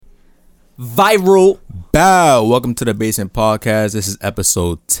viral. Bow. Welcome to the Basement Podcast. This is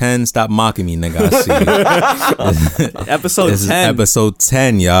episode 10. Stop mocking me, nigga. I see you. Episode This 10. is episode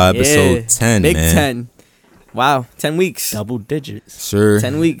 10, y'all. Episode 10, Big man. 10. Wow, 10 weeks. Double digits. Sure.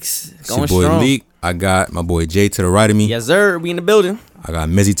 10 weeks. It's your Going boy strong. Leak. I got my boy Jay to the right of me. Yes, sir. We in the building. I got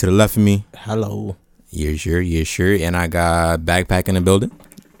Mizzy to the left of me. Hello. Yeah, sure. And I got Backpack in the building.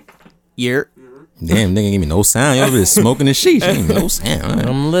 Year. Damn, nigga, give me no sound. Y'all been smoking the sheets. Ain't no sound. Let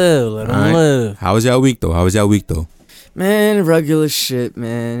them live. Let them All right. live. How was y'all week, though? Man, regular shit,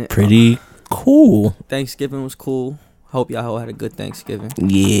 man. Pretty cool. Thanksgiving was cool. Hope y'all all had a good Thanksgiving.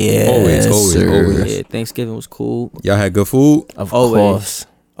 Yeah. Always. Yeah, Thanksgiving was cool. Y'all had good food? Of Always. course.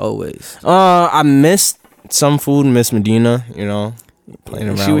 Always. I missed some food. Miss Medina, you know, playing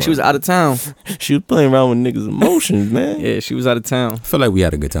around. She was out of town. She was playing around with niggas' emotions, man. Yeah, she was out of town. I feel like we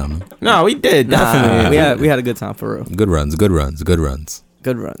had a good time, man. No, we did definitely. we had a good time for real. Good runs. Good runs.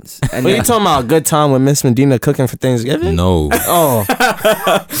 And What you talking about? A good time with Miss Medina cooking for Thanksgiving? No. Oh,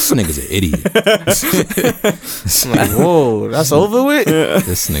 This nigga's an idiot. I'm like, whoa, that's over with.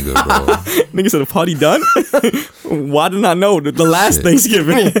 This nigga, bro. Nigga said the party done? Why did I know the last Shit.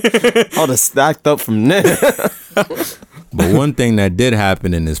 Thanksgiving? All the stacked up from there. But one thing that did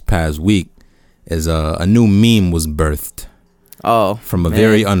happen in this past week is a new meme was birthed Oh, from a man.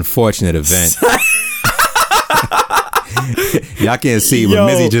 very unfortunate event. Y'all can't see, but Yo.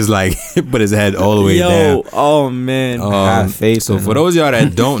 Mizzy just like put his head all the way down. Oh man. Half face So in for him. those of y'all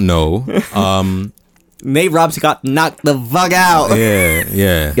that don't know, Nate Robinson got knocked the fuck out.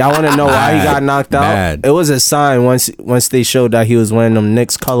 yeah. Y'all want to know why he Bad. got knocked out? Bad. It was a sign once they showed that he was wearing them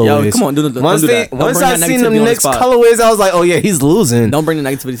Knicks colorways. Yo, come on, don't once do that. Don't once bring I that seen them negativity on the Knicks spot. colorways, I was like, oh yeah, he's losing. Don't bring the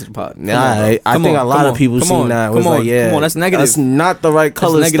negativity to the pod. Come Nah, on, bro. I Come think on, a lot come of people on, seen that. It was like, yeah, come on, that's negative. That's not the right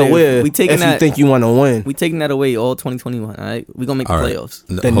colors to negative. wear. We taking if you that- think you want to win. We taking that away all 2021. All right, we gonna make the All right. playoffs.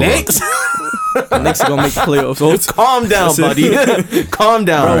 The Hold on. Knicks? The Knicks are gonna make the playoffs. All Calm down, buddy. Calm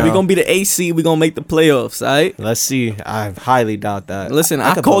down. Bro, bro. we gonna be the AC. We gonna make the playoffs. All right. Let's see. I highly doubt that. Listen,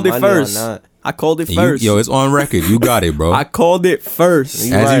 I could called put it money on first. that. I called it You- first. yo, it's on record. You got it, bro. I called it first.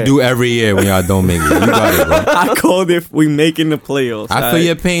 You As you right. do every year when y'all don't make it. You got it, bro. I called it. We making the playoffs. I all feel right?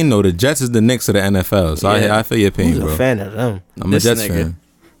 your pain though. The Jets is the Knicks of the NFL, so Yeah. I feel your pain, Who's bro. a fan of them? I'm a This Jets nigga. fan.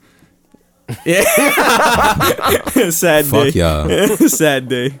 Yeah. Sad Fuck day. y'all. Sad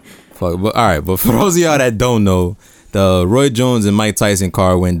day. Fuck. But all right. But for those of y'all that don't know, the Roy Jones and Mike Tyson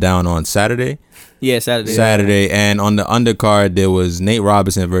card went down on Saturday. Yeah, Saturday. And on the undercard there was Nate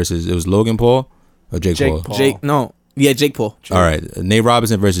Robinson versus it was Logan Paul or Jake Paul. Jake. No. Yeah, Jake Paul. All right, Nate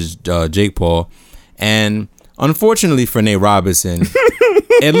Robinson versus Jake Paul, and unfortunately for Nate Robinson,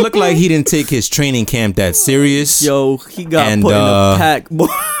 it looked like he didn't take his training camp that serious. Yo, he got And, put in a pack, boy.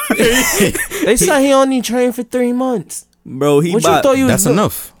 They said he only trained for 3 months. Bro, he What you bought- thought you was That's doing?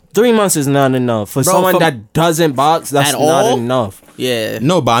 enough. 3 months is not enough for Bro, someone from- that doesn't box. That's At not all? enough. Yeah.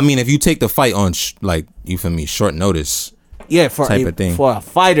 No, but I mean, if you take the fight on like you feel me, short notice. Yeah, for Type of thing. for a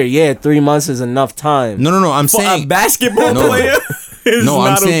fighter, yeah, 3 months is enough time. No. I'm For a saying basketball No. player, it's no.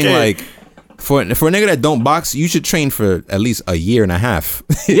 I'm not saying okay. like for a nigga that don't box, you should train for at least a year and a half.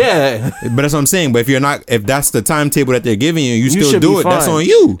 Yeah, But that's what I'm saying. But if that's the timetable that they're giving you, you still should do be it. That's fine. on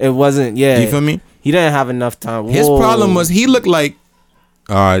you. It wasn't. Yeah, You feel me? He didn't have enough time. His Whoa. problem was he looked like.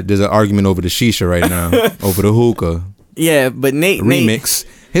 All right, there's an argument over the shisha right now, over the hookah Yeah, but Nate, remix.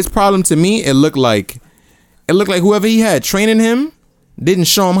 His problem to me, it looked like whoever he had training him didn't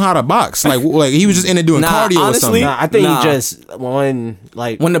show him how to box. Like he was just in there doing Nah, cardio or honestly, something. Nah, I think Nah. he just when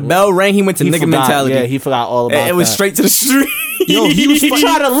when the bell rang, he went to he nigga forgot, mentality. Yeah, he forgot all about it was that. straight to the street. Yo, he was He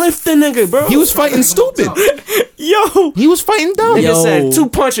tried to lift the nigga, bro. He was fighting stupid. Yo. He was fighting dumb. Nigga Yo. said 2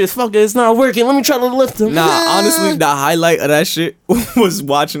 punches. Fuck it, it's not working. Let me try to lift him. Nah, honestly, the highlight of that shit was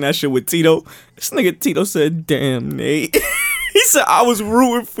watching that shit with Tito. This nigga Tito said, "Damn, Nate." He said, "I was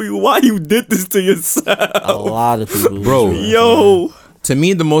rooting for you. Why you did this to yourself?" A lot of people, Bro. Yo, To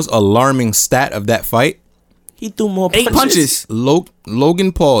me, the most alarming stat of that fight, he threw more 8 punches.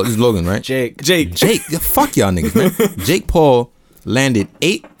 Logan Paul is Logan, right? Jake. Jake. Fuck y'all niggas, man. Jake Paul landed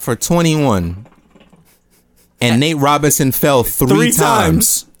 8 for 21, and Nate Robinson fell three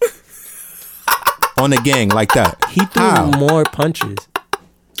times on the gang like that. He threw How? more punches.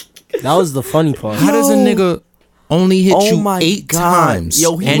 That was the funny part. How does a nigga only hit Oh you my 8 God. times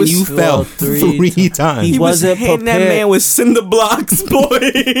Yo, he and was you fell three three times? He was wasn't hitting that prepared. man with cinder blocks, boy.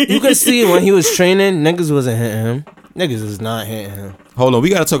 You could see when he was training, niggas wasn't hitting him. Niggas is not hitting him. Hold on, we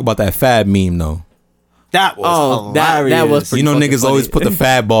gotta talk about that fab meme though. That was Oh, that hilarious. was pretty You know, fucking niggas funny. always put the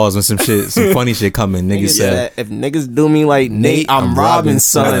fab balls on some shit, some funny shit coming. Niggas Niggas said, said, if niggas do me like Nate, I'm Robin's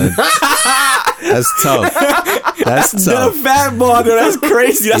son. That's tough. That's The tough. fat ball, though, that's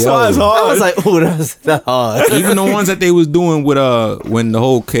crazy. That's Yo. why it's hard. I was like, oh, that's that hard. Even the ones that they was doing with when the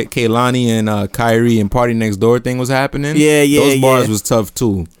whole Kaylani and Kyrie and Party Next Door thing was happening. Yeah, Those bars yeah. was tough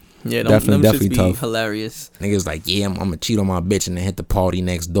too. yeah, definitely be tough. hilarious. Niggas like, yeah, I'm gonna cheat on my bitch and then hit the party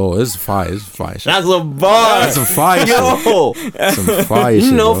next door. It's fire. It's fire shit. That's a bar. That's some fire shit. Yo, Some fire shit.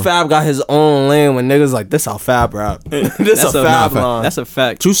 you know bro. Fab got his own lane when niggas like, this how Fab rap. This That's a a Fab nah, line. That's a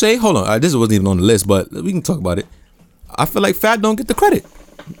fact. True say, hold on. This wasn't even on the list, but we can talk about it. I feel like Fab don't get the credit.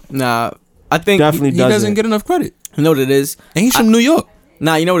 Nah, I think Definitely He doesn't get enough credit. You know what it is? And he's from New York.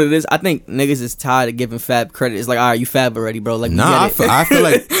 Nah, you know what it is? I think niggas is tired of giving Fab credit. It's like, all right, you Fab already, bro. Like, we Nah, get it. I feel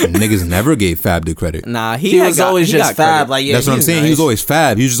like niggas never gave Fab the credit. Nah, He was always he just got credit. Fab. Like, yeah, That's what I'm he's saying. He was nice. always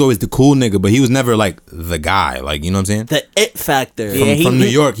Fab. He was just always the cool nigga, but he was never like the guy. Like, you know what I'm saying? the it factor. Yeah, From New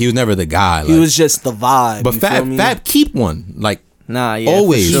he- York, he was never the guy. He like- was just the vibe. but you feel me? Fab keep one. Like, Nah, yeah,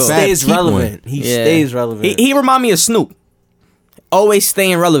 Always. he For sure. Fab stays keep relevant. one. He Yeah. stays relevant. He remind me of Snoop. Always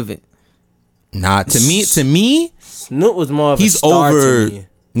staying relevant. nah, to me, Snoop was more of a he's star over. to me.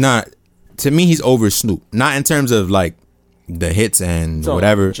 Nah, to me, he's over Snoop. Not in terms of like the hits and So,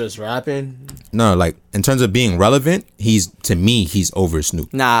 whatever. Just rapping. No, like in terms of being relevant, he's over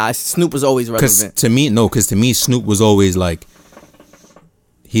Snoop. Nah, Snoop was always Because relevant. to me, Snoop was always like,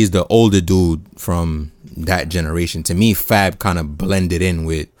 he's the older dude from that generation. To me, Fab kind of blended in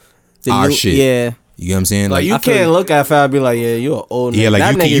with The our new- shit. Yeah. You know what I'm saying? Like, you I feel can't you. look at Fab and be like, yeah, you an old nigga. Yeah, like,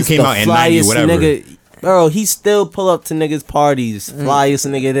 That you nigga's came the out in 90, flyest whatever. Nigga. Bro, he still pull up to niggas' parties. Flyest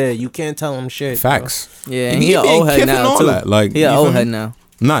nigga there. You can't tell him shit. Facts. Yeah, And and he he an been old head kiffing now, all too. that, like, he an you old feel head me? now.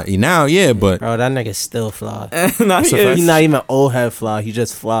 Not now, yeah, but Bro, that nigga still fly. Nah, he a fact. is. He not even old head fly. He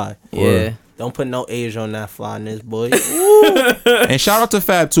just fly. Yeah. Don't put no age on that flyness, boy. and shout out to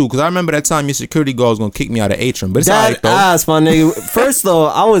Fab too, because I remember that time your security guard was gonna kick me out of Atrium, but it's alright That though. ass, my nigga. First though,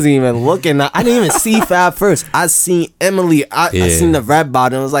 I wasn't even looking. I didn't even see Fab first. I seen Emily. I Yeah. seen the red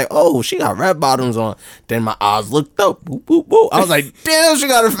bottom. I was like, oh, she got red bottoms on. Then my eyes looked up. Boop, boop, boop. I was like, damn, she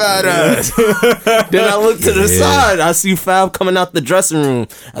got a fat ass. Then I looked to the Yeah. side. I see Fab coming out the dressing room.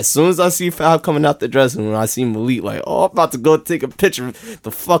 As soon as I see Fab coming out the dressing room, I see Malik like, oh, I'm about to go take a picture.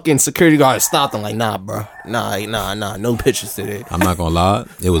 The fucking security guard stopped. I'm like, nah, bro. Nah, no pictures today. I'm not gonna lie,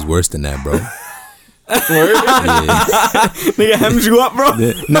 it was worse than that, bro. Nigga hemmed you up, bro.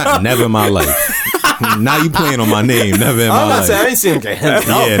 Not never in my life. Now you playing on my name, never in I'm my not life. saying I ain't seen him get hemmed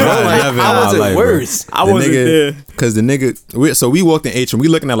up, Yeah, bro. not, Like, never in how my was it life, worse? I wasn't there. Because the nigga, so we walked in Atrium, we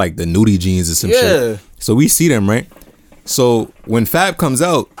looking at like the nudie jeans or some Yeah. shit. So we see them, right? So when Fab comes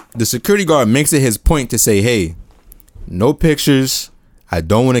out, the security guard makes it his point to say, hey, no pictures. I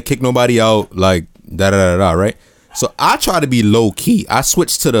don't want to kick nobody out. Like, da-da-da-da, right? So I try to be low key. I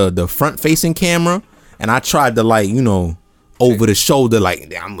switched to the front facing camera and I tried to, like, you know, over the shoulder,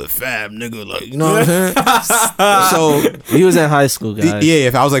 like, I'm with Fab, nigga. Like, you know what I'm saying? So He was in high school, guys. yeah,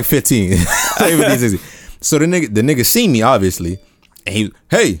 if I was like 15. 15, 16. So the nigga seen me, obviously. And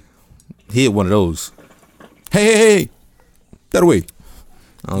he hit one of those. Hey, that away.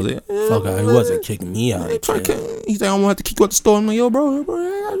 I was like, Fuck, he wasn't kicking me out. he's like, I don't want to kick you out the store. I'm like, yo, bro,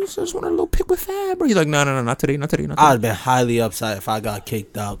 I just want a little pick with Fab, bro. He's like, no, not today. I'd have been highly upset if I got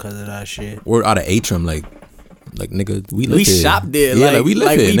kicked out because of that shit. We're out of Atrium, like nigga, we live We here. shop there. Yeah, like we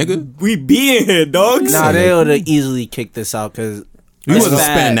live here, nigga. We be in here, dogs. Nah, they would have easily kicked this out because We wasn't bad.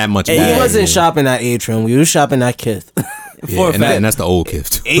 spending that much. Hey, bag, we wasn't yeah. shopping at Atrium. We was shopping at Kith. Yeah, and that's the old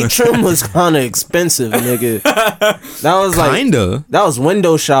gift. Atrium was kind of expensive, nigga. That was like Kinda. that was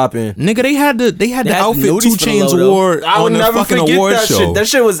window shopping. Nigga, they had the had outfit nudies 2 for the Chainz low, though. wore I would on the never fucking forget award that show. shit. That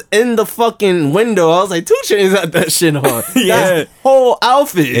shit was in the fucking window. I was like, 2 Chainz had that shit on. Yeah. That whole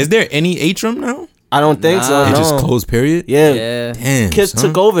outfit. Is there any Atrium now? I don't think so. Nah. It No. just closed, period? Yeah. Yeah. Damn. Kids son.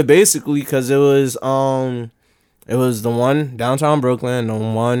 took over basically because it was the one downtown Brooklyn, the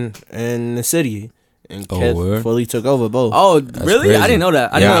one in the city, and Oh, Kith word. fully took over both. Oh, really? crazy. I didn't know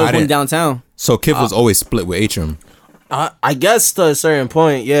that. I Yeah, didn't know I it was one didn't- downtown. So Kith was always split with Atrium. I guess to a certain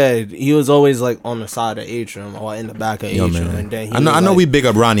point, yeah, he was always like on the side of Atrium or in the back of Yo, Atrium, man. and then he I know was we like, big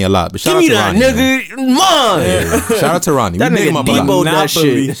up Ronnie a lot, but shout give out me to that Ronnie. man. nigga, mine. Yeah. Shout out to Ronnie. That we big nigga him up a Debo lot. that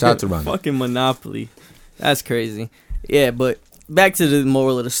shit. Shout out to Ronnie. Fucking Monopoly. That's crazy. Yeah, but back to the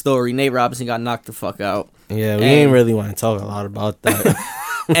moral of the story. Nate Robinson got knocked the fuck out. Yeah, we And- ain't really want to talk a lot about that.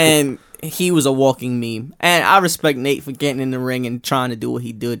 And he was a walking meme. And I respect Nate for getting in the ring and trying to do what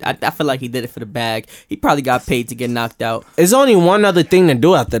he did. I feel like he did it for the bag. He probably got paid to get knocked out. There's only one other thing to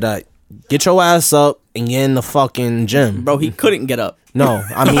do after that. Get your ass up, and get in the fucking gym. Bro, he couldn't get up. No,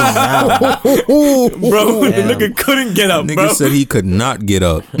 I mean now. Bro, the Damn. nigga couldn't get up, Nigga bro. said he could not get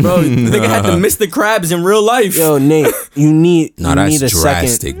up. Bro, the nigga had to miss the crabs in real life. Yo, Nate, you need Nah, you that's need a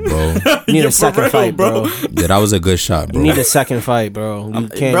drastic, second. bro. You need Yeah, a second for real, fight, bro. bro. Yeah, that was a good shot, You bro. need a second fight, bro. You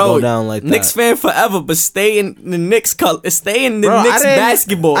can't Bro, go down like that. Knicks fan forever, but stay in the Knicks color. Stay in the Bro, Knicks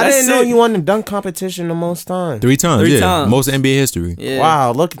basketball. I That's didn't know it. you won the dunk competition the most time. 3 times, Three yeah. times. Most NBA history. Yeah.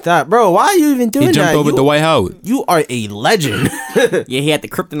 Wow, look at that, bro. Why are you even doing He jumped that? over you, Dwight Howard. you are a legend. Yeah, he had the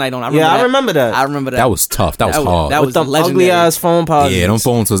kryptonite on. I remember that. I remember that. That was tough. That was hard. that With was them legendary. ugly ass phone pauses. Yeah, them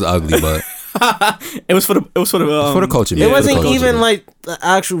phones was ugly, but It was for the. for the culture, man. It for the wasn't culture. even like the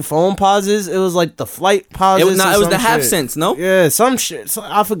actual phone pauses. It was like the flight pauses. It was not. or It was the some half shit. cents. No. Yeah, some shit. So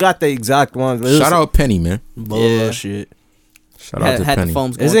I forgot the exact ones. But it was Shout out Penny, man. bullshit. Shout out to Had the Penny.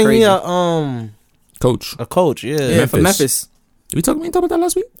 foams going Isn't crazy. he Coach. a coach? Yeah, yeah, for Memphis. Memphis. Did we talk about that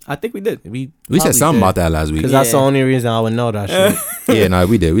last week? I think we did. We said something about that last week. because that's the Yeah. only reason I would know that shit. Yeah, no,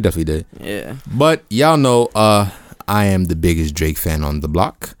 we did. We definitely did. Yeah. But y'all know, I am the biggest Drake fan on the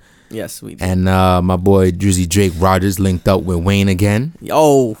block. Yes, we did. And my boy Drizzy Drake Rogers linked up with Wayne again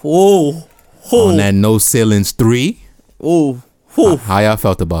Oh, oh, on that No Ceilings 3. oh, oh. How y'all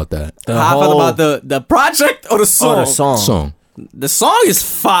felt about that The How I felt whole- about the project or the song? the song. song? The song is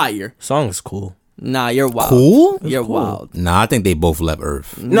fire. Song is cool. Nah, you're wild. Cool? You're wild. Nah, I think they both left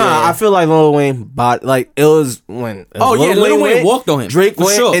Earth. Nah, Yeah. I feel like Lil Wayne bought like it was when. Oh, yeah, Lil Wayne went, walked on him, Drake for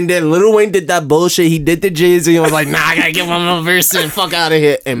went, sure. and then Lil Wayne did that bullshit. He did the Jay-Z and was like, "Nah, I gotta give him a verse and fuck out of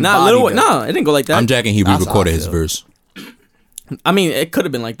here." And Nah, bodied Lil him. Nah, it didn't go like that. I'm jacking he That's how re-recorded I his feel. verse. I mean, it could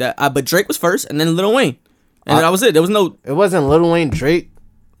have been like that. But Drake was first, and then Lil Wayne, and that was it. There was no It wasn't Lil Wayne, Drake.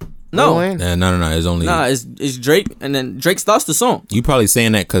 Lil no. Wayne? No. It's only Nah, it's Drake, and then Drake starts the song. you probably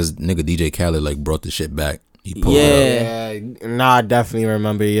saying that because nigga DJ Khaled like brought the shit back. He pulled Yeah. it up. Yeah, nah, I definitely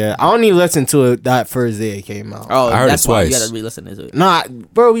remember. Yeah, I only listened to it that first day it came out. Oh, I heard that's it why you twice. gotta re-listen to it. Nah,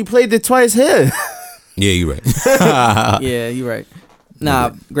 bro, we played it twice here. Yeah, you right. Yeah, you're right.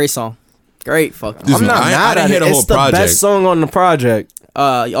 Nah, great song, great fucking. Listen, I'm not I mad didn't at hear it. the whole It's the project. best song on the project.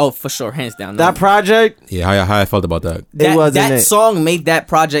 Oh, for sure, hands down. That project, Yeah, how I felt about that. that, it wasn't that it. song made that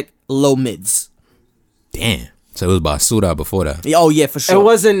project low mids. Damn. So it was Basuda before that. Oh yeah, for sure. It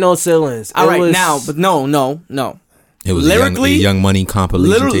wasn't No Ceilings. all It right was now, but no. It was Lyrically- a young Money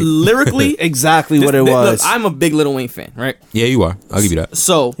compilation tape. Lyrically, exactly what it look, was. I'm a big Lil Wayne fan, right? Yeah, you are. I'll give you that.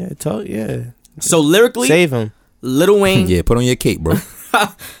 So, yeah. lyrically, Save him. Lil Wayne, Yeah, put on your cape, bro.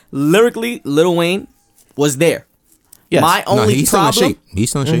 lyrically, Lil Wayne was there. Yes. My No, only he's still in problem, shape. He's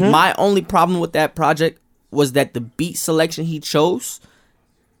still in shape. my only problem with that project was that the beat selection he chose.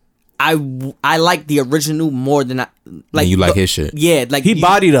 I like the original more than I like. And you like the- his shit. Yeah, like He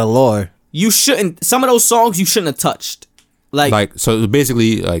bodied a lore. You shouldn't. Some of those songs you shouldn't have touched. Like, so it was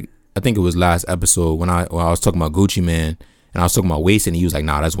basically like I think it was last episode when I was talking about Gucci Man and I was talking about Waste and he was like,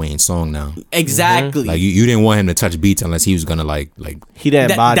 nah, that's Wayne's song now. exactly. Like you didn't want him to touch beats unless he was gonna like He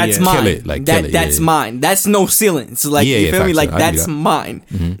didn't body that's it. mine. Kill it, like, kill it, That's yeah. mine. That's No Ceilings. Like Yeah, you yeah, feel me? facts, Like I give you that's that. mine.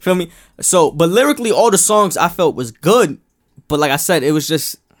 You feel me? So, but lyrically, all the songs I felt was good. But like I said, it was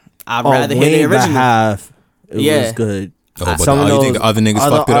just I'd rather hear the Wayne original. behalf. It Yeah. was good. Oh, but Some of you those think the other niggas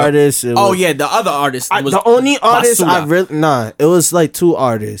fucked it up? artists. It Oh was- yeah, the other artist. Was the only artist I Basuda. really it was like two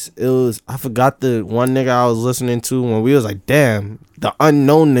artists. It was I forgot the one nigga I was listening to when we was like, damn, the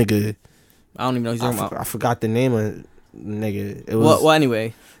unknown nigga. I don't even know who he's talking about. I forgot the name of the nigga. It was Well,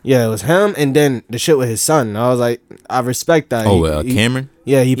 anyway, yeah, it was him, and then the shit with his son. I was like, I respect that. Oh, He- Cameron?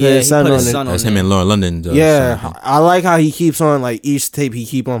 yeah, he put Yeah, his he son put on his it. son on That's there. him and Lauren London. Yeah, son. I like how he keeps on like each tape he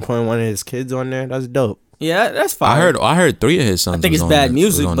keep on putting one of his kids on there. That's dope. yeah, that's fine. I heard 3 of his sons. I think was it's on bad that-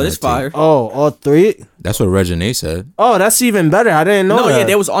 music, was on but that it's tape. fire. Oh, all three. That's what Regine said. Oh, that's even better. I didn't know No, that. yeah,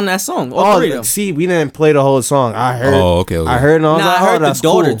 they was on that song. All three of them. see, we didn't play the whole song. I heard. Oh, okay. I heard, and I was Nah, like, I heard oh, the that's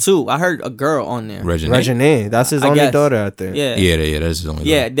daughter cool. too. I heard a girl on there. Regine. Regine, that's his I only guess. daughter out there. Yeah, Yeah, that's his only.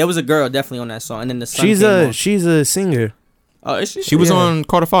 yeah. daughter. There was a girl definitely on that song, and then the son She's came on. she's a singer. Oh, is she? She was Yeah. on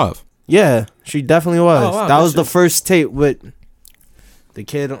Carter 5. Yeah, she definitely was. Oh, wow, that good was the shit. first tape with the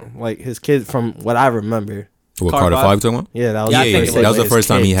kid, like his kid, from what I remember. What Carter Carter 5 5? you talking about? Yeah, that was Yeah, I the think first it tape That was the with first his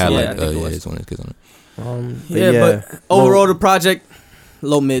time he kids. had Yeah, I like think it was. his one of his kids on it. Yeah, but overall the project,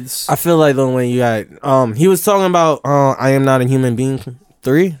 low mids. I feel like when you got he was talking about I Am Not a Human Being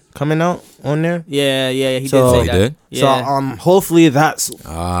 3 coming out on there. Yeah, he So- did say He that. did? Yeah. So hopefully that's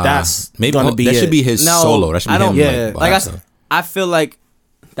Maybe gonna be that it. should be his No, solo. That should be I don't- him. Yeah. like I by said, himself. I feel like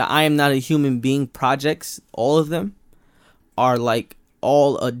the I Am Not a Human Being projects, all of them, are like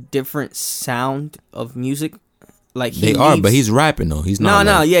all a different sound of music. Like They are, but he's rapping though. He's not.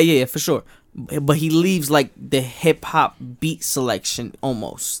 No, like, yeah, for sure. But he leaves like the hip hop beat selection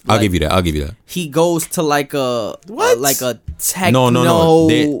almost. I'll Like, give you that. He goes to like a like a techno. No.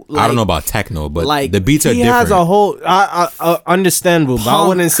 I like, don't know about techno, but like, the beats are He different. has a whole understandable, but I Punk.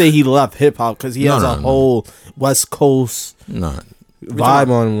 wouldn't say he left hip hop because he has No. a whole West Coast Nah. vibe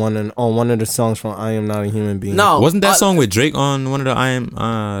on one of the songs from I Am Not a Human Being. No, Wasn't that song with Drake on one of the I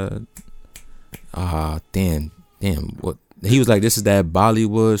Am damn what he was like, this is that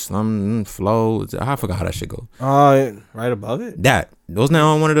Bollywood slum flow. I forgot how that shit go. Right above it. That wasn't that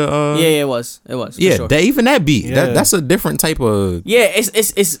on one of the yeah, it was. For yeah, sure. even that beat. Yeah. That's a different type of Yeah,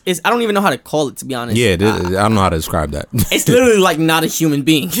 it's I don't even know how to call it, to be honest. I don't know how to describe that. It's literally like not a human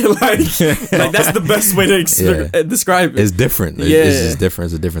being. like that's the best way to describe it. It's different. It's just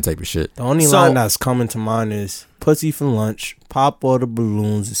different. It's a different type of shit. The only line that's coming to mind is "Pussy for lunch, pop all the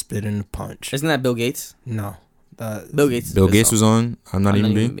balloons and spit in the punch." Isn't that Bill Gates? No, Bill Gates. Bill Gates was on I'm Not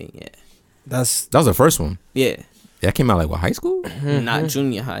Even Being. Yeah. that's That was the first one. Yeah. That came out like what, high school? Not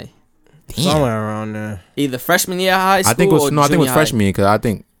junior high. somewhere around there. Either freshman year of high school. I think it was or no. I think it was junior high. freshman year because I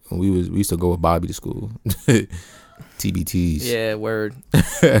think we used to go with Bobby to school. TBTs. Yeah, word.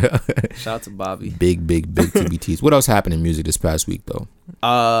 Shout out to Bobby. Big TBTs. What else happened in music this past week though?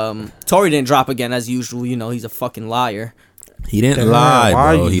 Tory didn't drop again as usual. You know he's a fucking liar, He didn't Damn, lie,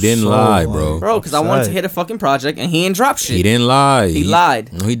 why bro. are He you didn't so, lie, like- bro. bro. Because I wanted to Upset. hit a fucking project and he ain't drop shit. He didn't lie. He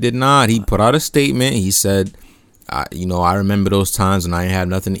lied. No, he did not. He put out a statement. He said, I remember those times when I didn't have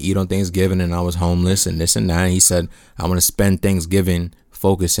nothing to eat on Thanksgiving and I was homeless and this and that. And he said, I want to spend Thanksgiving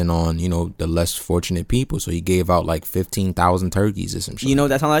focusing on, the less fortunate people. So he gave out like 15,000 turkeys or some shit. You know what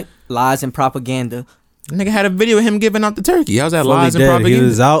that sound like? Lies and propaganda. Nigga had a video of him giving out the turkey. How's that Fully lies and dead. propaganda? He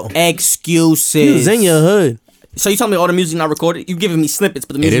was out. Excuses. He was in your hood. So you tell me all the music not recorded? You giving me snippets,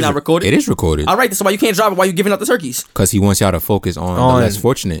 but the It music is not recorded? It is recorded. All right, that's why you can't drop it while you giving out the turkeys. Because he wants y'all to focus on the less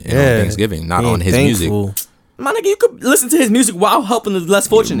fortunate and on Thanksgiving, not He on his thankful. music. My nigga, you could listen to his music while helping the less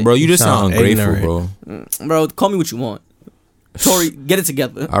fortunate. Bro, you just sound sound ungrateful, ignorant. bro. Bro, call me what you want. Tory, get it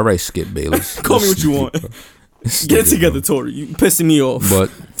together. All right, Skip Bayless. Call me what you want. Get it together, Tory. You pissing me off. But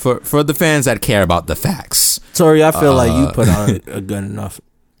for the fans that care about the facts, Tory, I feel like you put out a good enough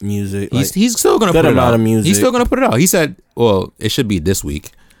music. Like, he's still gonna good put it amount out. of music. He's still gonna put it out. He said, well, it should be this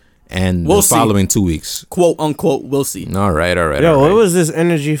week and We'll the see. following 2 weeks. Quote unquote, we'll see. All right. yo, what was this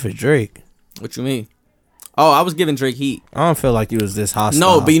energy for Drake? What you mean? Oh, I was giving Drake heat. I don't feel like he was this hostile.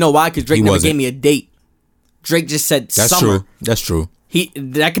 No, but you know why? Because Drake He never wasn't. gave me a date. Drake just said That's summer. true. That's true.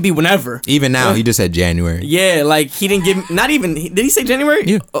 That could be whenever. Even now, he just said January. Yeah, like he didn't give me, not even, did he say January?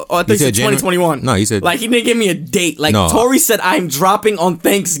 Yeah. Oh, I He thought he said said January. 2021. No, he said- Like he didn't give me a date. Like No. Tory said, I'm dropping on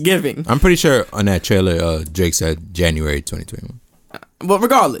Thanksgiving. I'm pretty sure on that trailer, Drake said January 2021. But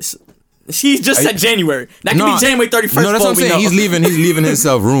regardless, she just said January. That could be January 31st. No, that's what I'm saying. He's leaving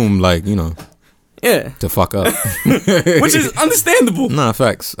himself room, like, Yeah, to fuck up. which is understandable. Nah,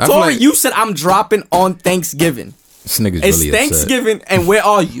 facts. I feel Tory, like you said I'm dropping on Thanksgiving. this nigga's It's really upset. Thanksgiving, and where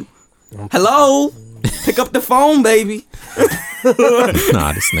are you? Hello? Pick up the phone, baby.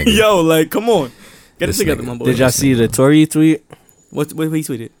 Nah, this nigga. Yo, like, come on. Get This it together, nigga. my boy. Did y'all see the Tory tweet? What he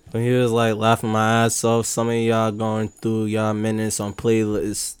tweeted? When he was like laughing my ass off, some of y'all going through y'all minutes on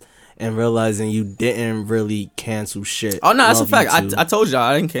playlists and realizing you didn't really cancel shit. Oh, no, that's a Love fact. you too. I told y'all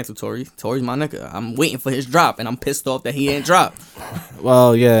I didn't cancel Tory. Tory's my nigga. I'm waiting for his drop, and I'm pissed off that he ain't drop.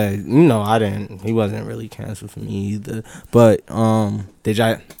 Well, yeah, I didn't. He wasn't really canceled for me either. But did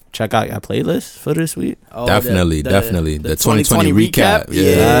y'all check out your playlist for this week? Oh, definitely. The 2020 recap.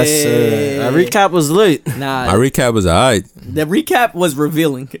 Yeah. That's that recap was lit. Nah, My recap was alright. the recap was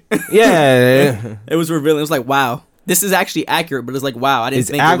revealing. Yeah, It was revealing. It was like, wow, this is actually accurate. But it's like, wow, I didn't it's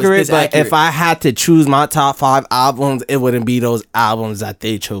think accurate. it was this But accurate. if I had to choose my top 5 albums, it wouldn't be those albums that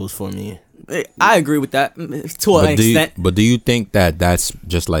they chose for me. I agree with that to an extent. But do you think that that's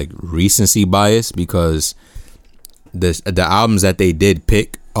just like recency bias because the albums that they did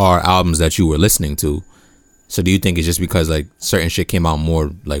pick are albums that you were listening to? So do you think it's just because like certain shit came out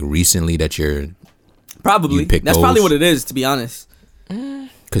more like recently that Probably. you pick That's probably those? what it is, to be honest.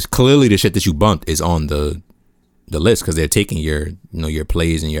 because clearly the shit that you bumped is on the list because they're taking your your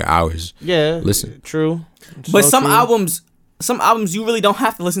plays and your hours. Yeah, Listen. true. But So some true. albums you really don't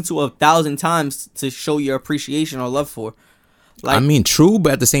have to listen to 1,000 times to show your appreciation or love for. Like, I mean, true,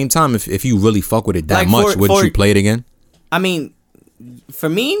 but at the same time, if you really fuck with it that Like, much, for- wouldn't for- you play it again? I mean, for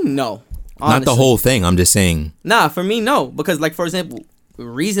me, no. Not the honestly. whole thing. I'm just saying. Nah, for me, no. Because, like, for example,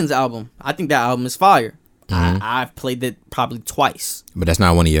 Reason's album, I think that album is fire. I've played it probably twice. But that's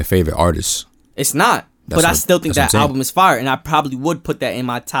not one of your favorite artists. It's not. That's But I what- still think that's what I'm that saying. album is fire. And I probably would put that in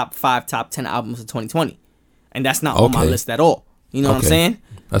my top 5, top 10 albums of 2020. and that's not on my Okay. list at all. You know what I'm Okay. saying?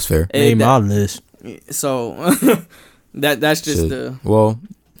 That's fair. Made That- my list. so that's just Shit. the. Well,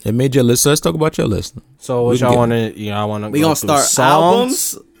 it made your list. So let's talk about your list. So We what can y'all get- want to? I want to. We gonna start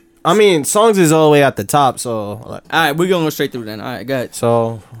albums. I mean, songs is all the way at the top. So, like, All right, we're gonna go straight through then. All right, go ahead.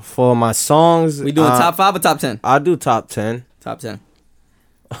 so for my songs, We doing top 5 or top 10? I do top 10. Top 10.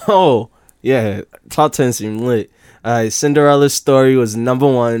 Oh yeah, top 10 seem lit. Cinderella's Story was number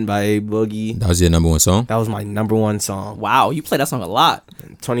 1 by A Boogie. That was your number one song. That was my number 1 song. Wow, you play that song a lot.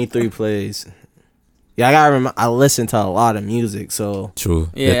 23 plays. Yeah, I gotta remember. I listen to a lot of music, so True.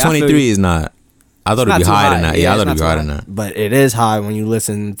 Yeah, Yeah, I feel 23 you. is not. I thought It's it'd be not too higher than high. that. Yeah, Yeah, I it's thought it'd be not higher too than that. but it is high when you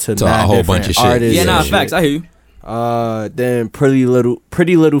listen to To a mad whole different bunch of shit. artists. Yeah, Yeah, nah, shit. facts. I hear you. Then Pretty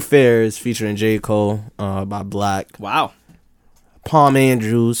Little Fears featuring J. Cole by Black. Wow. Palm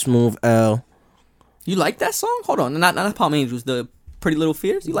Andrews, Smooth L. You like that song? Hold on, not Palm Angels. The Pretty Little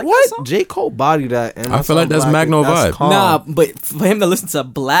Fears. You like that What? song? J. Cole bodied that. and I my feel like song that's Black, Magno vibe. calm. Nah, but for him to listen to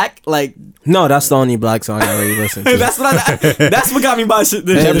Black, like No, that's the only Black song I really listen to. that's what got me by the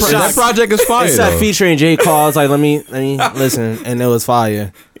That, shock. that project is fire. It's that though. featuring J. Cole. I was like, let me listen, and it was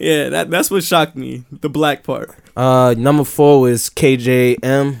fire. Yeah, that's what shocked me. The Black part. Number 4 was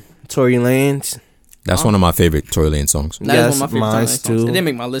KJM, Tory Lanez. That's one of my favorite Tory Lane songs. That Yes, is one of my favorite mine songs. too. It didn't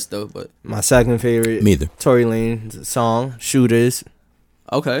make my list though, but My second favorite, Me either. Tory Lanez song, Shooters.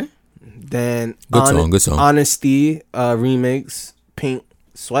 okay. Then Good song, good song. Honesty remix, Pink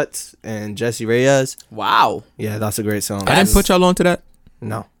Sweats and Jesse Reyes. Wow. Yeah, that's a great song. I didn't put y'all onto that.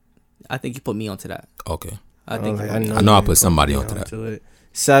 No. I think you put me onto that. Okay. I think was you like, put me I know I you put put somebody me onto that. it.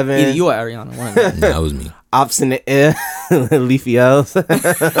 7, Either you or Ariana. One of them. Nah, that was me. Obstinate Air, Leafy L's.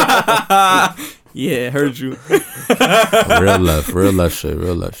 Yeah, heard you. Real left shit,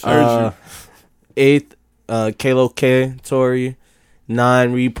 real left shit. 8, Kalo K, Tory.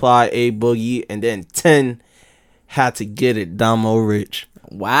 9, Reply, A Boogie. And then 10, Had to Get It, Damo Rich.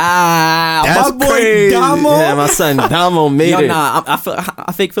 Wow. That's my boy crazy. Damo. Yeah, my son Damo made Yo, it. nah,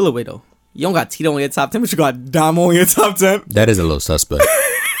 I fake feel away though. You don't got Tito in your top 10, but you got Damo in your top 10. That is a little suspect.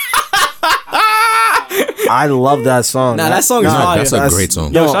 I love that song. Nah, that song is Nah, fire. that's a great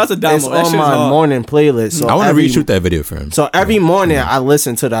song. Yo, shout out to Damo. It's That on shit is my hard. morning playlist. So I want to every- reshoot that video for him. So every morning I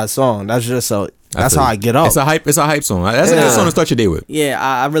listen to that song. That's just so. That's how I get up. It's a hype song. That's a Yeah. good song to start your day with. Yeah,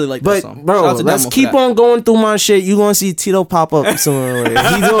 I really like that But song. bro, Shout out to let's Damo for keep that. on going through my shit. You gonna see Tito pop up soon. He's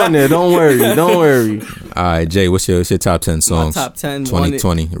on there. Don't worry. Don't worry. All right, Jay, what's your top 10 My songs? top 10.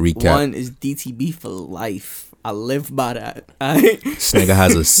 2020 recap. One is DTB for life. I live by that. Alright? This nigga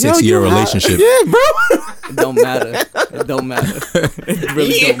has a 6-year you relationship. Yeah, bro. It don't matter. It don't matter. It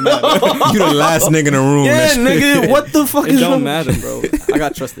really don't matter. You the last nigga in the room. Yeah, That shit- nigga. What the fuck It is don't wrong? matter, bro. I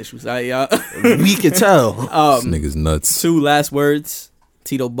got trust issues. Y'all. We can tell. This nigga's nuts. 2 last words.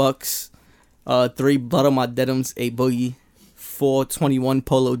 Tito Bucks. 3 Blood on My Denims. A Boogie. 4 21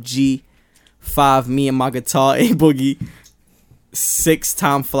 Polo G. 5 Me and My Guitar. A Boogie. 6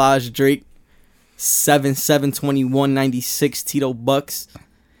 Time Flies Drake. 7 721 96 Tito Bucks.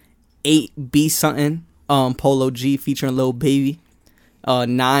 8 Be Something. Polo G featuring Lil Baby.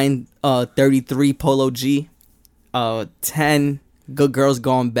 9 33 Polo G. 10 Good Girls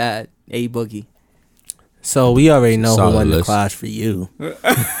Gone Bad. A Boogie. So we already know Solid who won the list. clash for you.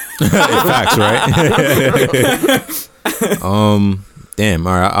 Facts, right? Damn.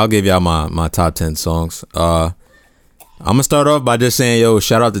 All right, I'll give y'all my top 10 songs. I'm gonna start off by just saying, yo,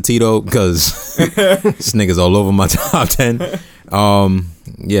 shout out to Tito because this nigga's all over my top 10.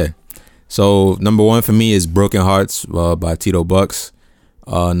 Yeah. So number 1 for me is Broken Hearts by Tito Bucks.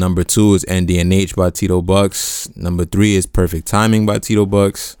 Number 2 is NDNH by Tito Bucks. Number 3 is Perfect Timing by Tito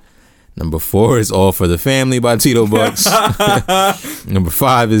Bucks. Number 4 is All for the Family by Tito Bucks. Number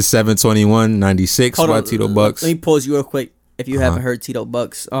 5 is 72196 Hold by on, Tito Bucks. Let me pause you real quick. If you haven't heard Tito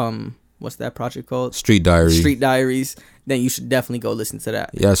Bucks, what's that project called? Street Diary. Street Diaries. Then you should definitely go listen to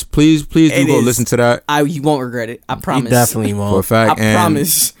that. Yes, please do It go is- listen to that You won't regret it. I You promise. definitely for a won't. fact. I And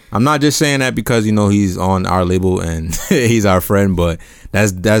promise. I'm not just saying that because he's on our label and he's our friend, but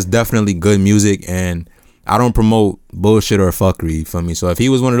that's definitely good music, and I don't promote bullshit or fuckery. You feel me? So if he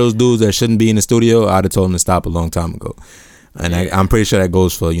was one of those dudes that shouldn't be in the studio, I'd have told him to stop a long time ago. And I'm pretty sure that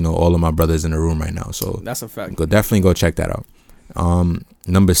goes for all of my brothers in the room right now. So That's a fact. definitely go check that out.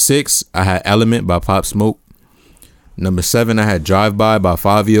 Number 6, I had Element by Pop Smoke. Number 7, I had Drive By by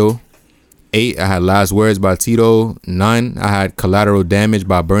Fabio. 8, I had Last Words by Tito. 9, I had Collateral Damage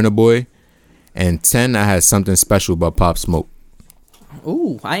by Burna Boy. And 10, I had Something Special by Pop Smoke.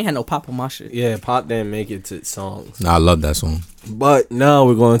 Ooh, I ain't had no pop on my shit. Yeah, Pop didn't make it to songs. Nah, I love that song. But now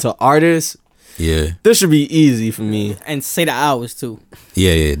we're going to artists. Yeah. This should be easy for me. And say the hours too.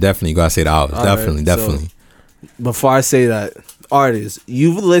 Yeah, definitely. You gotta say the hours. All right, Definitely. so- before I say that, artists,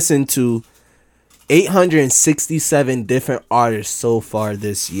 you've listened to 867 different artists so far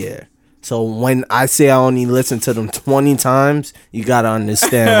this year. So when I say I only listen to them 20 times, you gotta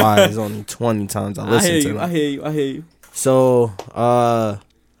understand why it's only 20 times I listen to them. I hear you. So,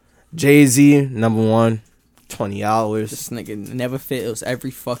 Jay-Z, number 1, 20 hours. This nigga never fails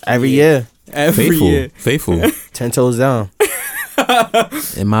every fucking Every year. Every Faithful. year. Faithful. 10 toes down.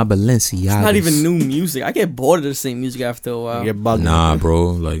 In my Balenciagas. It's not even new music. I get bored of the same music after a while. You're bugging. Nah,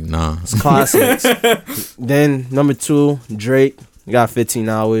 bro. Like, nah. It's classics. Then, number 2, Drake. You got 15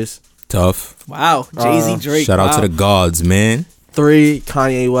 hours. Tough. Wow. Jay-Z, Drake. Shout out wow. to the gods, man. 3,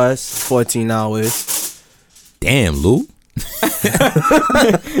 Kanye West. 14 hours. Damn, Lou.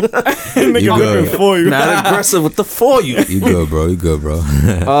 Nigga You looking good. for you. Not aggressive with the for you. You good, bro. You good, bro.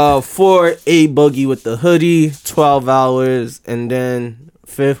 4, A Boogie with the hoodie. 12 hours. And then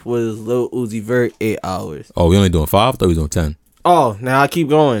 5th was Lil Uzi Vert. 8 hours. Oh, we only doing 5? I thought we was doing 10. Oh, now I keep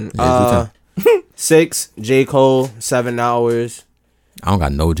going. Yeah, 6, J. Cole. 7 hours. I don't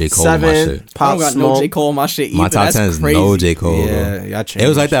got no J. Cole on my 7, shit. I Pop don't got Smoke. no J. Cole on my shit either. My top That's 10 is crazy. no J. Cole, Yeah, bro. y'all changed. It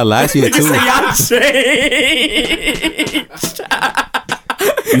was like that last year, too. Y'all changed.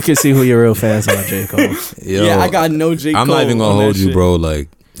 You can see who your real fans are, J. Cole. Yo, Yeah, I got no J. Cole. I'm not even on gonna that hold you, shit. bro. Like,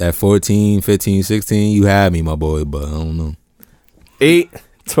 at 14, 15, 16, you had me, my boy, but I don't know. 8,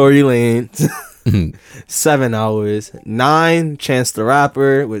 Tory Lanez. 7 hours. 9, Chance the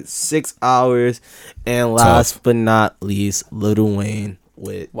Rapper with 6 hours. And last but not least, Lil Wayne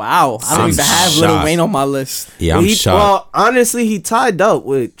with. Wow. I don't I'm even have Lil shocked. Wayne on my list. Yeah, I'm shocked. Well, honestly, he tied up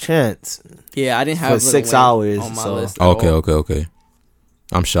with Chance. Yeah, I didn't have For Lil 6 Wayne hours, on my so- list. at all. Okay.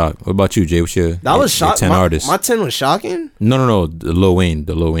 I'm shocked. What about you, Jay? What's your That was your shocking. 10 artists? My 10 was shocking. No. The Lil Wayne.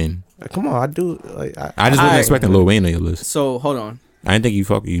 Come on, I do. Like, I just wasn't Alright. expecting Lil Wayne on your list. So, hold on. I didn't think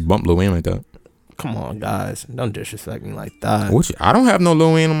you bumped Lil Wayne like that. come on, guys. Don't disrespect me like that. I don't have no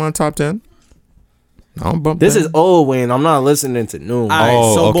Lil Wayne on my top 10. I don't bump This that. is old Wayne. I'm not listening to new. Alright,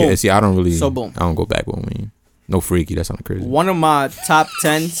 Oh, so okay. boom. See, I don't really. So boom. I don't go back with Wayne. No Freaky. That sounded crazy. One of my top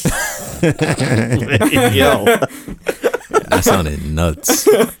 10s. Yo. That sounded nuts.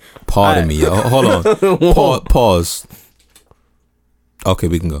 Pardon me, yo. Hold on. Pause. Okay,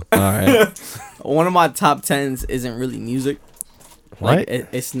 we can go. All right. One of my top 10s isn't really music. Like, What?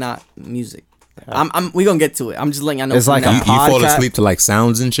 it's not music. We gonna get to it. I'm just letting y'all know. It's from like now. You fall podcast? asleep to like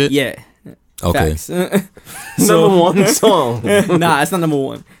sounds and shit? Yeah. Okay. Facts. Number one song. Nah, it's not number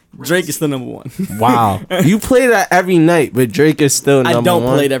one. Drake is still number one. Wow. You play that every night, but Drake is still number I don't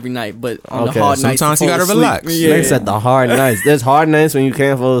one. play it every night, but on Okay. the hard nights, Sometimes to you fall gotta asleep, relax. Yeah. Drake said the hard nights. There's hard nights when you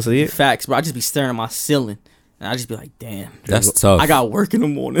can't fall asleep. Facts, bro. I just be staring at my ceiling, and I just be like, damn. That's tough. I got work in the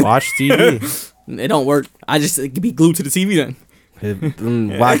morning. Watch TV. It don't work. I just be glued to the TV then.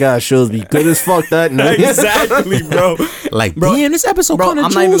 White guy shows be good as fuck that night. Exactly, bro. like, Bro, damn, this episode Bro, kind of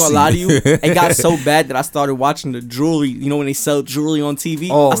I'm not even gonna lie to you. It got so bad that I started watching the jewelry. You know when they sell jewelry on TV?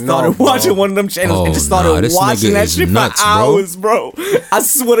 Oh, I started no, bro. watching one of them channels Oh, and just nah, started this watching nigga that is shit nuts, for hours, bro. I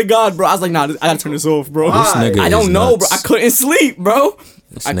swear to God, bro. I was like, nah, I gotta turn this off, bro. This nigga I is don't know, bro. nuts. I couldn't sleep, bro.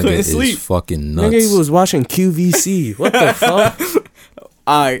 This I nigga couldn't is sleep. fucking nuts. Nigga, he was watching QVC. What the fuck?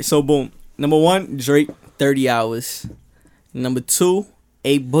 All right, so boom. Number one, Drake, 30 hours. Number two,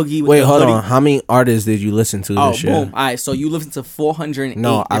 A Boogie with Wait, the hold hoodie. on. How many artists did you listen to Oh, this year? boom. All right, so you listen to 408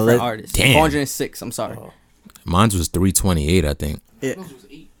 No, I different li- artists. Damn. 406, I'm sorry. Mine was 328, I think. Yeah.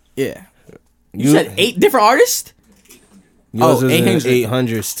 Yeah. You said 8 different artists? Yours Oh, is 800.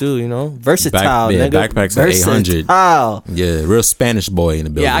 800s too, you know? Versatile, yeah, nigga. backpacks are 800. Versatile. Yeah, real Spanish boy in the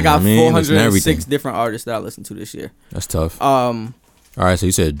building. Yeah, I you know got what I mean? Listen to 406 different artists that I listened to this year. That's tough. All All right, so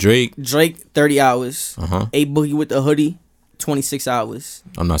you said Drake. Drake, 30 hours. Uh-huh. A Boogie with the hoodie, 26 hours.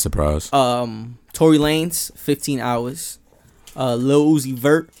 I'm not surprised. Tory Lanez, 15 hours. Lil Uzi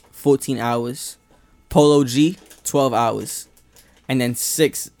Vert, 14 hours. Polo G, 12 hours. And then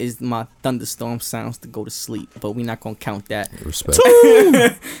 6 is my thunderstorm sounds to go to sleep, but we're not gonna count that. Respect.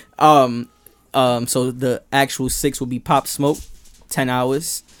 So the actual 6 will be Pop Smoke, 10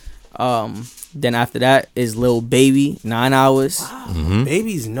 hours. Then after that is Lil Baby, 9 hours.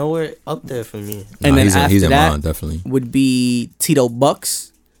 Baby's nowhere up there for me. And then he's after in that mine, definitely. would be Tito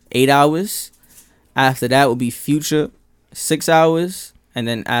Bucks, 8 hours. After that would be Future, 6 hours. And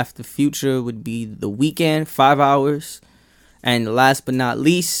then after Future would be The Weeknd, 5 hours. And last but not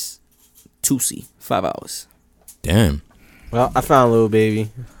least, Tootsie, 5 hours. Damn. Well, I found Lil Baby.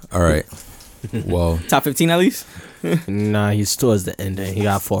 All right. Well, Top 15 at least? Nah, he's towards the end. He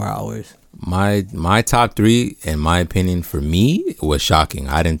got 4 hours. my top 3, in my opinion, for me, was shocking.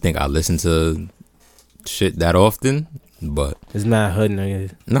 I didn't think I listened to shit that often, but It's mad hood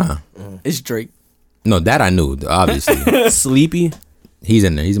niggas. nah. It's Drake. No, that I knew, obviously. Sleepy. He's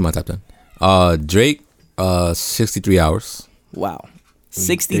in there. He's in my top 10. Drake, 63 hours. Wow.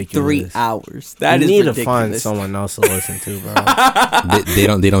 63 Ridiculous. hours. That You is need ridiculous. to find someone else to listen to, bro.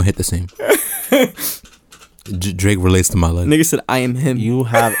 They don't hit the same. Drake relates to my life. Nigga said, I am him. You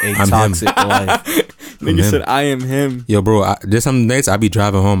have a I'm toxic life. Nigga him. said, I am him. Yo, bro, there's some nights I be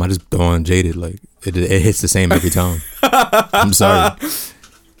driving home. I just throw on Jaded. Like, it hits the same every time. I'm sorry.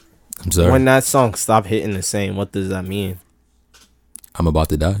 When that song stop hitting the same, what does that mean? I'm about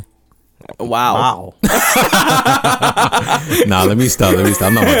to die. Wow. Nah, let me stop.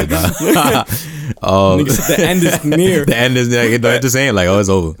 I'm not about to die. Nigga said, the end is near. The end is like, it's the same. Like, oh, it's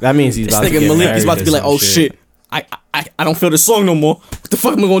over. That means he's This about to nigga get Malik married is about to or be like, some oh shit. I don't feel the song no more. What the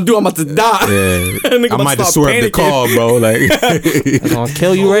fuck am I gonna do? I'm about to die. Yeah. Nigga I about might to just start swerve the panicking. call, bro. Like, I'm gonna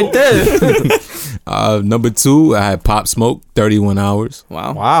kill you right there. number 2, I had Pop Smoke, 31 hours.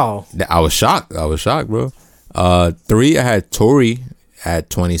 Wow. Wow. I was shocked, bro. 3, I had Tory at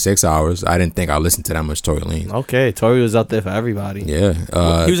 26 hours. I didn't think I listened to that much Tory Lanez. Okay, Tory was up there for everybody. Yeah.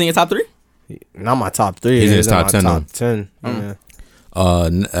 He was in your top 3? Not my top 3. He's in his He's top 10 my though. top 10. Yeah.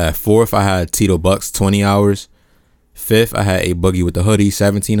 At 4th, I had Tito Bucks, 20 hours. 5th, I had A Boogie with the Hoodie,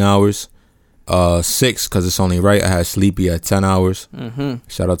 17 hours. 6th, because it's only right, I had Sleepy at 10 hours. Mm-hmm.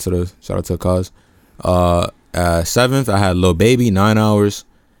 Shout out to the cause. 7th, I had Lil Baby, 9 hours.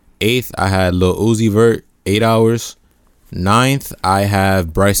 8th, I had Lil Uzi Vert, 8 hours. 9th, I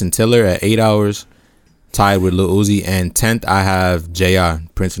have Bryson Tiller at 8 hours, tied with Lil Uzi. And 10th, I have J.I.,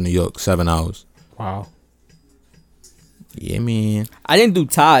 Prince of New York, 7 hours. Wow. Yeah, man. I didn't do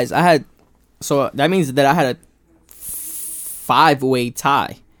ties. So that means that I had a 5-way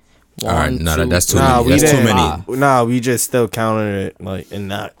tie. All right, no, that's too Nah, many. we That's too didn't. many. Nah, we just still counted it like in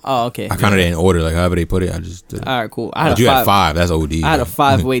that. Oh, okay. I counted it in order, like however they put it. I just did it. All right, cool. I had But a you 5. had 5. That's OD. I had a though.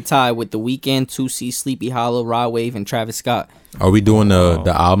 5-way tie with The Weeknd, 2C, Sleepy Hollow, Rod Wave, and Travis Scott. Are we doing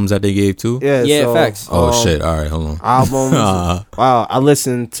the albums that they gave too? Yeah. Yeah, so, facts. Oh shit! All right, hold on. Albums. Wow, I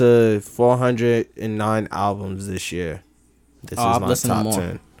listened to 409 albums this year. This is I've my listened to top more.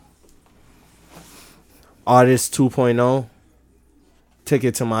 10. Artist 2.0.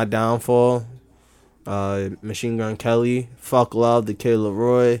 Ticket to My Downfall. Machine Gun Kelly. Fuck Love, The Kid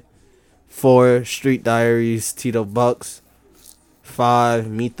Laroi. 4, Street Diaries, Tito Bucks. 5,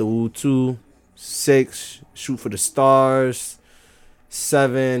 Meet the Woo 2. 6, Shoot for the Stars.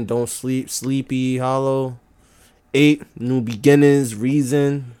 7, Don't Sleep, Sleepy Hollow. 8, New Beginnings,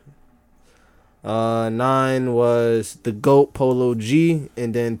 Reason. 9 was The GOAT, Polo G.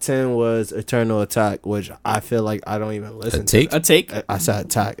 And then 10 was Eternal Attack, which I feel like I don't even listen Take? A take? to. I said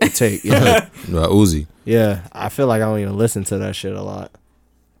Attack. A take, yeah. Uzi. Yeah, I feel like I don't even listen to that shit a lot.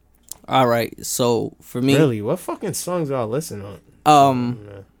 All right. So for me, Really? What fucking songs do I listen on?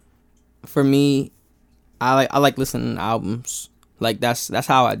 for me, I like listening to albums. Like that's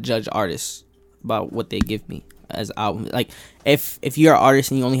how I judge artists about what they give me as albums. Like if you're an artist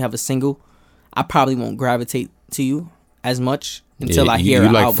and you only have a single, I probably won't gravitate to you as much until I hear you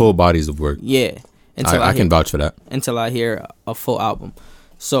an like album. full bodies of work. Yeah, until I hear, can vouch for that. until I hear a full album.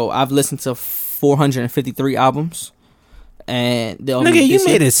 So I've listened to 453 albums, and Nigga, you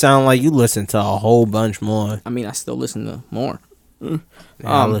made it sound like you listened to a whole bunch more. I mean, I still listen to more.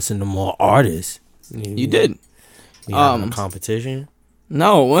 I listen to more artists. You did. You having a competition?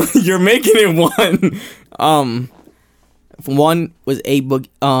 No, you're making it one. One was A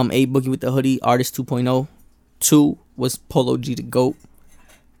Boogie with the Hoodie, Artist 2.0. 2 was Polo G the GOAT.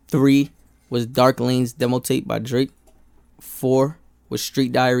 3 was Dark Lane's Demo Tape by Drake. 4 was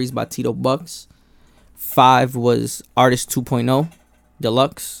Street Diaries by Tito Bucks. 5 was Artist 2.0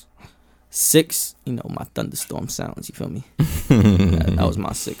 Deluxe. 6, my thunderstorm sounds, you feel me? that was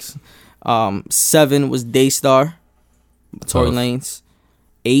my 6. 7 was Daystar by Tory Lanez.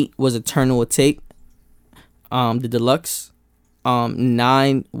 8 was Eternal Take, the Deluxe.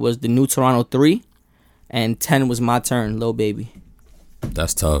 9 was the New Toronto 3. And 10 was My Turn, Lil Baby.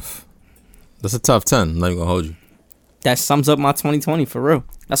 That's tough. That's a tough 10. I'm not even gonna hold you. That sums up my 2020 for real.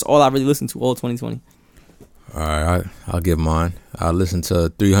 That's all I really listened to all 2020. All right, I'll give mine. I listened to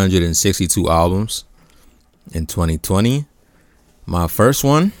 362 albums in 2020. My first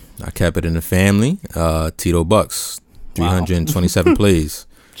one, I kept it in the family. Tito Bucks, 327 plays.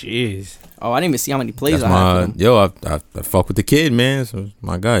 Jeez. Oh, I didn't even see how many plays That's I had. I fuck with the kid, man. So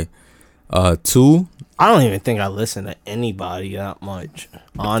my guy. 2. I don't even think I listen to anybody that much.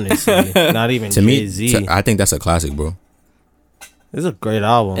 Honestly, not even To me, Jay-Z. I think that's a classic, bro. It's a great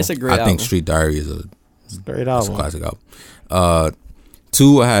album. It's a great I album. think Street Diary is a great That's a album. classic album.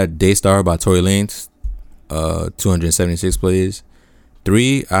 2, I had Daystar by Tory Lanez, 276 plays.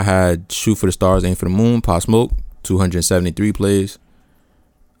 3, I had Shoot for the Stars, Aim for the Moon, Pop Smoke, 273 plays.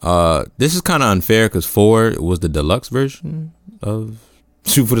 This is kind of unfair because 4 was the deluxe version of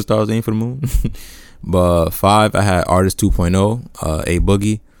Shoot for the Stars, Aim for the Moon. But 5, I had Artist 2.0, A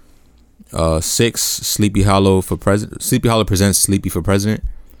Boogie. 6, Sleepy Hollow for President. Sleepy Hollow presents Sleepy for President.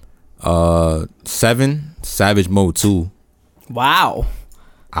 7, Savage Mode 2. Wow.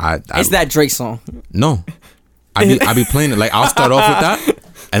 It's that Drake song. No. I be playing it. Like, I'll start off with that,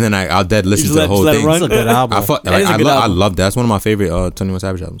 and then I'll dead listen to the whole thing. It's a good album. I love that. That's one of my favorite 21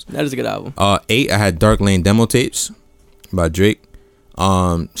 Savage albums. That is a good album. 8, I had Dark Lane Demo Tapes by Drake.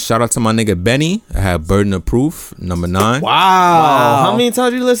 Shout out to my nigga Benny. I had Burden of Proof, number 9. Wow. How many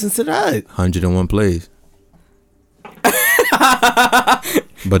times you listen to that? 101 plays.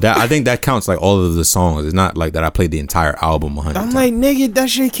 But I think that counts like all of the songs. It's not like that I played the entire album 100 I'm times. like, nigga, that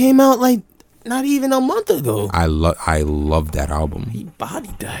shit came out like not even a month ago. I love that album. He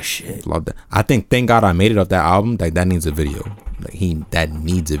bodied that shit. Love that. I think Thank God I Made It off that album. Like, that needs a video. That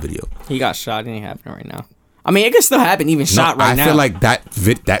needs a video. He got shot. It ain't happening right now. I mean, it could still happen. Even shot right now. I feel like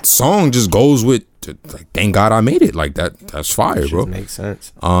that song just goes with like, Thank God I Made It. Like, that's fire, bro. Makes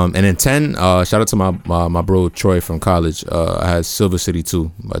sense. And then 10, shout out to my bro Troy from college. I had Silver City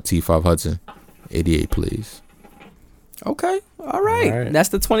 2 by T5 Hudson, 88 plays. Okay, all right. That's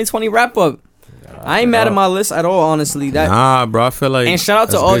the 2020 wrap up. I ain't mad at my list at all, honestly. Nah, bro, I feel like. And shout out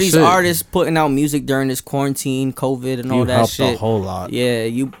to that's all good these shit. artists putting out music during this quarantine, COVID, and all You that helped shit. a whole lot. Yeah,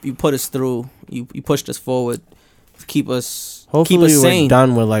 you put us through. You pushed us forward. Keep us Hopefully keep us sane. we're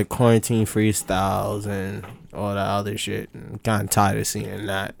done with like quarantine freestyles and all that other shit. And gotten tired of seeing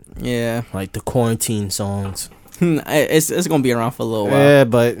that. Yeah, Like the quarantine songs. it's gonna be around for a little while. Yeah,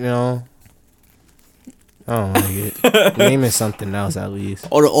 but you know, I don't like it. Name it something else at least.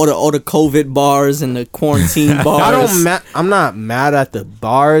 All the COVID bars and the quarantine bars. I'm not mad at the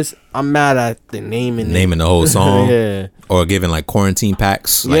bars. I'm mad at the naming the whole song. Yeah. Or giving like quarantine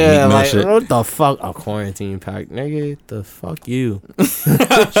packs. Like Yeah, Meek Mill like shit. what the fuck a quarantine pack, nigga? The fuck you.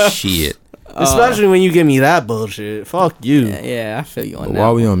 Shit. Especially when you give me that bullshit. Fuck you. Yeah, I feel you on But that.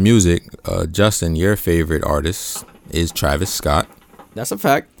 while we on music, Justin, your favorite artist is Travis Scott. That's a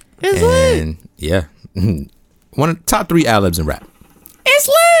fact. It's lit. And yeah, one of the top 3 ad-libs in rap. It's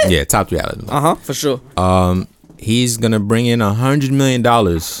lit. Yeah, top 3 ad-libs. For sure. He's gonna bring in $100 million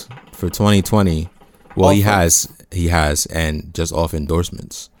for 2020. Well, he has, and just off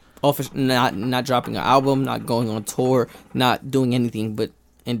endorsements. Not dropping an album, not going on tour, not doing anything but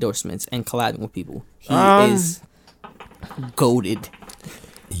endorsements and collabing with people. He is goated.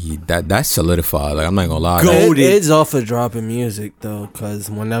 That's solidified. Like, I'm not gonna lie. It's off of dropping music though, because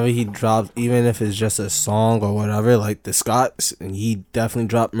whenever he drops, even if it's just a song or whatever, like the Scots, and he definitely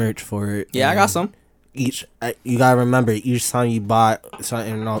dropped merch for it. Yeah, I got some. You gotta remember, each time you buy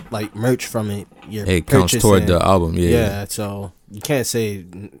something like merch from it, It counts toward the album. Yeah, so you can't say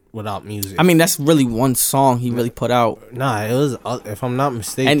without music. I mean, that's really one song he really put out. Nah, it was, if I'm not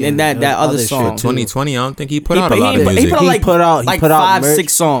mistaken, And that other song. 2020, I don't think he put out a lot of He music. put out He put out 5-6 merch.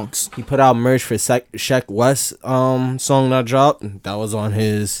 songs. He put out merch for Sheck West song that dropped. That was on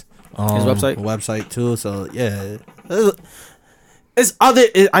his website too. So yeah, it's other.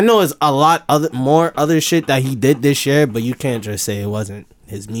 I know it's a lot more other shit that he did this year, but you can't just say it wasn't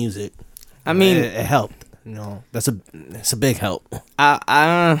his music. I mean, it helped. You know, it's a big help.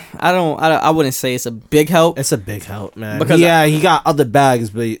 I wouldn't say it's a big help. It's a big help, man. Because he got other bags,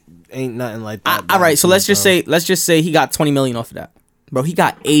 but ain't nothing like that. All right, so let's just say he got 20 million off of that. Bro, he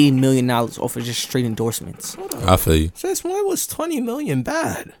got $80 million off of just straight endorsements. I feel you. Since when was 20 million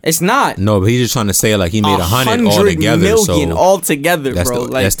bad? It's not. No, but he's just trying to say like he made 100 altogether. Million So altogether, that's bro.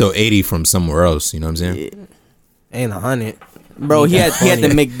 still, that's still 80 from somewhere else. You know what I'm saying? Yeah. Ain't 100. Bro, he had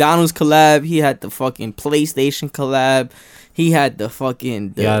the McDonald's collab. He had the fucking PlayStation collab. He had the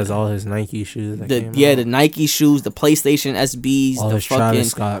fucking He has all his Nike shoes. The Nike shoes, the PlayStation SBs, all the his fucking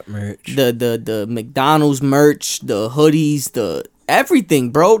Travis Scott merch, the McDonald's merch, the hoodies, the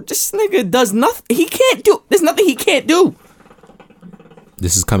everything, bro. This nigga does nothing. There's nothing he can't do.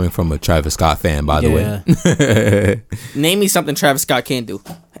 This is coming from a Travis Scott fan, by the way. Name me something Travis Scott can't do.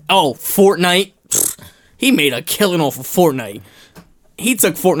 Oh, Fortnite. He made a killing off of Fortnite. He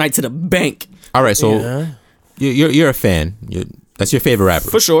took Fortnite to the bank. All right, so you're a fan. That's your favorite rapper.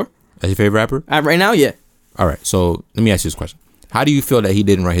 For sure. That's your favorite rapper? Right now, yeah. All right, so let me ask you this question. How do you feel that he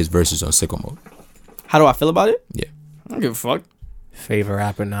didn't write his verses on Sicko Mode? How do I feel about it? Yeah. I don't give a fuck. favorite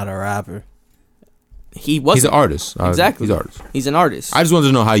rapper, not a rapper. He wasn't. He's an artist. Exactly. He's an artist. He's an artist. I just wanted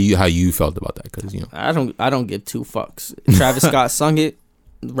to know how you felt about that, because I don't give two fucks. Travis Scott sung it.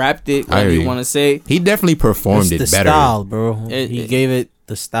 rapped it. I hear Whatever you you. want to say. He definitely performed It's it the better. style, bro. It- He it- gave it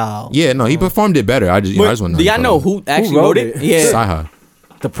the style. Yeah, no, he performed it better. I just want to. Do y'all know who actually wrote wrote it? it? Yeah. Saha.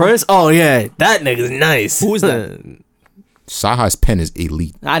 The Prince. Oh yeah, that nigga's nice. Who is that? Saha's pen is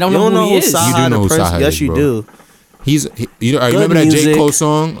elite. I don't You know don't who know he who is. You do Saha know the who Prince? Saha Yes, is, you bro. do. You remember that music. J. Cole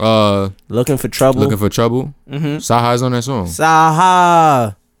song? Looking for trouble. Looking for Trouble. Mm-hmm. Saha's on that song.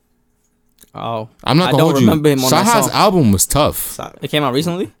 Saha. Oh, I'm not I gonna don't hold you. remember him on that Saha's song. album was tough. It came out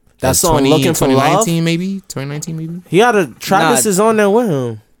recently. That song, Looking for Love. 2019 maybe. 2019 maybe. He had a Travis is on there with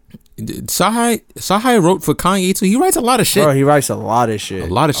him. Saha wrote for Kanye too. He writes a lot of shit. Bro, he writes a lot of shit.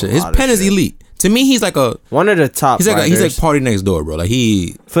 A lot of shit. His pen is elite. To me, he's like a One of the top. he's like writers Party Next Door, bro. Like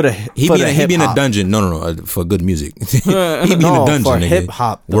he for the he for be, the he be in a hip-hop. dungeon. No, for good music. he be in No, a dungeon, for nigga.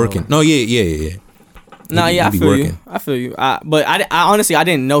 hip-hop, though. working. No, yeah. Nah, He yeah, I be feel working. you. I feel you. But I honestly I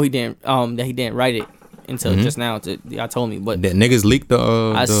didn't know he didn't that he didn't write it until just now. Y'all told me, but That niggas leaked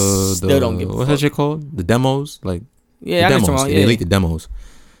the I still don't give a what's fuck. that shit called? The demos, like yeah, I the know what demos. you're talking They about. leaked the demos.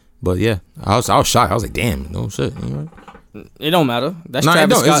 But yeah, I was shocked. I was like, damn, no shit. You know? It don't matter. That's Nah, it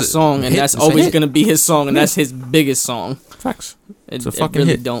Travis don't. Scott's It's a song, and hit. that's It's a always hit. gonna be his song, and that's his biggest song. Facts. It, a it fucking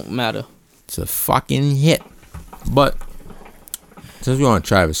really hit. don't matter. It's a fucking hit. But since we're on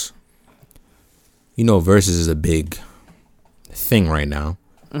Travis, you know, Versus is a big thing right now.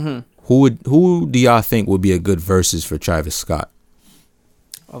 Mm-hmm. Who do y'all think would be a good Versus for Travis Scott?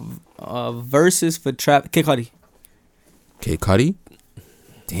 Versus for Kid Cudi. Kid Cudi?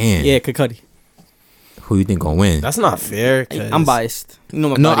 Damn. Yeah, Kid Cudi. Who you think gonna win? That's not fair. 'Cause I'm biased. You know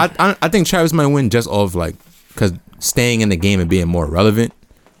my No, body. I think Travis might win just off like because staying in the game and being more relevant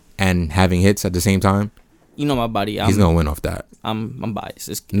and having hits at the same time. You know my body. He's gonna win off that. I'm biased.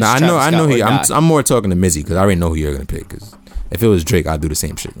 It's Nah, I Travis know Scott he. or I'm die. I'm more talking to Mizzy because I already know who you're gonna pick. Because if it was Drake, I'd do the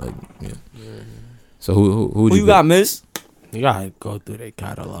same shit. Like, yeah. So who would Who you got, pick? Miz? You gotta go through their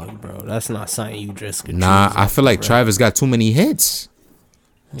catalog, bro. That's not something you just could Nah, choose I feel like bro. Travis got too many hits.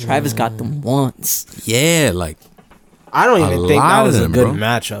 Travis got them once. Yeah, like I don't a even think lot that of was a them, good bro.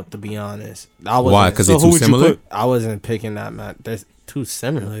 matchup, to be honest. I wasn't, why? Because so they're who too would you similar. put? I wasn't picking that match. That's too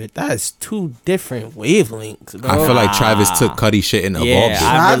similar. That is two different wavelengths, bro. I feel like Travis took Cuddy shit and Yeah, evolved it.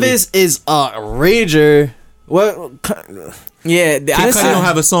 Travis is a rager. What? Yeah, Kid I Cudi said, don't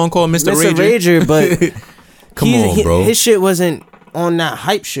have a song called Mr. Mr. Rager. Rager, but Come on, bro. His shit wasn't on that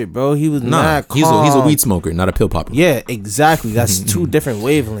hype shit, bro. He was Nah, mad he's a calm. weed smoker, not a pill popper. Yeah, exactly. That's two different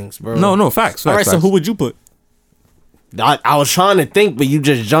wavelengths, bro. No, facts. all right. So facts. who would you put? I was trying to think, but you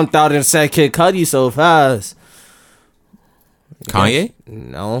just jumped out and said Kid Cudi so fast. Kanye?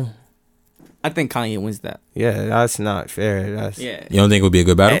 No. I think Kanye wins that. Yeah, that's not fair. That's Yeah, You don't think it would be a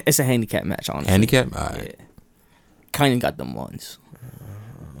good battle? it's a handicap match, honestly. Handicap? All right. Yeah. Kanye got them ones.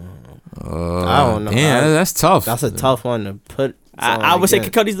 I don't know. Yeah, that's tough. That's a tough one to put. I would say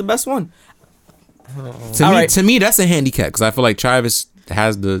Kid Cudi's the best one. To me, that's a handicap because I feel like Travis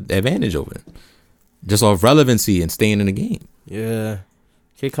has the advantage over it, just off relevancy and staying in the game. Yeah.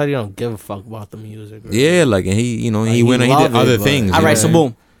 Kid Cudi don't give a fuck about the music. Bro. Yeah, like and he, you know, Like, he he went and he love did other it, but- things. All you right, know? so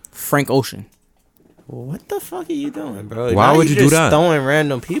boom, Frank Ocean. What the fuck are you doing, bro? Why Now would you do just that? Throwing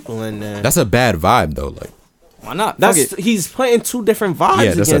random people in there. That's a bad vibe though. Like, Why not? Fuck That's it. he's playing two different vibes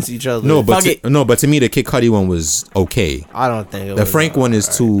yeah, that's against each other. No, but Fuck it. no, but to me, the Kid Cudi one was okay. I don't think it The was, Frank one is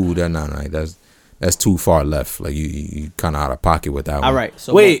too. That's too far left. Like you kind of out of pocket with that one. All right.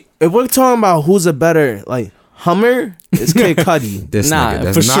 So Wait, if we're talking about who's a better like Hummer, it's Kid Cudi. This Nah, nigga,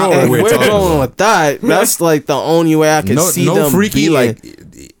 that's for not sure. what If we're we're talking going about. with that, that's like the only way I can see No them freaky being. like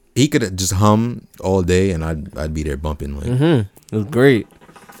he could just hum all day and I'd be there bumping like It was great.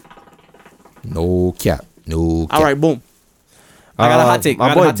 no cap. All right, boom. I got a hot take. I My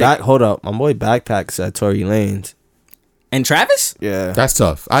got a boy hot take. Hold up. My boy Backpack said Tory Lanez. And Travis? Yeah. That's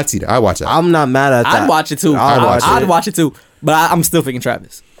tough. I'd see that. I watch that. I'm not mad at that. I'd watch it too. I'd watch it. too. But I'm still picking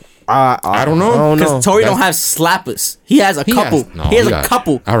Travis I don't know. because Tory don't have slappers. He has a couple. He has a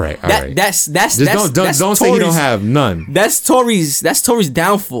couple. All right. That's Just that's don't say he don't Tory's- have none. That's Tory's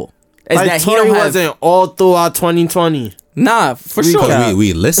downfall. Is Like that he Tory don't have wasn't all throughout 2020. nah for Recap. sure. Because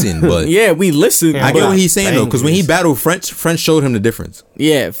we listen, but Yeah, we listen. I get but- what he's saying though. Because when he Bangers. battled French showed him the difference.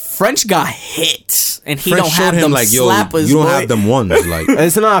 Yeah, French got hits, and he French don't showed have him them like, yo, slappers. you don't boy. have them ones. Like,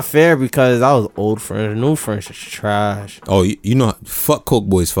 It's not fair because that was old French. New French is trash. oh, you know, fuck Coke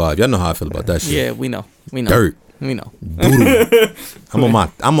Boys 5. Y'all know how I feel about that shit. Yeah, we know. Dirt. We know.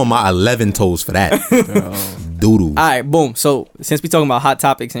 Doodoo. I'm on my 11 toes for that. Doodoo. All right, boom. So since we talking about hot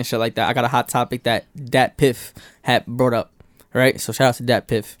topics and shit like that, I got a hot topic that Dat Piff had brought up. Right. So shout out to Dat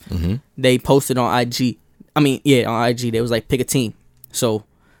Piff. Mm-hmm. They posted on IG. On IG. They was like pick a team. So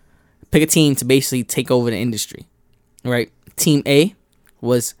pick a team to basically take over the industry. Right. Team A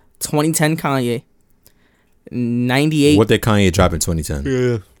was 2010 Kanye, 98. What did Kanye drop in 2010?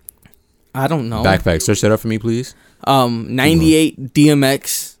 Yeah. I don't know. Backpack. Search that up for me, please. 98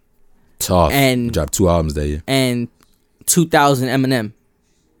 DMX Tough. And- dropped 2 albums that year. and 2000 Eminem.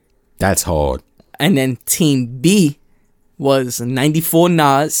 That's hard. And then Team B was 94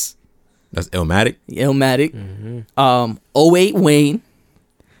 Nas, That's Illmatic. Illmatic, 08 Wayne,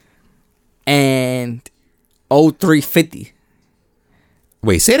 and 03 50.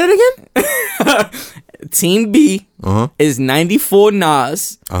 Wait, say that again? Team B Uh-huh. is 94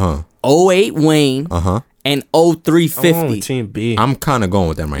 Nas, Uh-huh. 08 Wayne, Uh-huh. and 03 I'm on 50. Team B. I'm kind of going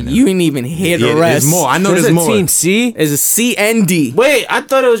with them right now. You ain't even hear the Yeah, rest. there's more. I know There's there's a more. Team C. It's a C and D. Wait, I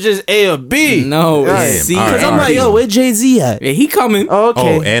thought it was just A or B. No, Right. it's C All right, Because and I'm like, D. yo, where Jay-Z at? Yeah, he coming. Oh,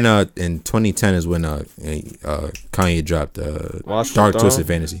 okay. Oh, and in 2010 is when Kanye dropped Watch the Dark Throne? Twisted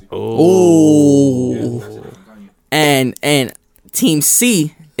Fantasy. Oh. And Team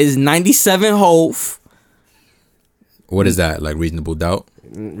C is 97 Hove. What is that? Like Reasonable Doubt?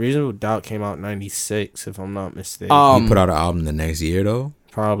 Reasonable Doubt came out in 96, if I'm not mistaken. He put out an album the next year though.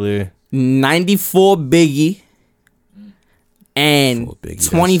 Probably. 94 Biggie, and 94 Biggie,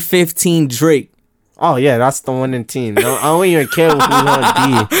 2015 Drake. Oh, yeah, that's the one in Team. No, I don't even care who's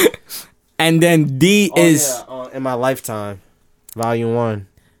on D. And then D is In My Lifetime, Volume 1.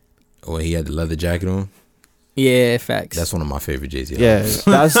 When he had the leather jacket on. yeah, facts. That's one of my favorite Jay-Z Yeah,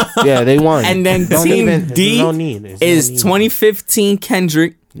 albums. they won. And then Don't Team even- D no need. There's is no need. 2015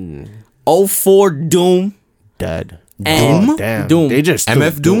 Kendrick, 04 Doom, Dead. and Oh, damn. Doom. They just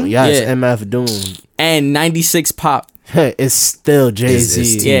MF threw Doom? Yes, Yeah. MF Doom. and 96 Pop. It's still It's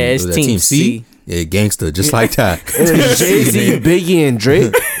Jay-Z. team- Yeah, it's was that Team C. Yeah, gangster, just like that. It's Jay-Z, Biggie, and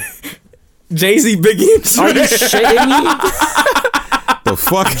Drake. Jay-Z, Biggie, and Are you Drake. shitting me? The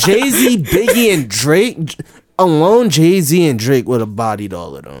fuck? Jay-Z, Biggie, and Drake alone. Jay-Z and Drake would have bodied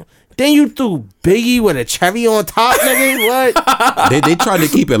all of them. Then you threw Biggie with a cherry on top, nigga. What? they tried to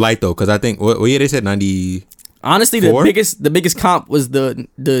keep it light though, because I think what year they said 90. Honestly, the Four? biggest comp was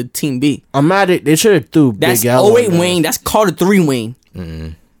the Team B. I'm mad at. They should have threw That's Big L. 08 on there. Wayne. That's Carter 3 Wayne.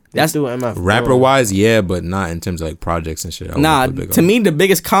 They That's threw MF Rapper Doom. wise, yeah, but not in terms of like projects and shit. I Nah, wouldn't put Big to on. me the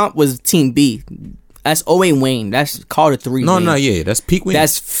biggest comp was Team B. That's 08 Wayne. That's Carter 3 No, Wayne. no, yeah, that's peak Wayne.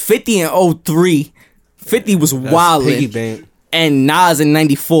 That's 50 and 03. 50 was Piggy wildin'. bank. And Nas in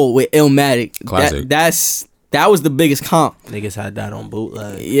 94 with Illmatic. Classic. That was the biggest comp. Niggas had that on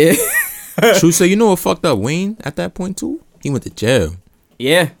bootleg. Yeah. True. So you know what fucked up Wayne at that point too? He went to jail.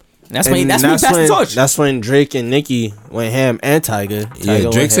 Yeah. That's when he And passed the torch. That's when Drake and Nicki went ham and Tiger. Yeah, Tiger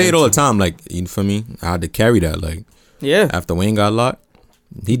Drake went say ham it all the too. time. Like, you feel me? I had to carry that. Like Yeah. after Wayne got locked,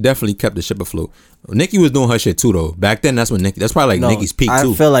 he definitely kept the ship afloat. Nicki was doing her shit too though. Back then, that's when Nicki. That's probably like Nicki's peak I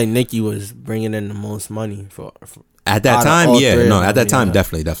too. feel like Nicki was bringing in the most money for At that out of time, all yeah, three no, of at them, that time, yeah.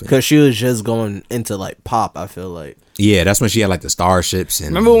 definitely. because she was just going into like pop. I feel like Yeah, that's when she had like the starships and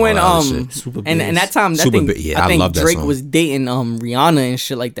Remember all when that other shit. Super and Bass. that time Super Big, yeah, I I think love that Drake song. was dating Rihanna and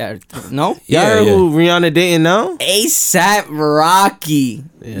shit like that. No? y'all heard who Rihanna dating now? ASAP Rocky.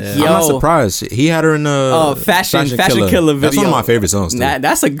 Yeah. Yo. I'm not surprised. He had her in the Fashion Killer video. That's one of my favorite songs too.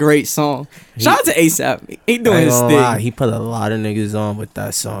 That's a great song. Shout out to ASAP. He I doing ain't his gonna thing. lie, he put a lot of niggas on with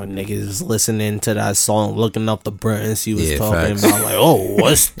that song. Niggas listening to that song, looking up the brands he was Yeah, talking facts. about. Like, oh,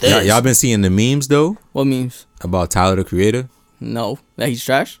 what's this? Y'all been seeing the memes though What means? about Tyler the Creator? No, that he's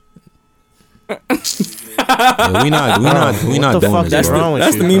trash. Yeah, we not What the doing fuck this. that's bro. wrong with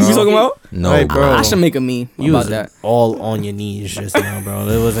That's you, the memes bro? you talking about? No, Hey, bro. bro. I should make a meme You about was that. all on your knees just now, bro.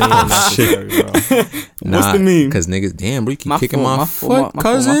 It wasn't even necessary, bro. What's the meme? Because niggas, damn, bro, you keep My kicking fault, my foot,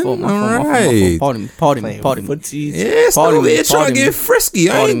 cousin. All right. Pardon me. Playing Pardon me. footsies. Yeah, it's Pardon over me, here trying to pardon get me. frisky.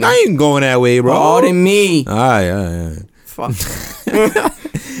 Pardon I ain't going that way, bro. Pardon me. All right. Fuck.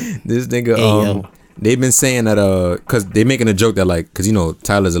 This nigga, yo. they've been saying that, cause they making a joke that like, cause you know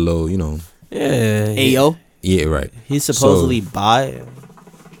Tyler's a little, Yeah. Ayo. yeah, right. He's supposedly bi.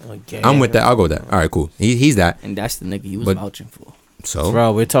 Again. I'm with that. I'll go with that. All right, cool. He's that. And that's the nigga he was But- vouching for. So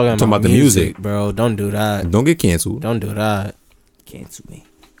Bro, we're talking about the music. bro. Don't do that. don't get canceled. Don't do that. Cancel me.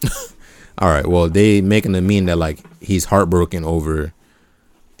 All right. Well, they making a meme that like he's heartbroken over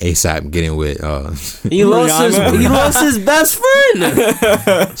ASAP getting with. He lost his best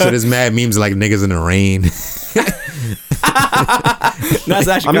friend. So there's mad memes like niggas in the rain. That's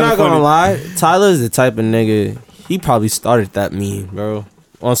actually I'm kinda not gonna funny. lie. Tyler's the type of nigga. He probably started that meme, bro.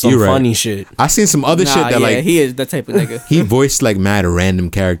 On some You right. funny shit. I seen some other Nah, shit that yeah, like he is that type of nigga. he voiced like mad random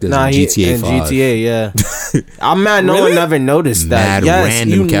characters Nah, in he GTA in 5. GTA, yeah. I'm mad. No Really? one never noticed that. Mad Yes,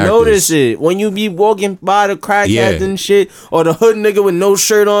 random you characters. notice it when you be walking by the crackheads Yeah. and shit, or the hood nigga with no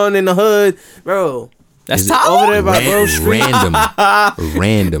shirt on in the hood, bro. That's Is it top. Over there by Grove Street.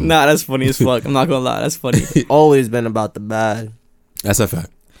 Random. Nah, that's funny as fuck. I'm not gonna lie, that's funny. Always been about the bag. That's a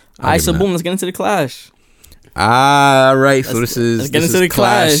fact. Alright, so boom, let's get into the clash. All right, so Let's get this into is the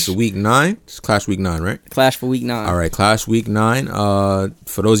Clash. Week 9. It's Clash Week 9, right? Clash for week 9. All right, Clash Week 9.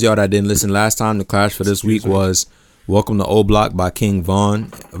 For those of y'all that didn't listen last time, the Clash for this week was Welcome to O Block by King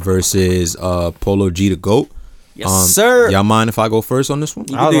Von versus Polo G the GOAT. Yes, sir. Y'all mind if I go first on this one?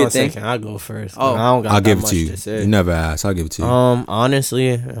 You I was do your gonna say, thing. can I go first? Oh. I don't got I'll that give it much to you. to say. You never asked. I'll give it to you.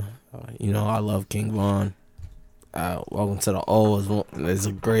 Honestly, I love King Von. Welcome to the O is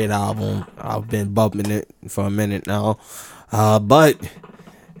a great album. I've been bumping it for a minute now. But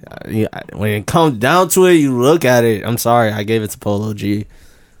when it comes down to it, you look at it. I'm sorry, I gave it to Polo G.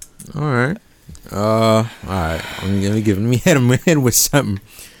 All right. All right. Let me hit him with something.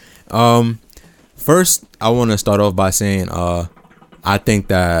 First, I want to start off by saying, I think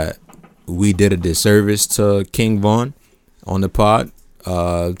that we did a disservice to King Von on the pod.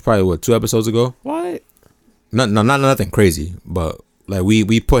 Probably 2 episodes ago. What? Not nothing crazy, but like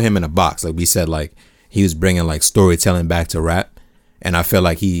we put him in a box. Like we said, like he was bringing like storytelling back to rap, and I feel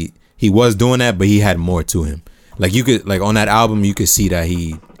like he was doing that, but he had more to him. Like you could on that album, you could see that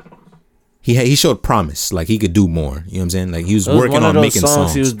he showed promise. Like he could do more. You know what I'm saying? Like he was working on making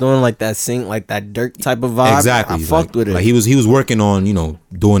songs. He was doing like that Dirk type of vibe. Exactly. I fucked with it. Like he was working on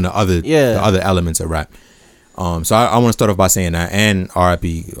doing the other elements of rap. So I want to start off by saying that, and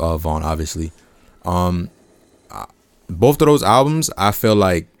R.I.P. Von, obviously. Both of those albums, I feel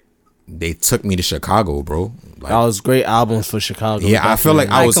like they took me to Chicago, bro. Like, that was great albums for Chicago. yeah, I feel like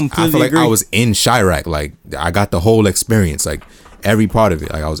I was in Chirac. Like I got the whole experience, like every part of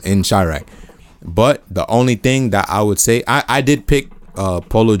it. Like I was in Chirac. But the only thing that I would say, I did pick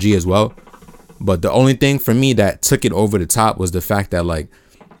Polo G as well. But the only thing for me that took it over the top was the fact that like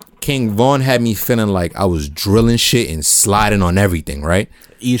King Von had me feeling like I was drilling shit and sliding on everything, right?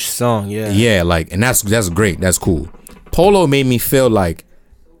 Each song, yeah. Yeah, like, and that's great. That's cool. Polo made me feel like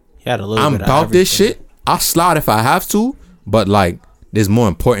I'm about this shit. I'll slide if I have to, but like there's more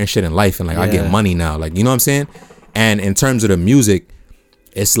important shit in life, and like I get money now. Like, you know what I'm saying? And in terms of the music,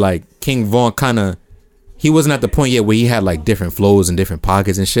 it's like King Von he wasn't at the point yet where he had like different flows and different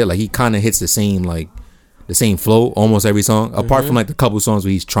pockets and shit. Like he kind of hits the same flow almost every song, apart from like the couple songs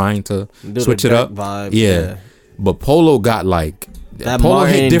where he's trying to switch it up. Vibe, yeah, but Polo got like that Polo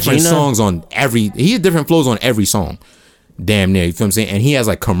Martin hit different Gina? songs on he had different flows on every song. Damn near, you feel what I'm saying? And he has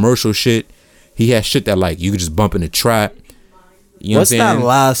like commercial shit. He has shit that like you could just bump in the trap. You know What's what I'm saying? that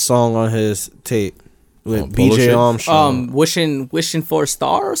last song on his tape with Polo shit? BJ Armstrong? Wishing for a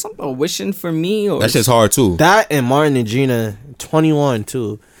star or something, or wishing for me, or That shit's hard too. That and Martin and Gina, 21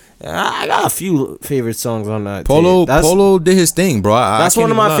 too. I got a few favorite songs on that. Polo tape. Polo did his thing, bro. That's one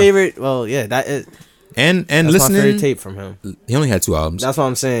of my favorite. Well, yeah, that is. And That's listening, my favorite tape from him. he only had 2 albums. That's what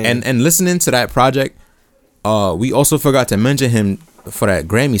I'm saying. And listening to that project, we also forgot to mention him for that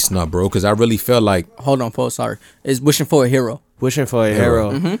Grammy snub, bro. Because I really feel like hold on, Paul. Sorry, is wishing for a hero. Wishing for a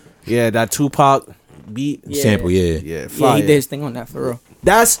Hero. Yeah, that Tupac beat. sample, yeah. Yeah, Yeah, fire. he did his thing on that for real.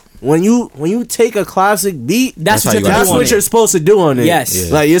 That's when you take a classic beat. That's how you what gotta you That's do what want. you're supposed to do on it. Yes.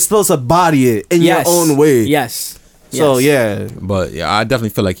 Yeah. Like you're supposed to body it in Yes. your own way. Yes. So Yes. yeah, But yeah, I definitely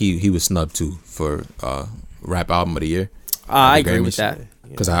feel like he was snubbed too for rap album of the year. I agree with that.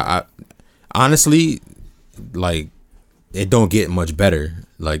 Because I honestly, like, it don't get much better.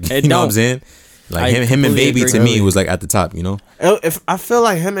 Like, It you know what I'm don't. saying? Like I him and completely Baby agree. to me was like at the top, you know, if I feel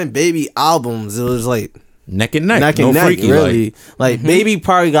like him and Baby albums, it was like neck and neck, neck no and neck, freaky. really. Like Mm-hmm. Baby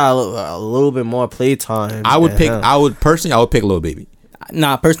probably got a little bit more playtime. I would than pick. him. I would pick Lil Baby.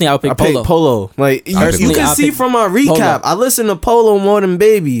 Nah, personally, I would pick I pick Polo. Polo. Like pick you Polo. can I'll see pick from our recap, I listen to Polo more than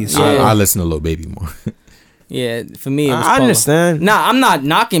Baby. So Yeah. I listen to Lil Baby more. Yeah, for me, it was I Polo. understand. Nah, I'm not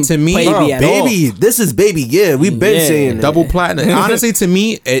knocking To me, Baby Bro, at Baby, this is Baby. Yeah, we've been Yeah. saying it. Double platinum. Honestly, to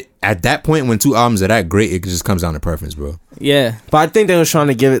me, at that point when 2 albums are that great, it just comes down to preference, bro. all. Yeah, But I think they was trying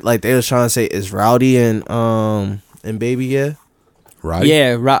to give it like they was trying to say it's Rowdy and Baby. Yeah, Roddy.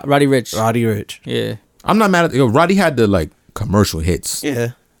 yeah, Roddy Rich. Roddy Rich. Yeah, I'm not mad at. Roddy had the like commercial hits. Yeah,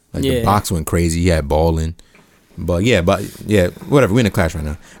 Like Yeah. the box went crazy. He had balling. But yeah, whatever. We in a clash right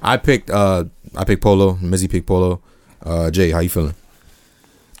now. I picked Polo. Mizzy picked Polo. Jay, how you feeling?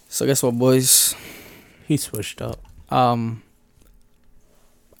 so guess what, boys? he switched up.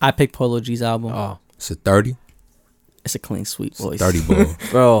 I picked Polo G's album. Oh, It's a 30. It's a clean sweep, boys. 30 ball.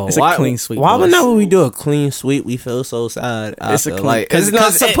 Bro, It's a clean sweep, Why boys. whenever we do a clean sweep, we feel so sad? It's a after? clean- like 'cause- it's not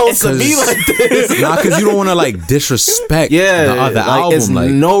 'cause supposed to be like this. Nah, because you don't want to like disrespect Yeah, the other like, it's album.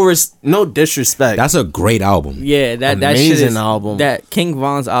 Like no disrespect. that's a great album. Yeah, that shit Amazing is, album. That King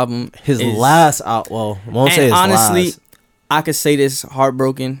Von's album, his is, last out. Well, I won't say And his honestly, last. I could say this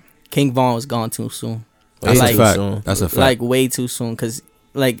heartbroken. King Von was gone too soon. That's Like- a fact. soon. That's a fact. Like way too soon, because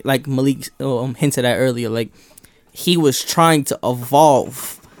like Malik hinted at earlier, like he was trying to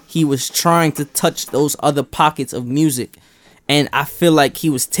evolve. He was trying to touch those other pockets of music, and I feel like he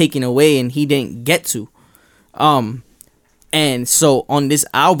was taken away and he didn't get to. And so on this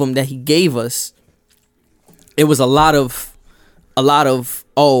album that he gave us, it was a lot of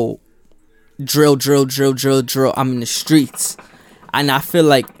drill. I'm in the streets, and I feel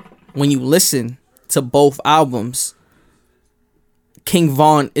like when you listen to both albums, King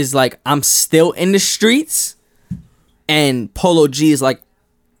Von is like, I'm still in the streets, and Polo G is like,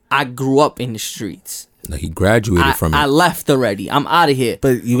 I grew up in the streets. Like he graduated from it. I left already. I'm out of here.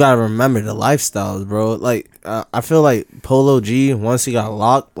 But you gotta remember the lifestyles, bro. Like I feel like Polo G, once he got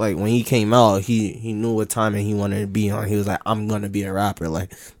locked, like when he came out, he knew what timing he wanted to be on. He was like, I'm gonna be a rapper.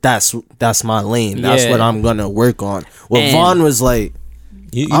 Like that's my lane. That's Yeah. what I'm gonna work on. Well, And- Vaughn was like,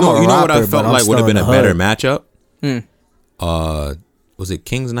 You I'm know a what I rapper, felt but I'm like would have still been in a the better hood. matchup? Was it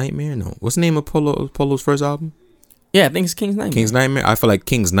King's Nightmare? No. What's the name of Polo's first album? Yeah, I think it's King's Nightmare. King's Nightmare. I feel like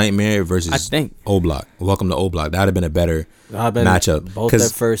King's Nightmare versus I think. O Block. Welcome to O Block. That'd have been a better matchup. both their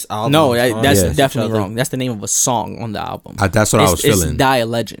 'Cause first albums. No, that's Yeah. definitely wrong. That's the name of a song on the album. that's what I was feeling. It's Die a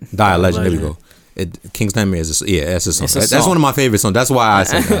Legend. Die a Legend. There we Legend. go. King's Nightmare is that's a song. It's a That's song. one of my favorite songs. That's why I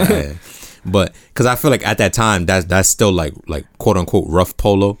said that. Yeah. But because I feel like at that time that's still like quote unquote rough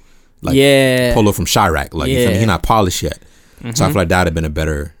Polo. Like Yeah. Polo from Chirac. Like you feel me? Yeah. He not polished yet. So I feel like that'd have been a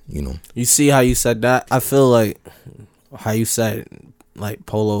better, You see how you said that? I feel like how you said like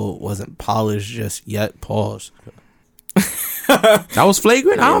Polo wasn't polished just yet. Pause. That was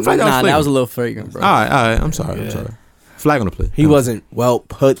flagrant. I don't feel like that was Nah, flagrant. that was a little fragrant, bro. all right. I'm sorry. Flag on the play. He wasn't well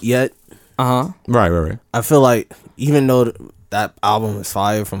put yet. Right. I feel like even though that album is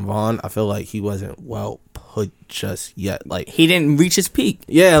fire from Vaughn, I feel like he wasn't well put just yet. Like He didn't reach his peak.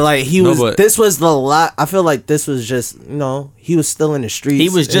 yeah, like he No, was. but- This was the lot. I feel like this was just he was still in the streets. He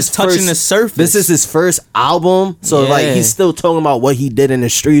was just His touching the surface. This is his first album, so like Yeah. he's still talking about what he did in the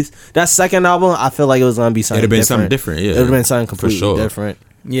streets. That second album, I feel like it was gonna be something. It'd have been different. something different, yeah. It'd have been something For completely sure. different.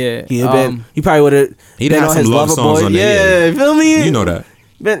 Yeah. He had been. He probably would have. He'd been have on some his love Lover songs Boy. on there, Yeah, yeah. feel me? You know that.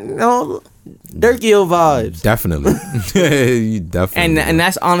 Been Durkio vibes. Definitely. You definitely. and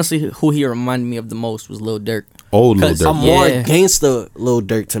that's honestly who he reminded me of the most was Lil Durk. old Lil 'cause Durk. I'm more Yeah. gangster Lil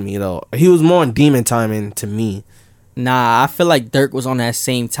Durk to me though. He was more on demon timing to me. Nah, I feel like Durk was on that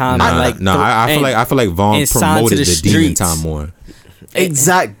same time. Nah, and like I feel like Vaughn and signed to promoted the the demon streets. time more.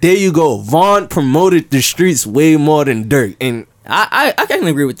 Exact. There you go. Vaughn promoted the streets way more than Durk, and I can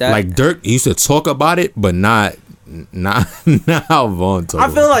agree with that. Like Durk used to talk about it, but not how Vaughn talk.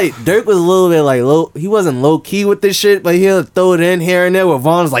 I feel like Durk was a little bit like low. He wasn't low key with this shit, but he'll throw it in here and there. Where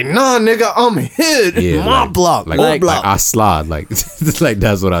Vaughn's like, "Nah, nigga, I'm hid. yeah, My like, block, like, my like block." I slide, like like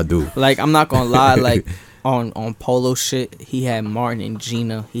that's what I do. Like, I'm not gonna lie, like on Polo shit, he had Martin and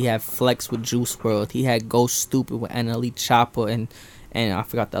Gina, he had Flex with Juice WRLD, he had Go Stupid with NLE Chopper, and I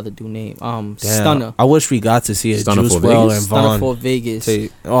forgot the other dude name, Stunner. I wish we got to see a Stunner Juice for WRLD Vegas? and Stunner Vaughn for Vegas.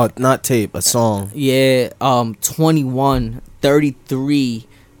 tape. Oh, not tape, a song. Yeah, 21, 33.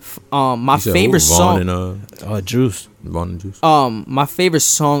 My You said favorite who? Vaughn song. and Juice. Vaughn and Juice. My favorite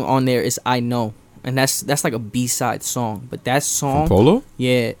song on there is I Know, and that's like a B-side song. But that song, From Polo?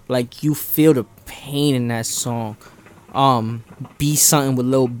 yeah, like you feel the pain in that song. Be Something with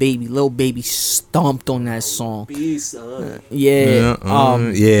Lil Baby. Lil Baby stomped on that song. Yeah.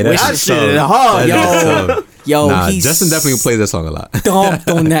 yeah, That that's shit is tough. hard, That is tough. Yo, Nah, he Justin definitely plays that song a lot. stomped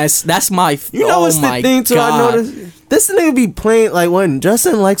on that. That's my. You know oh what's the my thing too? God. I noticed this nigga be playing like when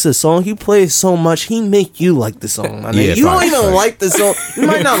Justin likes a song, he plays so much he make you like the song. My nigga. Yeah, You don't facts, even facts. like the song. You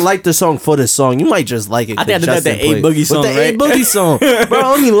might not like the song for the song. You might just like it. I think I 'cause did that Justin the A played. Boogie song, With the right? A Boogie song, bro.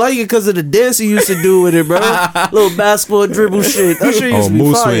 I only like it because of the dance he used to do with it, bro. Little basketball dribble shit. That shit used to be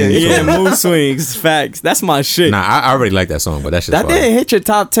Moose fire. swing. Yeah, mood swings. Facts. That's my shit. Nah, I already like that song, but that's just That didn't hit your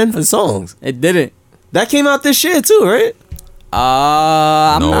top 10 for songs. It didn't. That came out this year too, right?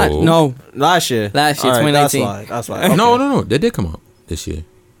 I'm No. not. No. Last year. Last year, All right, 2019. That's why. Okay. No, they did come out this year.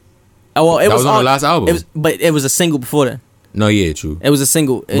 Oh, well, it That was on the last album. It was, but it was a single before that. No, yeah, true. It was a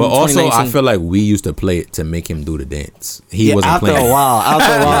single. In But also, I 2019. feel like we used to play it to make him do the dance. He wasn't after playing. a while. After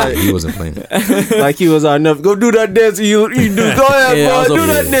a Yeah, while, he wasn't playing. it. like he was our enough. Go do that dance. You do. Go ahead, Yeah, I boy. was Do a-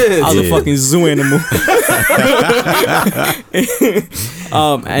 that dance. I was a Yeah. fucking zoo animal.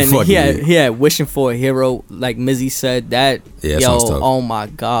 And Fuck he yeah. had wishing for a hero, like Mizzy said. That Yeah, that yo, song's tough. oh my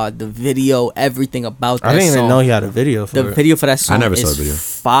god, the video, everything about that I didn't even song. know he had a video for The it. video for that song never is saw the video.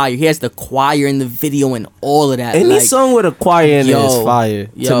 fire. He has the choir in the video and all of that. Any like, song with a choir in it is yo, fire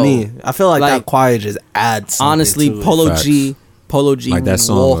yo. to me. I feel like Like, that choir just adds. something honestly, to it. Polo G, Like that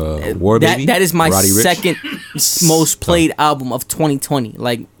song, War Baby? That is my Roddy Ricch? second most played album of 2020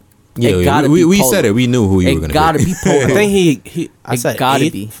 Like, Yeah, it gotta we be Polo. said it. We knew who you were It gonna gotta pick. be Polo. I think he I It said gotta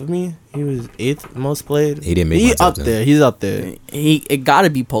eighth be. for me. He was 8th most played. He didn't make my He top up 10. there. He's up there. It gotta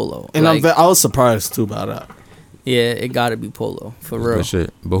be Polo. And Like, I was surprised too about that. yeah, it gotta be Polo for real. Good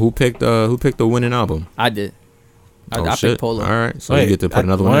shit. But who picked the winning album? I did. Oh, I shit. picked Polo. All right, so you get to put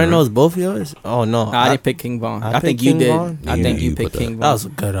another one. I in, know right? it's both yours. Oh no, I didn't pick King Von. I I think picked you King did. Von? I Yeah, think you you picked put King that Von. was a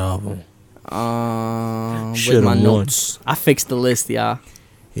good album. With Should've my won. notes. I fixed the list, y'all.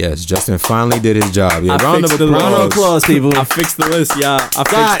 Yes, Justin finally did his job. Yeah, I round of fixed the applause. Round of applause, people. I fixed the list, y'all. I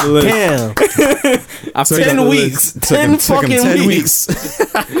fixed God the list. damn, I fixed 10 the weeks, list. 10 Took him fucking 10 weeks.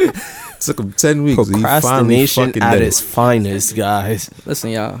 Took him 10 weeks. He finally Procrastination fucking at did its it. finest, guys. Listen,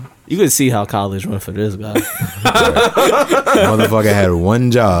 y'all. You can see how college went for this guy. Motherfucker had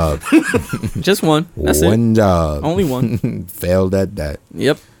one job. Just one. That's it. one job. Only one. Failed at that.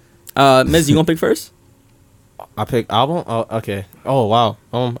 Yep. Miz, you gonna pick first? I picked album. Oh, okay. Oh wow.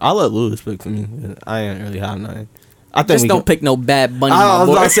 I'll let Lewis pick for me. I ain't really have nothing. I think Just we don't can- pick no Bad Bunny. I my was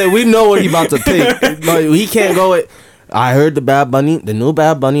boy. about to say we know what he about to pick, but he can't go with. I heard the new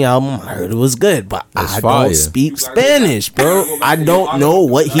Bad Bunny album. I heard it was good, but It's I fire. don't speak Spanish, bro. I don't know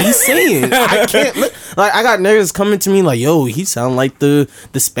what he's saying. I can't like. I got niggas coming to me like, "Yo, he sound like the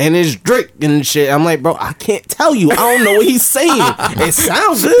Spanish Drake and shit." I'm like, bro, I can't tell you. I don't know what he's saying. It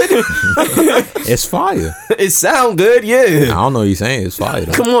sounds good. It's fire. It sound good, I yeah. don't know what you're saying. It's fire,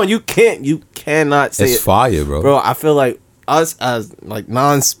 though. Come on, you cannot say It's it, fire, bro. bro. I feel like us as like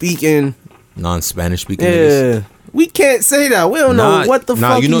non-speaking, Non-Spanish speaking niggas. yeah. We can't say that. We don't know what the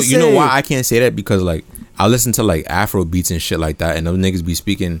fuck you know, he's you know saying. why I can't say that? Because like I listen to like Afro beats and shit like that, and those niggas be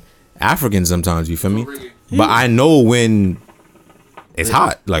speaking African sometimes. You feel me? But I know when it's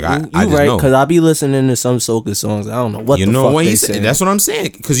hot. Like I You just right, know. because I be listening to some soca songs. I don't know what You the know fuck when they he's saying. that's what I'm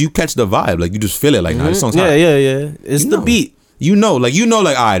saying. Because you catch the vibe, like you just feel it. Like nah, this song's hot. yeah. It's You the know. beat. You know, like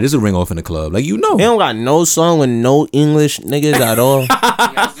all right, this is a ring off in the club. Like you know. He don't got no song with no English niggas at all. He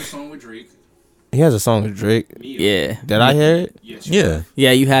has the song with Drake. He has a song with Drake. Yeah. Did I hear it? Yes. Yeah.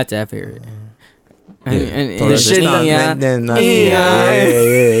 Yeah, you had to have heard it. And So the that's shit, not- yeah. yeah.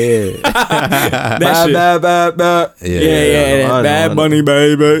 That shit. Bad. Yeah. Bad Bunny,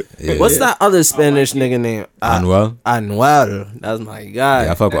 baby. Yeah. What's that other Spanish nigga name? Anuel? Anuel. That's my guy.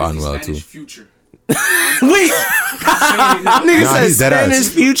 Yeah, I fuck with That is Anuel the too. Spanish Future. Wait, nigga Nah, said he's dead Spanish ass.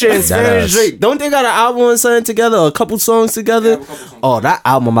 Future and Dead Spanish ass. Drake. Don't they got an album and something together? Or a couple songs together? Yeah, a couple songs. Oh, that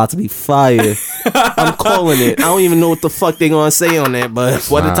album about to be fire. I'm calling it. I don't even know what the fuck they gonna say on it, but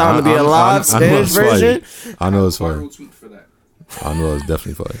what the time to be alive, Spanish version. I know it's fire. Viral tweet for that. I know it's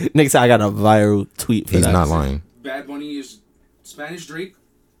definitely fire. Nigga said I got a viral tweet for He's that. not lying. Bad Bunny is Spanish Drake.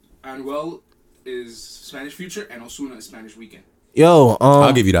 Anuel is Spanish Future, and Ozuna is Spanish Weekend. Yo,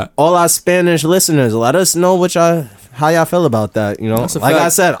 I'll give you that. all our Spanish listeners, let us know how y'all feel about that. You know, That's a like I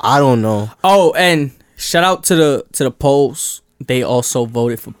fact. said, I don't know. Oh, and shout out to the polls. They also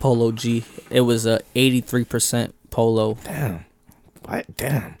voted for Polo G. It was a 83% Polo, Damn, what?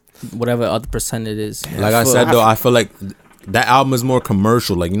 Damn. whatever other percent it is. Like I said though, I feel like that album is more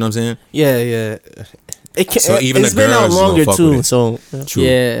commercial. Like you know what I'm saying? Yeah. It can, So even it's the been out girls gonna longer fuck too. with it. So True.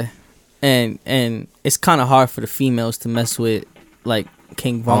 Yeah, and it's kind of hard for the females to mess with like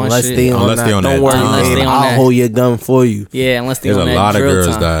King Von unless shit. they on Unless that, they on don't that worry, time. Unless babe, they on I'll that. hold your gun for you. Yeah, unless they There's on a that lot of drill girls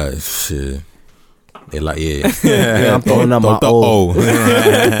time. that shit. They like yeah. Yeah, I'm throwing up my O.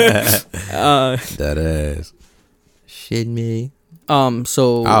 Uh, That ass. Shit me.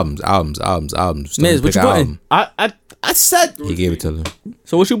 so Albums. Miz, Still what pick you an putting? album. I said He gave it to them.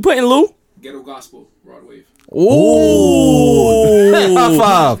 So what you putting, Lou? Ghetto Gospel, Broadway. Ooh, high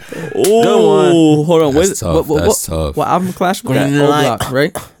five. Ooh, Good one. hold on. That's What's tough. That's tough. What album clash with that? Green O light. Block,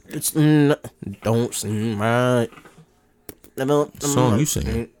 right? It's don't seem right. Song you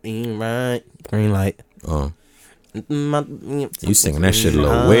singing? Ain't right. Green light. Oh, You you singing that shit a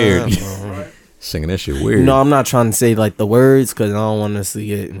little weird. Singing that shit weird. No, I'm not trying to say like the words because I don't want us to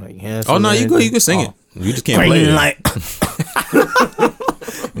get like canceled. Oh no, or you go. You anything. can sing it. You just can't play Green it. light.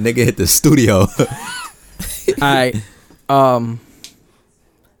 Nigga hit the studio. All right.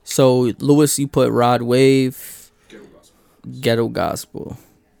 So Lewis, you put Rod Wave, Ghetto gospel. Ghetto Gospel,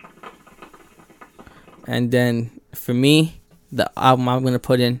 and then for me, the album I'm gonna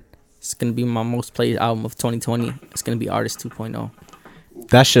put in, it's gonna be my most played album of 2020. It's gonna be Artist 2.0.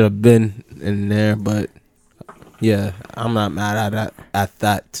 That should have been in there, but yeah, I'm not mad at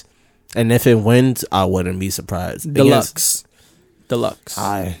that. And if it wins, I wouldn't be surprised. Deluxe.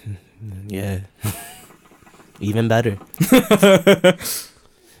 Yeah. Even better.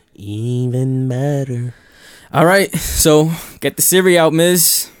 Even better. All right, so get the Siri out,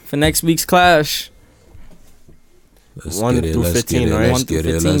 Miz, for next week's clash. Let's 1 get it. through Let's 15, get it. right? Let's 1 through get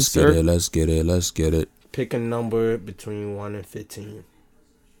it. 15, Let's sir. get it. Let's get it. Let's get it. Pick a number between 1 and 15.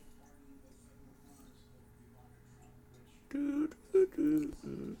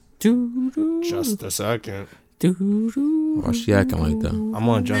 Just a second. Why she acting like that? I'm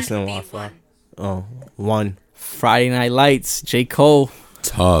on Justin Wi-Fi. Oh, 1. Friday Night Lights, J. Cole.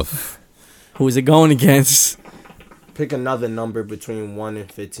 Tough. Who is it going against? Pick another number between 1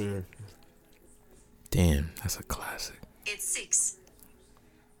 and 15. Damn, that's a classic. It's 6.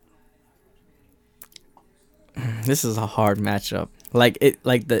 This is a hard matchup. Like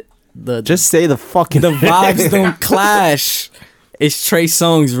the Just say the fucking the vibes don't clash. It's Trey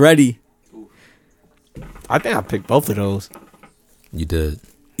Songz Ready. I think I picked both of those. You did.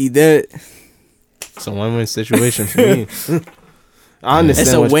 He did. It's a win-win situation for me. I understand.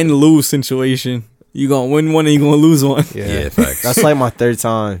 It's a what- win-lose situation. You gonna win one and you gonna lose one. Yeah, facts. That's like my third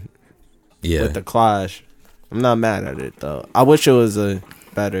time Yeah. with the clash. I'm not mad at it though. I wish it was a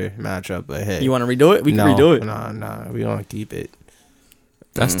better matchup, but hey, You want to redo it? We can redo it. Nah, we want to keep it.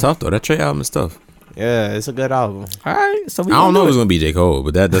 That's tough though. That Trey album is tough. Yeah, it's a good album. All right. So we I don't know if it's it. gonna be J. Cole,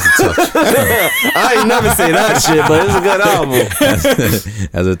 but that's a tough. I ain't never say that shit, but it's a good album.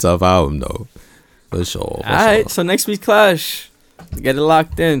 That's a tough album though. For sure. All right. So next week's clash, get it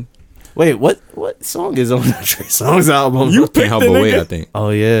locked in. Wait, what song is on the Trey Songz album? Can't help but wait. I think. Oh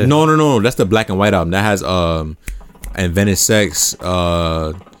yeah. No. That's the Black and White album. That has Invented Sex.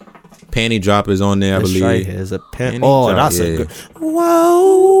 Panty Drop is on there, I This believe. right here is a pen. Penny Oh, drop, that's yeah. a good.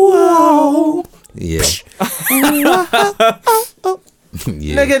 Wow. Yeah. Yeah.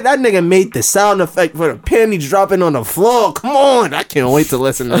 Nigga, that nigga made the sound effect for the penny dropping on the floor. Come on, I can't wait to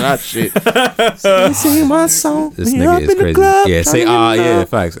listen to that shit. Sing my song. This We up nigga is in the crazy. club, Yeah, say turning yeah, up.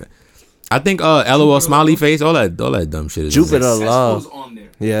 facts. I think LOL Smiley Face, all that dumb shit is Jupiter on there. Love. Successful's on there.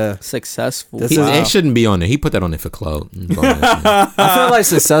 Yeah. Successful. This He, is- It shouldn't be on there. He put that on there for clout. It's on that shit. I feel like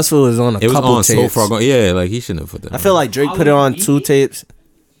Successful is on a It was couple on so tapes. far. Yeah, like he shouldn't have put that. I feel like Drake put it on 2 tapes.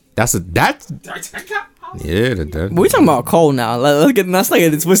 that's. Yeah, that. We talking about Cole now. Let's not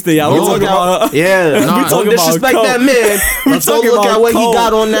get it twisted, y'all. We No, talking about Yeah, Nah, don't talking about disrespect Cole. that man. Let's go talking look about at what Cole. he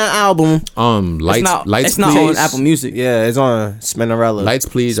got on that album. Lights. it's not please. on Apple Music. Yeah, it's on Spinnerella. Lights,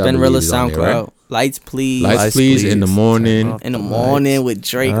 please. I Spinrilla believe is on there, right? SoundCloud. Lights please. Lights, please. In the morning. In the morning with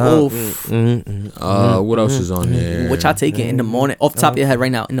Drake. Oof. What else is on there? What y'all taking in the morning? Off the top of your head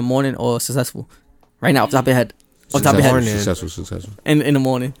right now. In the morning or Successful? Right now, off the top of your head. Off the top of your head. Successful. In the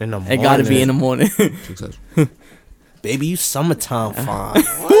morning. In the It gotta be morning. in the morning. Successful. Baby, you summertime fine.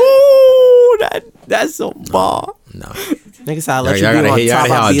 Ooh, that's a bar. No. Niggas, I Y'all let you be gotta on hear top.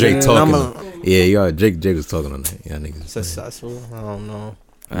 how I beat Drake it. talking. Yeah, y'all. Drake was talking on that. Yeah, niggas. Successful. I don't know.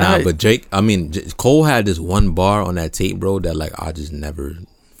 Nah, Alright. but Drake. I mean, Cole had this one bar on that tape, bro. That like I just never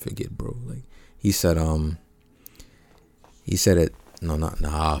forget, bro. Like he said it. No, not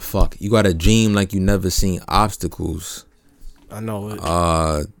nah. Fuck. You got to dream like you never seen obstacles. I know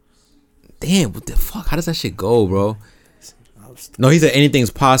it. Damn, what the fuck? How does that shit go, bro? No, he said anything's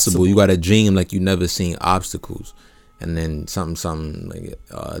possible. You got to dream like you never seen obstacles. And then something like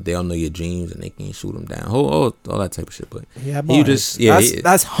they all know your dreams and they can shoot them down. All that type of shit. But Yeah, you just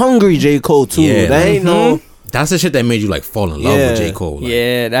that's hungry J. Cole too. Yeah, That ain't no. that's the shit that made you like fall in love with J. Cole. Like,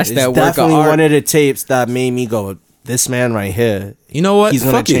 Yeah, that's It's that work of definitely art. one of the tapes that made me go, "This man right here." you know what? He's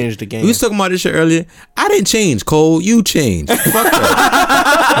gonna Fuck it. change the game. We was talking about this shit earlier. I didn't change, Cole. You changed. Fuck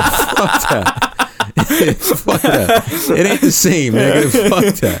that. Fuck that. Fuck that. It ain't the same, nigga.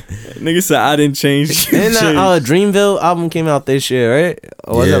 Fuck that. Nigga said I didn't change. And that Dreamville album came out this year, right?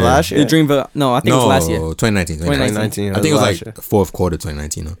 Or was it Yeah. last year? The Dreamville. No, I think it was last year. 2019. 2019. I think it was last like year. fourth quarter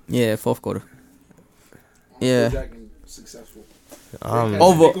 2019. Huh? Yeah, fourth quarter. Yeah. Jack and Successful.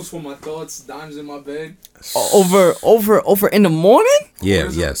 Over- Pickles for my thoughts. Dimes in my bed. Over in the morning? Yeah,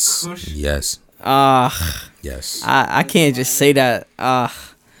 Where's the yes. Kush? Yes. Yes. I can't just say that.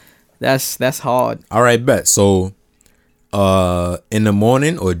 That's hard. All right, bet. So, in the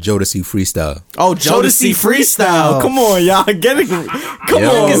morning or Jodeci freestyle? Oh, Jodeci freestyle. Come on, y'all. Get it. Come Yo.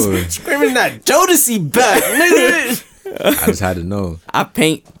 on. Screaming that Jodeci back, nigga. I just had to know. I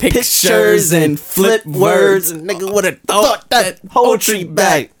paint pictures and flip words. Nigga would have thought that poetry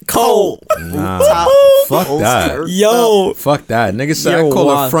back cold. Nah, Top fuck that. poster. Yo, Fuck that. Nigga said Yo, I call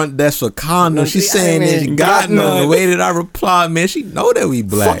wow. her front desk for condoms. She Yeah, saying that she man, got got none. none. The way that I reply, man, she know that we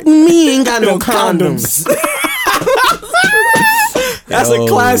black. Fuck me, ain't got no condoms. that's Yo, a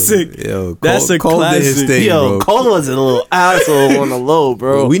classic. Yo, That's a Cole did his classic. thing, Yo, bro. Cole was a little asshole on the low,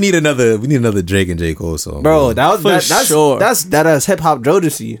 bro. We need another Drake and J. Cole song. Bro, that was For that's sure. that's that as hip hop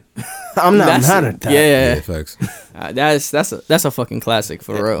Jodeci. I'm not That's mad at that. yeah. yeah, facts. That's a fucking classic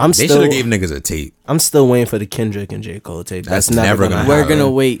for real. I'm They should still have gave niggas a tape. I'm still waiting for the Kendrick and J. Cole tape. That's That's never never gonna gonna happen. We're happen.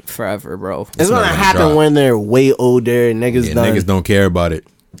 gonna wait forever, bro. It's gonna never gonna happen drop. when they're way older and niggas Yeah, done. niggas don't care about it.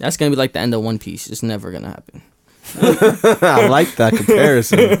 That's gonna be like the end of One Piece. It's never gonna happen. I like that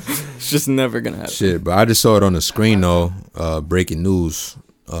comparison. It's just never gonna happen. Shit, but I just saw it on the screen though. Breaking news: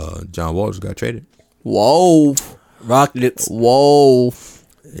 John Wall just got traded. Whoa, Rockets. whoa.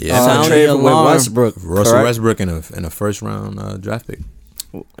 Yeah, Sound Trade the with alarm. Westbrook. Russell correct? Westbrook in a first round draft pick.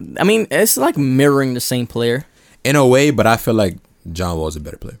 I mean, it's like mirroring the same player. In a way, but I feel like John Wall's a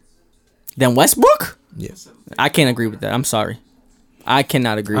better player. Then Westbrook? Yeah, I can't agree with that. I'm sorry. I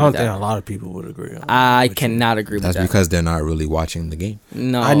cannot agree I don't with think a that. lot of people would agree. On I cannot agree with that's that. because they're not really watching the game.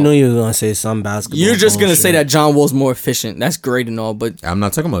 No. I knew you were gonna say some basketball. You're just gonna say bullshit. that John Wall's more efficient. That's great and all, but I'm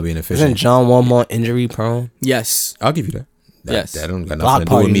not talking about being Isn't efficient. John Wall more injury prone? yes, I'll give you that. Yes. that don't got Block nothing to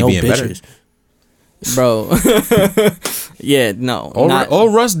do with party, me no being bitches. better. bro. Yeah, no. All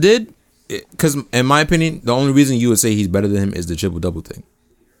Russ did, because in my opinion, the only reason you would say he's better than him is the triple double thing.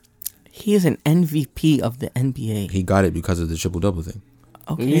 He is an MVP of the NBA. He got it because of the triple double thing.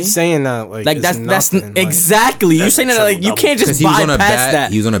 Okay. You saying that like Like it's that's nothing, like- exactly. You that's saying a that like you triple-double. can't Because just he was on a bypass bad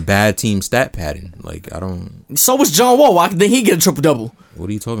that. he was on a bad team stat pattern. Like I don't. So was John Wall. Why didn't he get a triple double? What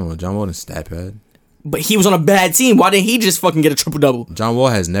are you talking about? John Wall and stat pad. But he was on a bad team. Why didn't he just fucking get a triple double? John Wall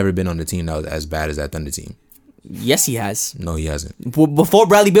has never been on the team that was as bad as that Thunder team. Yes, he has. No, he hasn't. Before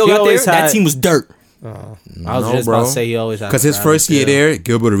Bradley Beal He got there, always that had- team was dirt. I was No, just bro. about to say he always had Because his Bradley first year Beal. there,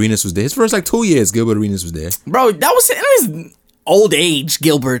 Gilbert Arenas was there. His first like 2 years, Gilbert Arenas was there. Bro, that was in his old age,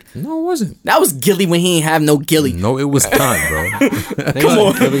 Gilbert. No, it wasn't. That was Gilly when he ain't have no Gilly. No, it was time, bro. Come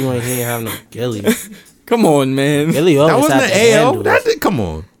on, Gilly when he didn't have no Gilly. Come on, man. Gilly That always wasn't had an the AL. handles. That did, come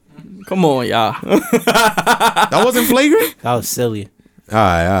on. Come on, y'all. That wasn't flagrant. That was silly. All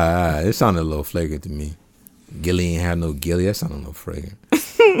right. It sounded a little flagrant to me. Gilly ain't have no Gilly. That sounded a little flagrant.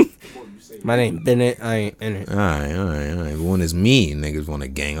 My name Bennett. I ain't in it. All right. But when it's me, niggas want to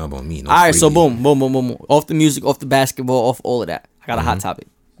gang up on me. No All right, so freaky. boom. Off the music, off the basketball, off all of that. I got a hot topic.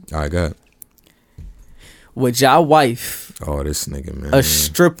 All right, go ahead. Would y'all wife Oh, this nigga, man. a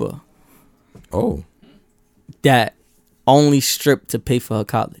stripper Oh, that only stripped to pay for her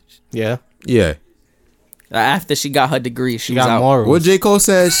college? Yeah, yeah. After she got her degree, she was got out. morals. What J. Cole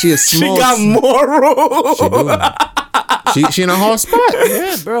says, she a She small... got morals. She do. She in a hard spot.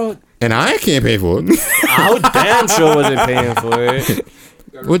 Yeah, bro. And I can't pay for it. I was damn sure wasn't paying for it.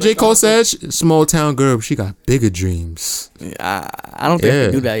 What J. Cole says, small town girl, she got bigger dreams. I don't think Yeah.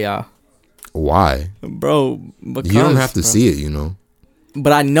 they do that, y'all. Why? Bro, because, You don't have to bro. see it, you know.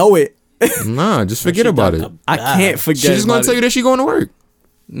 But I know it. Nah, just forget about it. I can't forget. She's just gonna about tell it. you that she going to work.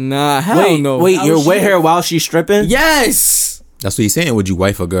 Nah, hell Wait, no. wait, you're with her while she's stripping? Yes. That's what he's saying. Would you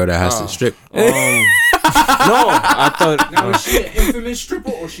wife a girl that has to strip? No, I thought. Now is she an infamous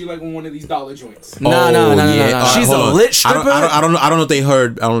stripper or she like on one of these dollar joints? No. She's hold a on. lit stripper? I don't know if they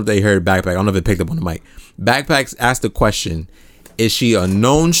heard. I don't know if they heard Backpack. I don't know if it picked up on the mic. Backpacks asked the question: is she a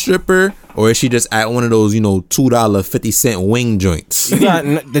known stripper or is she just at one of those, $2.50 wing joints? You got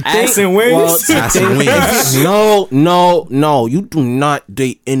the thing. Ass and wings? Well, the Ass thing and wings. is, no. You do not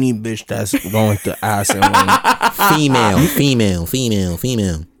date any bitch that's going to ass and wings.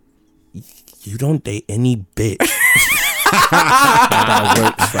 Female. You don't date any bitch that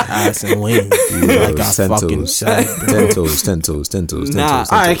works for ass and wings. Like I fucking said. bro. 10 toes. Nah.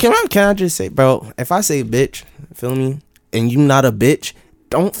 All right, can I just say, bro? If I say bitch, feel me, and you not a bitch,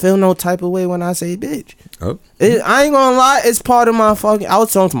 don't feel no type of way when I say bitch. Oh. I ain't gonna lie, it's part of my fucking. I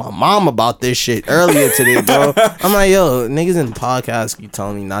was talking to my mom about this shit earlier today, bro. I'm like, yo, niggas in the podcast keep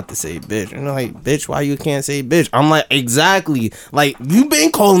telling me not to say bitch. And they're like, bitch, why you can't say bitch? I'm like, exactly. Like, you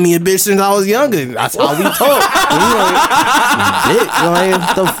been calling me a bitch since I was younger. That's how we talk. And you like, bitch,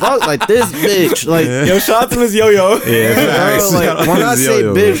 like, the fuck? Like, this bitch. Like, Yo, shout out to Miss Yo-Yo. bro, like, when I say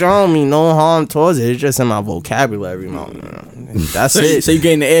bitch, I don't mean no harm towards it. It's just in my vocabulary. That's it. So you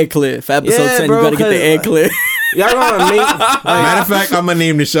getting the air clear. For episode Yeah, 10, bro, you gotta get the 'cause, air clear. Y'all gonna make Matter of fact, I'm gonna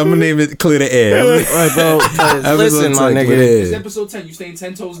name this. I'm gonna name it "Clear the Air." right, bro. 'cause Episode listen, my 10, nigga. It's episode 10. You staying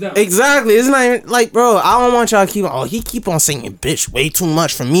 10 toes down. Exactly. It's not even, like, bro, I don't want y'all to keep on. Oh, he keep on saying bitch way too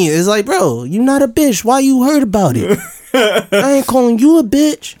much for me. It's like, bro, you not a bitch. Why you heard about it? I ain't calling you a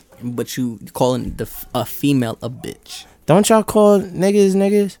bitch. But you calling a female a bitch. Don't y'all call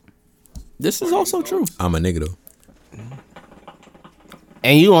niggas? This is also true. I'm a nigga though.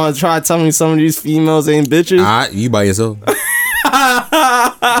 And you want to try to tell me some of these females ain't bitches? You by yourself.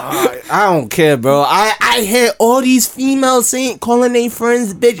 I don't care, bro. I hear all these females saying, calling their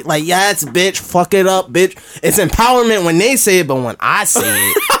friends bitch. Like, yeah, it's bitch. Fuck it up, bitch. It's empowerment when they say it, but when I say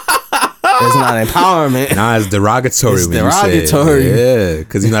it, it's not empowerment. Nah, it's derogatory. It's when derogatory. You say it. Yeah,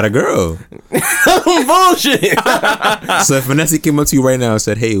 because you're not a girl. Bullshit. So if Vanessa came up to you right now and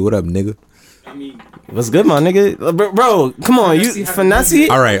said, "Hey, what up, nigga?" I mean, What's good, my nigga? Bro, come on. You finesse.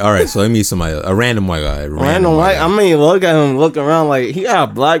 All right. So let me somebody, a random white guy. Random white. I mean, look at him, look around like he got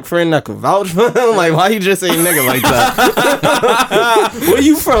a black friend that could vouch for him. Like, why he just ain't nigga like that? Where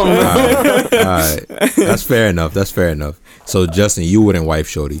you from? All right. That's fair enough. So Justin, you wouldn't wife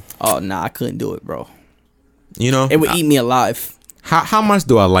Shorty. Oh nah, I couldn't do it, bro. You know, It would eat me alive. how much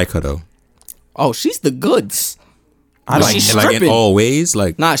do I like her though? Oh, she's the goods. She's Like in stripping. all ways,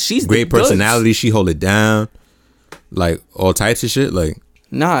 like Nah, she's great the goods. personality. She hold it down, like all types of shit. Like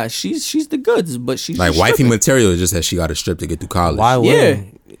Nah, she's the goods, but she's like just wifey stripping. material is just that she got to strip to get through college. Why would Yeah.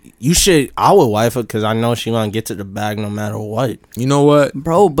 you should? I would wife her because I know she gonna get to the bag no matter what. You know what?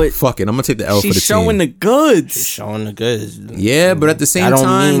 Bro, but Fuck it. I'm gonna take the L for the she's showing team. the goods. Showing the goods. Yeah, but at the same That don't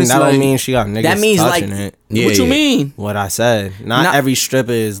time, mean it's that like, don't mean she got niggas That means like touching it. Yeah, what you yeah. mean? What I said. Not Nah. every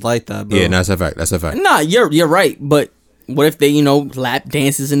stripper is like that, bro. Yeah, no, that's a fact. That's a fact. Nah, you're right, but what if they, lap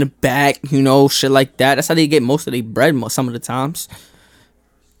dances in the back, shit like that? That's how they get most of their bread some of the times.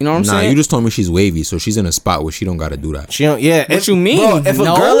 You know what I'm Nah, saying? you just told me she's wavy, so she's in a spot where she don't gotta do that. She don't. Yeah. What you mean? Bro, if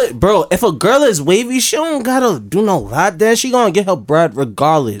No? if a girl is wavy, she don't gotta do no lap dance. She gonna get her bread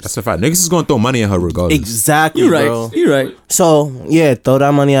regardless. That's a fact. Niggas is gonna throw money at her regardless. Exactly, You're right. bro. You're right. So yeah, throw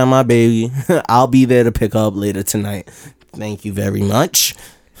that money at my baby. I'll be there to pick up later tonight. Thank you very much.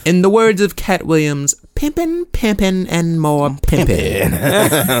 In the words of Cat Williams, pimpin', and more pimpin'.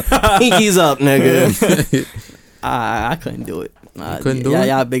 Pinkies up, nigga. I couldn't do it. couldn't do it?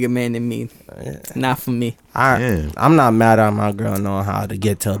 Y'all a bigger man than me. Not for me. Damn. I'm not mad at my girl knowing how to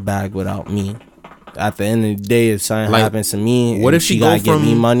get to a bag without me. At the end of the day, if something Like, happens to me, what and if she gotta go give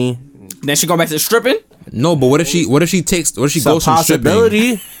me from- money? Then she go back to stripping? No, but what if she goes from stripping?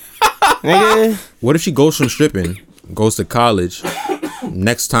 Possibility, nigga. What if she goes from stripping, goes to college,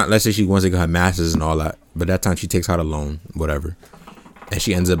 next time, let's say she wants to get her master's and all that, but that time she takes out a loan, whatever, and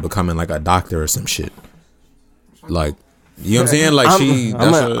she ends up becoming like a doctor or some shit. Like, you know what I'm saying? Like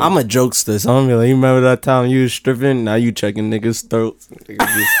I'm a jokester, so I'm gonna be like, you remember that time you was stripping? Now you checking niggas' throats. Niggas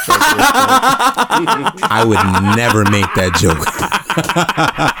just checking your throats. I would never make that joke.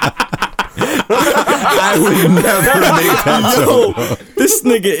 I would never make that joke. This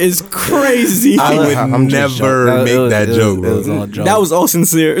nigga is crazy. I would I'm just never joking. make that joke, It was bro. all joke. That was all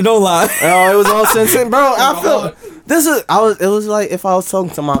sincere. Don't lie. Oh, it was all sense, bro. I feel it was like if I was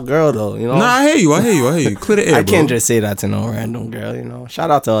talking to my girl though, you know. Nah, I hear you. Clear the air, I can't bro. just say that to no random girl, you know. Shout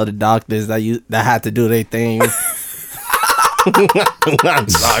out to all the doctors that had to do their thing. I'm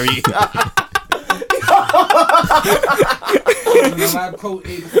sorry. lab coat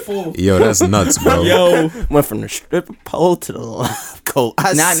 84. Yo, that's nuts, bro. Yo. Went from the stripper pole to the lab coat.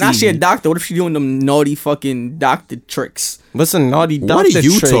 Now she a doctor. What if she doing them naughty fucking doctor tricks? What's a naughty doctor What are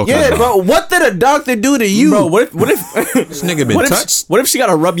you trick? talking Yeah, about? bro. What did a doctor do to you, Bro, what if This nigga been touched. what if she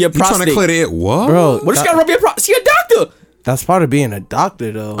gotta rub your You trying to prostate? clear the air? What? bro? What if she gotta rub your prostate? She a doctor. That's part of being a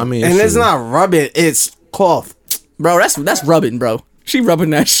doctor, though. I mean, and it's it's true. not rubbing; it's cough. Bro, that's rubbing, bro. She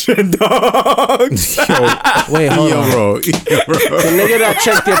rubbing that shit, dog. Wait, hold on. bro. The nigga that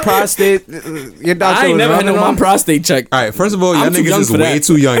checked your prostate, your doctor I ain't was never had rubbing no on? prostate check. All right, first of all, y'all I'm too niggas young is for way that.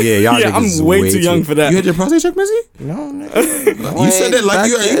 too young. Yeah, y'all Yeah, niggas I'm is way too young for that. You had your prostate check, Missy? No, nigga. You said that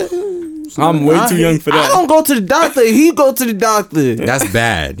like I'm way too young for I that. don't go to the doctor. He go to the doctor. That's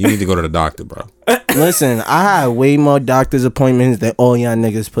bad. You need to go to the doctor, bro. Listen, I had way more doctor's appointments than all y'all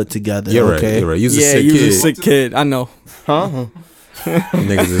niggas put together. You're okay? right. You're right. You's a Yeah, sick you kid. was a sick kid. I know. Huh?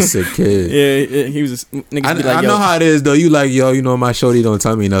 Niggas a sick kid. Yeah, he was. Niggas I be like, yo, know how it is though. You like, yo, you know my shorty don't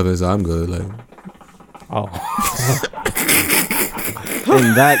tell me nothing, so I'm good. Like, Oh.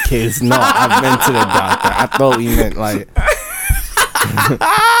 In that case, no, I've been to the doctor. I thought he meant like.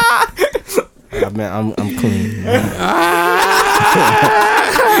 I'm clean.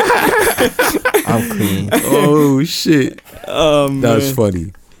 I'm clean. oh shit, man. that's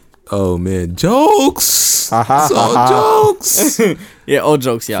funny. Oh man, jokes. Ha, ha, It's all ha, ha. jokes. Yeah, all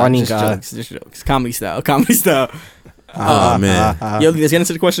jokes, y'all. Funny just guy. jokes, just jokes. Comedy style, comedy style. Oh man. Yo, let's get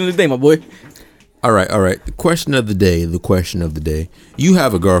into the question of the day, my boy. All right. The question of the day. You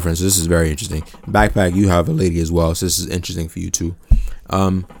have a girlfriend, so this is very interesting. Backpack, you have a lady as well, so this is interesting for you too.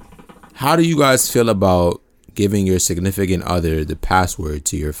 How do you guys feel about giving your significant other the password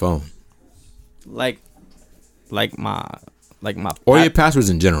to your phone? Like my Or your passwords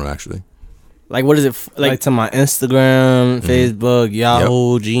in general, actually. like what is it Like to my Instagram, Facebook,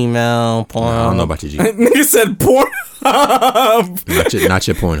 Yahoo, Gmail, porn. I don't know about your G. Nigga said porn. not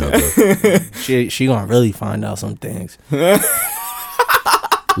your Pornhub, bro. She gonna really find out some things.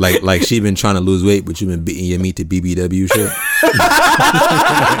 Like she been trying to lose weight, but you been beating your meat to BBW shit.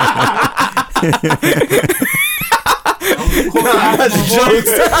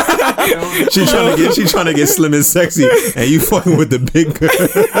 She trying to get slim and sexy, and you fucking with the big girl.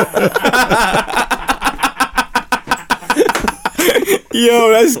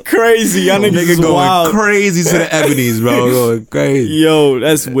 Yo, that's crazy. Y'all niggas Nigga is going wild. crazy to the Ebonies, bro. Going crazy. Yo,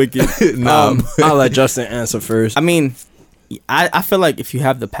 that's wicked. Nah, I'll let Justin answer first. I mean, I feel like if you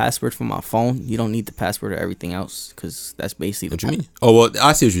have the password for my phone, you don't need the password or everything else, because that's basically what you mean? Oh well,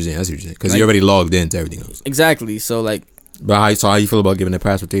 I see what you're saying. Because you're already logged into everything else. Exactly. So like, But how you feel about giving the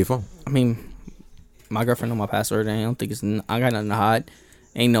password to your phone? I mean, my girlfriend know my password, and I don't think I got nothing to hide.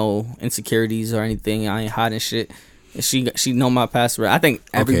 Ain't no insecurities or anything. I ain't hiding shit. She know my password. I think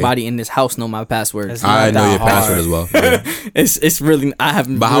everybody in this house know my password. It's I not know that your hard. password as well. Yeah. It's really, I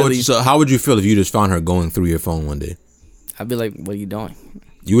haven't. But really, how would you feel if you just found her going through your phone one day? I'd be like, "What are you doing?"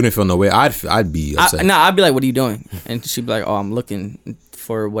 You wouldn't feel no way. I'd be upset. I'd be like, "What are you doing?" And she'd be like, "Oh, I'm looking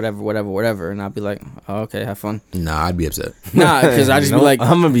for whatever." And I'd be like, "Oh, okay, have fun." Nah, I'd be upset. Nah, because I just be like,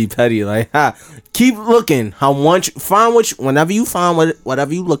 I'm gonna be petty. Like, keep looking. Whenever you find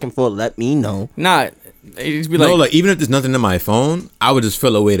whatever you looking for, let me know. nah. It just be No, like, like even if there's nothing in my phone, I would just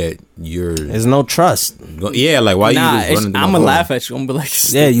feel a way that you're. There's no trust. Yeah, like why nah. you just running through my I'm gonna phone? laugh at you. I'm gonna be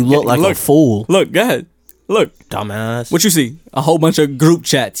like, Yeah, you look like a fool, Look, go ahead. Look, dumbass. what you see? A whole bunch of group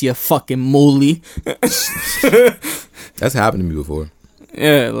chats. You fucking mooly. That's happened to me before,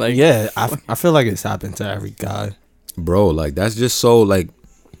 Yeah, like Yeah, I feel like it's happened to every guy. bro. Like that's just so like.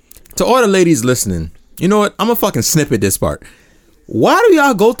 To all the ladies listening, you know what? I'm gonna fucking snippet this part. Why do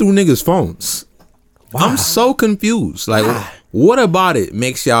y'all go through niggas' phones? I'm so confused. Like, what about it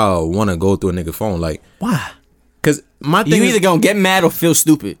makes y'all want to go through a nigga phone? Like, Why? cause my thing you is either gonna get mad or feel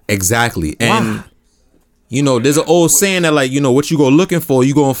stupid. exactly, and you know, there's an old saying that like, you know, what you go looking for,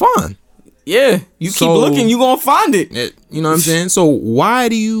 you gonna find. Yeah, you keep So- looking, you gonna find it. You know what I'm saying? So why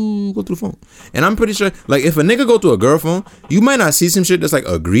do you go through the phone? And I'm pretty sure, like, if a nigga go through a girl phone, you might not see some shit that's like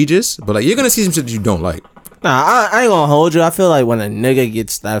egregious, but like you're gonna see some shit that you don't like. Nah, I ain't gonna hold you. I feel like when a nigga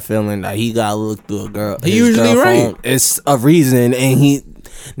gets that feeling that he gotta look through a girl, He his usually girl right. phone, it's a reason, and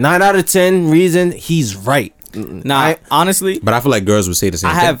 9 out of 10 reason he's right. Nah, honestly, But I feel like girls would say the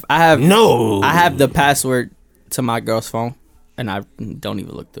same thing. I have No, I have the password to my girl's phone, and I don't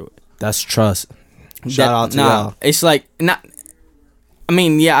even look through it. that's trust. Shout out to y'all. It's like not. I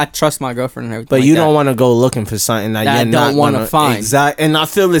mean, yeah, I trust my girlfriend and everything, But like you that. don't want to go looking for something that, That I you're don't not wanna gonna find. Exactly, and I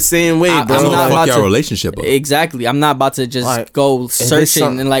feel the same way, I'm bro. That's what not fuck about your to- relationship up. Exactly. I'm not about to just Like, go it's searching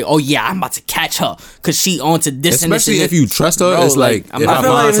something- and like, oh yeah, I'm about to catch her because she onto this and this. Especially and if this. you trust her, Bro, it's like I'm if not- I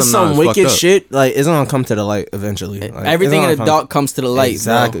feel find like if it's something some that's wicked fucked up. shit, like it's gonna come to the light eventually. Like, Everything it's in gonna the come- dark comes to the light.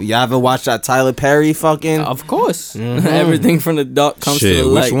 Exactly. Y'all ever watch that Tyler Perry fucking Of course. Everything from the dark comes Shit, to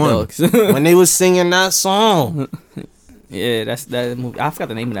the which light. one? Dogs. when they was singing that song? Yeah, that's that movie. I forgot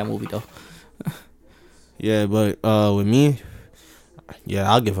the name of that movie though. Yeah, but with me,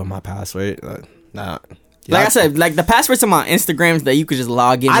 yeah, I'll give her my password. Nah, Like I said, like the passwords to my Instagrams that you could just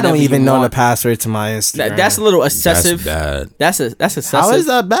log in. I don't whenever even you know the want. password to my Instagram. That's a little That's excessive. bad. That's excessive. How is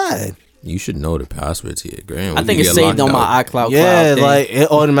that bad? You should know the password to your gram. I think it's saved on my iCloud. Yeah, cloud thing. like it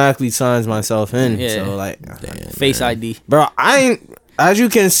automatically signs myself in. Yeah. So like, Face ID. bro, I ain't. As you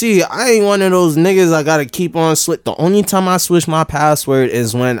can see, I ain't one of those niggas I gotta keep on switch. The only time I switch my password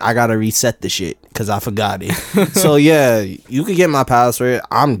is when I gotta reset the shit because I forgot it. So yeah, you could get my password.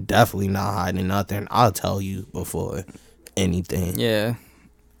 I'm definitely not hiding nothing. I'll tell you before anything. Yeah.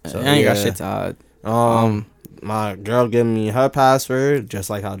 So, I ain't got yeah. shit to hide. My girl giving me her password,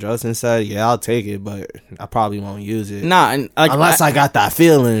 just like how Justin said. Yeah, I'll take it, but I probably won't use it Nah, and like unless I got that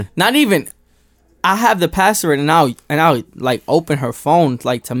feeling. not even. I have the password, and I'll like open her phone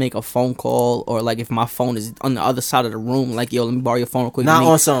like to make a phone call, or like if my phone is on the other side of the room, like yo, let me borrow your phone real quick. Not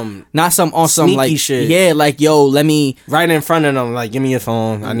on some sneaky like shit. Yeah, like yo, let me right in front of them. Like, give me your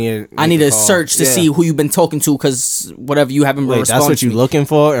phone. I need to search to see who you've been talking to, because whatever you haven't been responding. That's what you looking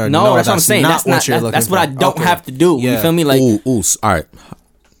for? Or no, that's what I'm saying. That's not that's what I don't have to do. Yeah. You feel me? Like, ooh, all right.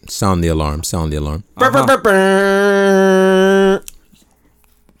 Sound the alarm.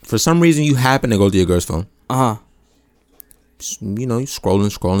 For some reason, you happen to go to your girl's phone. You know, you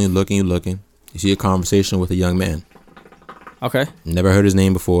scrolling, looking. You see a conversation with a young man. Okay. Never heard his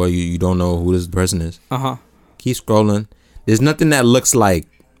name before. You don't know who this person is. Keep scrolling. There's nothing that looks like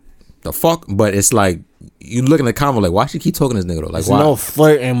the fuck, but it's like you look in the comment like, why should he keep talking to this nigga though? Like, there's why? no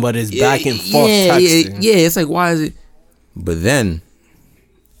flirting, but it's back and forth texting. Yeah, it's like, why is it? But then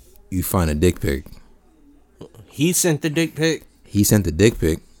you find a dick pic. He sent the dick pic. He sent the dick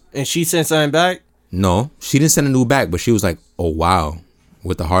pic. And she sent something back? No, she didn't send a new back, but she was like, oh wow,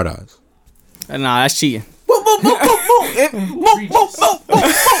 with the hard eyes. Nah, that's cheating. What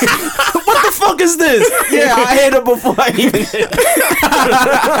the fuck is this? Yeah, I hit it before I even hit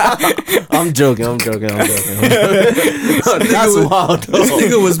it. I'm joking. That's wild, though. This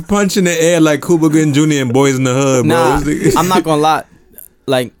nigga was punching the air like Cuba Gooding Jr. and Boys in the Hood, bro. Nah, I'm not gonna lie.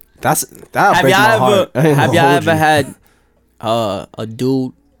 Like, that have breaks my heart. y'all ever had a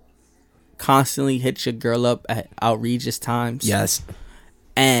dude constantly hit your girl up at outrageous times? Yes.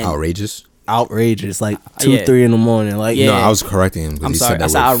 And outrageous, like 2-3 in the morning. Like, no, I was correcting him because he said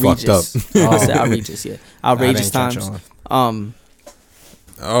that word fucked up. I said outrageous, yeah, outrageous times. And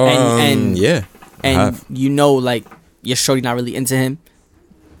you know, like, your shorty not really into him,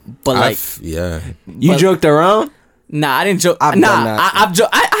 but like, you joked around. Nah, I didn't joke. I've done that.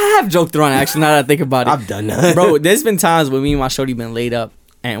 I have joked around, actually, now that I think about it. I've done that. Bro, there's been times when me and my shorty been laid up,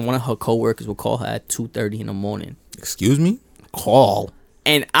 and one of her coworkers would call her at 2:30 in the morning. Excuse me? Call.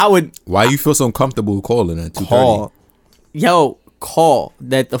 And I would... Why you feel so comfortable calling at 2:30? Call. Yo, call.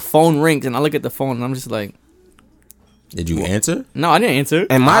 That the phone rings, and I look at the phone, and I'm just like... Did you answer? No, I didn't answer.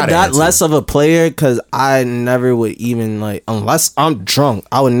 Am I that less of a player? Because I never would even, like, unless I'm drunk,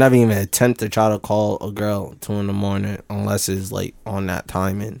 I would never even attempt to try to call a girl 2 in the morning unless it's, like, on that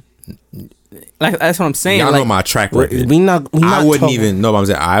timing. Like, that's what I'm saying. Y'all like, know my track record. We not I wouldn't talking. even. No, but I'm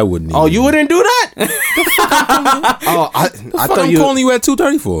saying I wouldn't. Oh, even. you wouldn't do that? I thought I'm calling you at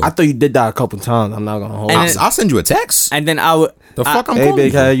 2:30 for. I thought you did that a couple times. I'm not gonna hold. I'll send you a text. And then I would... The fuck I'm Hey, calling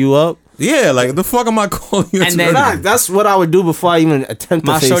big you? head, you up? Yeah, like the fuck am I calling you? And then That's what I would do before I even attempt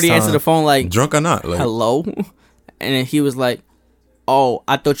to my shorty FaceTime. answered the phone like, drunk or not? Like, hello? And then he was like, oh,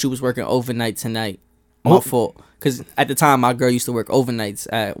 I thought you was working overnight tonight. My fault. Because at the time, my girl used to work overnights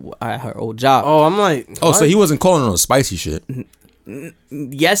at her old job. Oh, I'm like, oh, so he wasn't calling on spicy shit.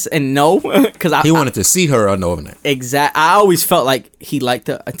 Yes and no. Because He wanted to see her on the overnight. I always felt like he liked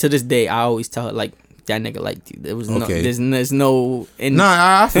her. To this day, I always tell her, like, that nigga liked you. There was no, Okay. there's no...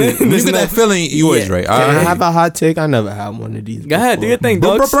 Nah, I feel you. When you get that feeling, you always right. can I have a hot take? I never had one of these. Go ahead, do your thing,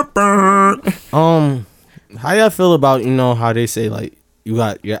 Brr, dogs. brr, brr, brr. How y'all feel about, you know, how they say, like, you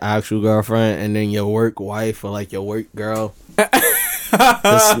got your actual girlfriend and then your work wife or, like, your work girl? This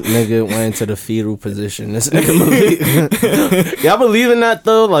nigga went into the fetal position. This nigga believe. Y'all believe in that,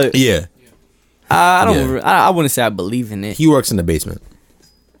 though? Like, Yeah, I don't... I wouldn't say I believe in it. he works in the basement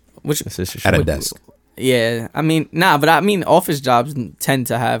Which... at a desk. Yeah, I mean, but I mean, office jobs tend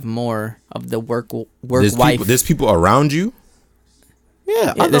to have more of the work There's wife. there's people around you.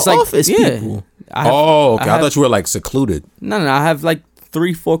 yeah, Yeah, other there's like office people. I have, Okay. I have- thought you were like secluded. No, I have like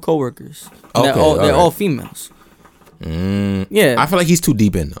 3-4 coworkers. Okay, they're all alright. females. Yeah, I feel like he's too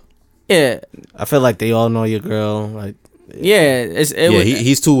deep in though. yeah, I feel like they all know your girl. Like, yeah.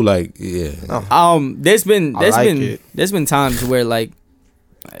 He's too like There's been it. there's been times where like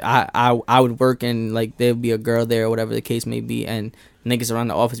I would work and like there'd be a girl there or whatever the case may be, and niggas around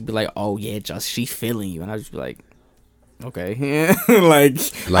the office be like, oh yeah, just she feeling you, and I just be like, okay,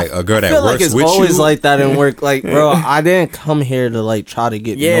 like a girl I that feel works like it's with always you. like that in work. Like, bro, I didn't come here to like try to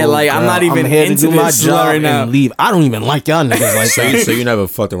get Yeah, no like, I'm girl. not even here to into do my this job right now. and leave. I don't even like y'all niggas like that. So you never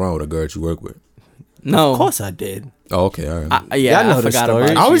fucked around with a girl that you work with? no, Of course I did. Oh, okay, all right. I Y'all know the forgot story.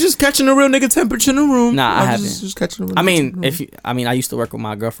 about it. I was just catching the real nigga temperature in the room. Nah, I was haven't. Just catching the real I nigga mean, temperature. I used to work with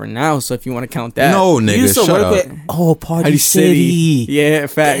my girlfriend now, so if you want to count that, No, You nigga, used to shut work up. with Party Party City. yeah,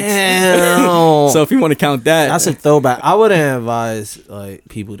 facts. Damn. So if you want to count that, That's a throwback. I wouldn't advise like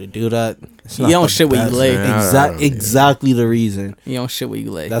people to do that. It's You not don't the shit where you best. lay. Exactly the reason. you don't shit where you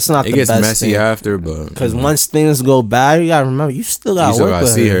lay. That's not It the gets best messy thing. after, but Because once things go bad, you gotta remember you still gotta You still work gotta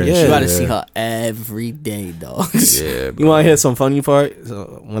with see her and Yeah. You shit. gotta Yeah. see her every day, dog. yeah, Yeah, You want to hear some funny part?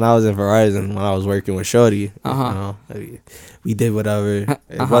 So when I was in Verizon, when I was working with Shorty, we did whatever.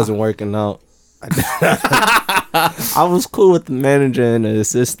 It wasn't working out. I was cool with the manager and the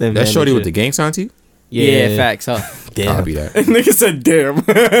assistant. That shorty manager. with the gang sign to you? Yeah, facts. Huh? Damn. Copy that. Nigga said,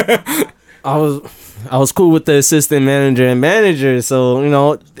 "Damn." I was cool with the assistant manager and manager, so you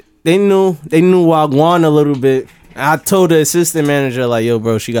know they knew Wagwan a little bit. I told the assistant manager like, "Yo,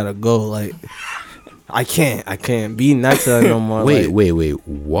 bro, she gotta go. Like, I can't be next to her no more." Wait, like,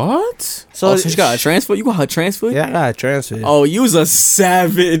 what? So she got a transfer. You got her transfer? Yeah, I got transferred. Oh, you was a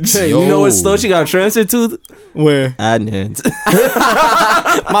savage. Hey, Yo. you know what store she got transferred to? Where? Adnans.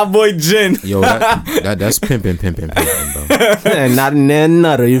 My boy Jin. Yo, that's pimping, bro. And not a near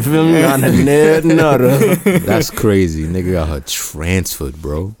nutter, you feel me? Not a near nutter. That's crazy. Nigga got her transferred,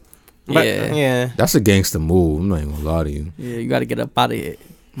 bro. But, Yeah. yeah. That's a gangster move. I'm not even gonna lie to you. Yeah, you gotta get up out of here,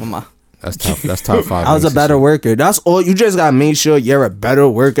 mama. That's top 5. I was a gangster better shit. worker. That's all. You just gotta make sure you're a better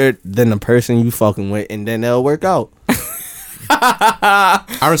worker than the person you fucking with, and then it'll work out.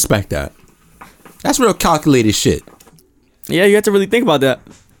 I respect that. That's real calculated shit. Yeah, you have to really think about that.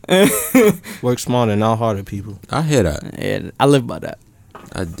 Work smarter, not harder, people. I hear that. Yeah, I live by that.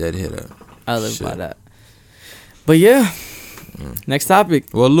 I dead hear that. I live Shit. by that. But yeah, next topic.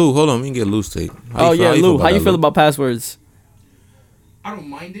 Well, Lou, hold on. We can get Lou's take. Oh yeah, Lou, how you feel that, about passwords? I don't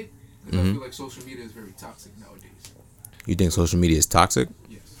mind it because I feel like social media is very toxic nowadays. You think social media is toxic?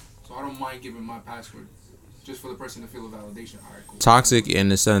 Yes. So I don't mind giving my password just for the person to feel a validation. All right, cool. Toxic in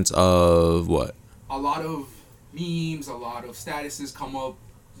the sense of what? A lot of memes, a lot of statuses come up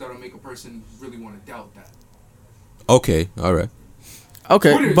that'll make a person really want to doubt that. Okay, all right.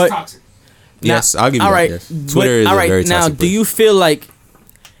 Okay, Twitter is but toxic. Yes, I'll give you all that. right, Yes. but- Twitter is all a right. very Now, toxic do place. you feel like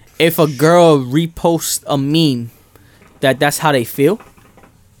if a girl reposts a meme, that's how they feel?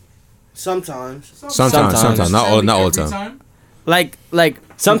 Sometimes. Sometimes. Not all the time. Like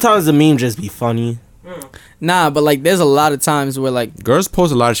Sometimes the meme just be funny. nah, but like there's a lot of times where like Girls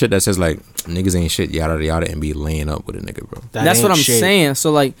post a lot of shit that says like niggas ain't shit, yada yada, and be laying up with a nigga, bro. ain't that's what I'm shit. saying.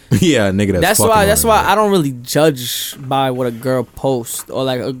 So like Yeah, a nigga that's that's fucking why on it, I don't really judge by what a girl posts, or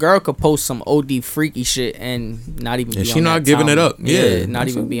like a girl could post some OD freaky shit and not even And be she on not that giving time. it up. Yeah, not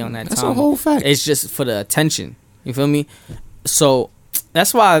that's even a- be on that that's time. a whole fact. It's just for the attention. You feel me? So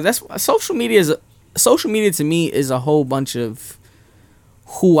that's why social media to me is a whole bunch of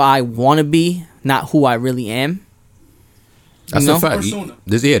who I want to be, not who I really am. That's You know? a fact. Persona.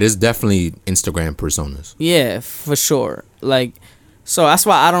 There's definitely Instagram personas. Yeah, for sure. Like, so that's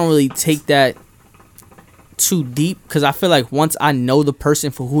why I don't really take that too deep, because I feel like once I know the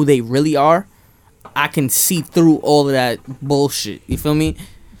person for who they really are, I can see through all of that bullshit. You feel me?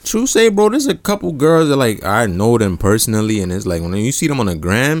 True say, bro. There's a couple girls that like I know them personally, and it's like when you see them on the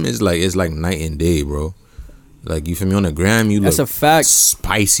gram, it's like night and day, bro. Like you feel me on the gram, you That's look a fact.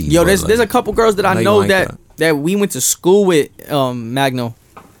 spicy. Yo, bro. there's a couple girls that I like, know like that we went to school with, Magno.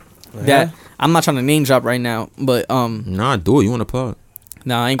 That I'm not trying to name drop right now, but Nah, do it. You want to plug?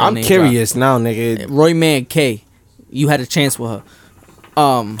 nah, I ain't gonna I'm name curious now, nigga. drop. Roy Man K, you had a chance with her.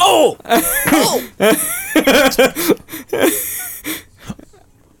 Oh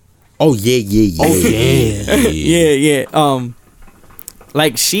yeah. Oh, yeah. Yeah.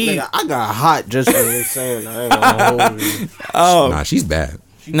 Like she, Nigga, I got hot just for you saying that. I ain't gonna hold you. Nah, she's bad.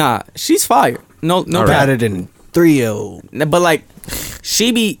 nah, she's fire. No All right. bad. Better than 3-0. But like,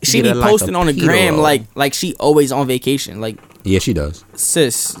 she be Get her like posting a on the gram pedo. like she always on vacation. Like, Yeah, she does.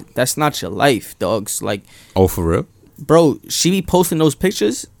 sis, that's not your life, dogs. Like, Oh, for real? bro, she be posting those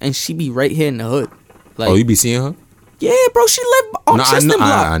pictures and she be right here in the hood. Like, Oh, you be seeing her? yeah, bro, she live on No, I Tristan know,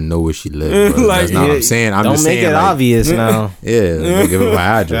 Block. I know where she lives. Bro. Like, That's not what I'm saying. I'm Don't just make saying, it like, obvious now. Yeah, don't give her my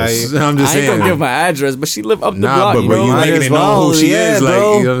address. I'm just I ain't saying. gonna give my address, but she live up the Nah, block, but bro. you Might making as it know who well, she yeah, is. Like,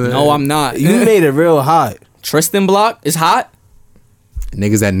 bro. you know what I'm saying? No, I'm not. You made it real hot. Tristan Block is hot.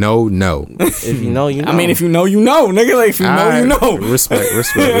 Niggas that know. If you know, you know. I mean, if you know, you know, nigga. Like, if you know, you Alright. know.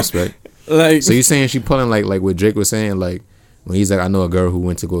 Respect. Like, So you saying she pulling like what Drake was saying, like when he's like, I know a girl who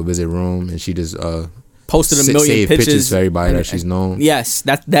went to go visit Rome and she just posted a million save pictures for everybody that she's known. Yes,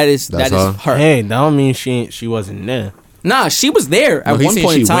 that is That's her. Hey, that don't mean she wasn't there. Nah, she was there No, at he's one saying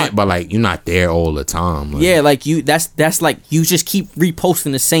point she in time. went, but like you're not there all the time. Like, Yeah, like you. That's like you just keep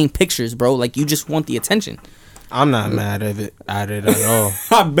reposting the same pictures, bro. Like you just want the attention. I'm not mad at it at all.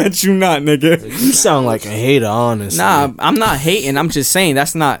 I bet you not, nigga. You sound like a hater, honestly. Nah, I'm not hating. I'm just saying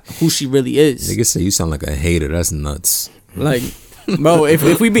that's not who she really is. Niggas say you sound like a hater. That's nuts. Like, Bro,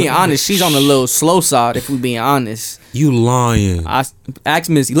 if we being honest, she's on the little slow side. If we being honest, You lying. I ask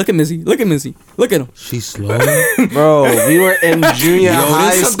Missy. Look at Missy. Look at Missy. Look at him. She's slow. Bro, we were in junior Yo,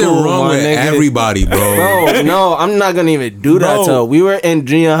 high there's something school, wrong my with nigga. everybody, bro. Bro, no, I'm not gonna even do that Bro. to her. We were in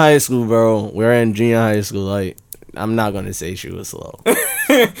junior high school, bro. We were in junior high school. Like, I'm not gonna say she was slow.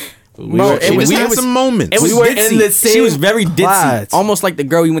 Bro, She just had some moments. It was We were ditzy. in the She same was very ditzy, class. almost like the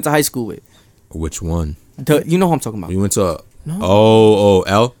girl you went to high school with. Which one? You know who I'm talking about. We went to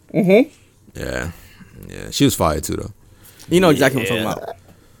L. Mm-hmm. Yeah, she was fire too though. You know exactly what I'm talking about.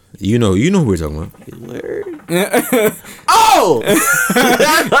 You know who we're talking about. Oh!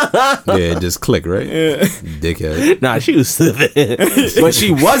 Yeah, it just click right. Dickhead. Nah, she was stupid. But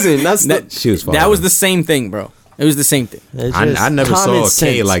she wasn't. She was fire. That was the same thing, bro. It was the same thing. I never saw common K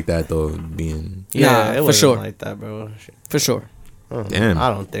sense. like that though. Being Yeah, Nah, it for wasn't sure. like that, bro. For sure. damn. I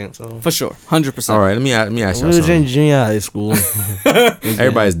don't think so. For sure. 100%. All right, let me ask We y'all was in something. junior high school.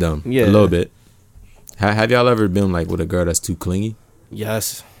 Everybody's dumb. Yeah. A little bit. Have y'all ever been like with a girl that's too clingy?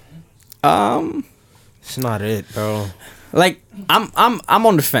 Yes. Um, It's not it, bro. like I'm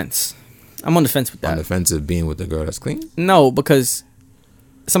on the fence. I'm on the fence with On that. the fence of being with a girl that's clingy? No, because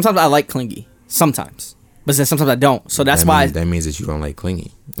sometimes I like clingy. Sometimes. But then sometimes I don't. So that's why that means that you don't like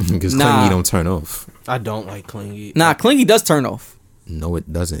clingy. Because Nah. clingy don't turn off. I don't like clingy. Nah, clingy does turn off. No,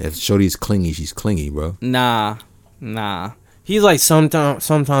 it doesn't. If Shorty's clingy, she's clingy, bro. Nah. He's like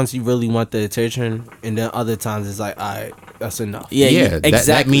sometimes you really want the attention, and then other times it's like, alright, that's enough. Yeah, that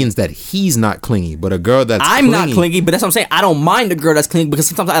exactly. means that he's not clingy. But a girl that's I'm not clingy, but that's what I'm saying. I don't mind a girl that's clingy because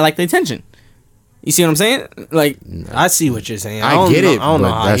sometimes I like the attention. You see what I'm saying? Like, I see what you're saying. I don't get know, it. I don't know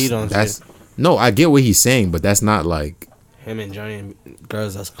but how he don't that's see no, I get what he's saying, but that's not like him enjoying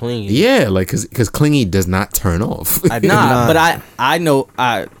girls that's clingy. yeah, like because clingy does not turn off. I do nah, not. but I know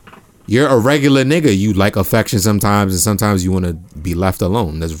You're a regular nigga. You like affection sometimes, and sometimes you want to be left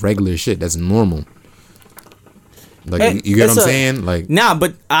alone. That's regular shit. That's normal. Like Hey, you get what it's I'm a- saying? Like nah,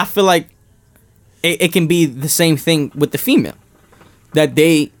 but I feel like it can be the same thing with the female. That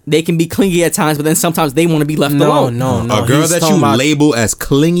they can be clingy at times, but then sometimes they want to be left alone. No. a girl he's that talking you about label as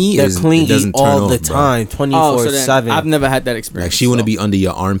clingy they're is it clingy doesn't turn all off, the bro. time, Oh, so then 24/7. I've never had that experience. Like she want to so- be under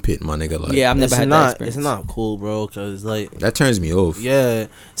your armpit, my nigga. Like Yeah, I've never it's had that not. experience. It's not cool, bro. Cause like, that turns me off. yeah,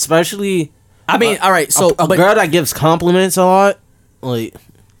 especially I mean, all right. So, a but girl that gives compliments a lot, like,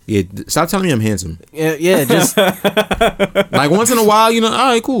 Yeah, stop telling me I'm handsome. yeah, just Like once in a while, you know, all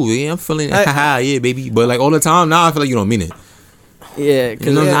right, cool. Yeah, I'm feeling haha, yeah, baby. But like all the time, now I feel like you don't mean it. yeah, because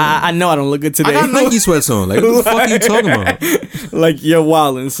You know, I know I don't look good today. I got Nike sweats on. Like what the fuck are you talking about? like you're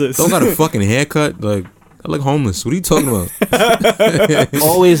wildin', sis. Don't got a fucking haircut. Like I look homeless. What are you talking about?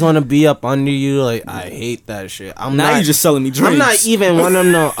 always want to be up under you. Like, I hate that shit. I'm now not. you're just selling me dreams. I'm not even one of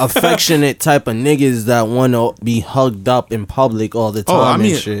them no affectionate type of niggas that want to be hugged up in public all the time. Oh, I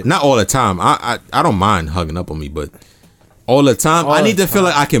mean, and shit. not all the time. I don't mind hugging up on me, but all the time, All I need the to feel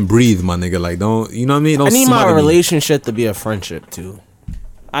like I can breathe, my nigga. Like don't, you know what I mean? Don't I need my smother me. relationship to be a friendship too.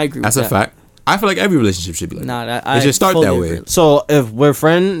 I agree. That's with a that. fact. I feel like every relationship should be like Nah, that. I It should start fully that agree. way. So if we're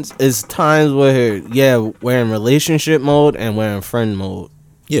friends, it's times where we're in relationship mode and we're in friend mode.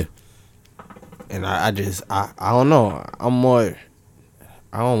 Yeah. And I don't know.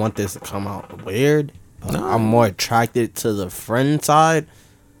 I don't want this to come out weird. But I'm more attracted to the friend side.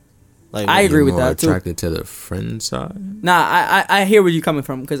 Like I agree You're with more that, too. attracted to the friend side. Nah, I hear where you're coming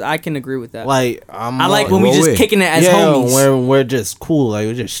from because I can agree with that. like I like when we What just way? kicking it as yeah, homies. when we're just cool, like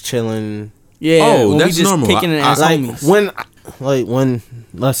we're just chilling. Yeah, Oh, when that's we just normal. kicking it I- as Like homies. when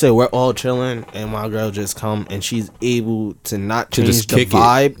let's say we're all chilling and my girl just come and she's able to not To change just the kick it.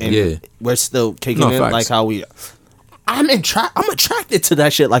 vibe and Yeah. we're still kicking No, it facts. like how we. I'm attracted to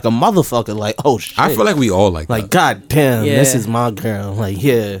that shit like a motherfucker. Like, oh shit. I feel like we all like like that. god damn, this Yeah. is my girl. Like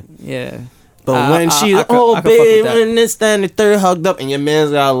yeah. Yeah. But when she's I could fuck with babe, that. when this, that, and the third hugged up, and your man's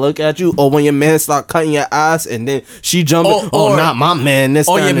gotta look at you, or when your man start cutting your ass, and then she jumping, Or- not my man. This,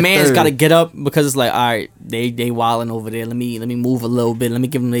 Or that, your and the man's third. got to get up because it's like, all right, they wilding over there. Let me move a little bit. Let me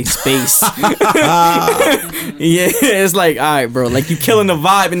give them their space. Yeah, it's like, all right, bro. Like you killing the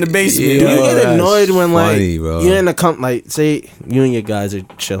vibe in the basement. Yeah. You Like, get that's annoyed when like funny, bro. you're in a like say you and your guys are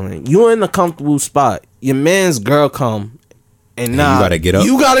chilling. You're in a comfortable spot. Your man's girl come. And nah, you gotta get up?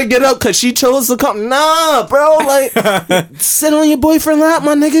 You gotta get up because she chose to come. Nah, bro, like sit on your boyfriend lap,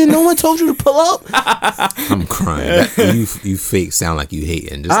 my nigga. No one told you to pull up. I'm crying. You fake sound like you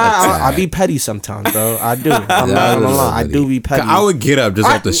hating. Just I be petty sometimes, bro. I do. I'm not gonna lie. I do be petty. I would get up just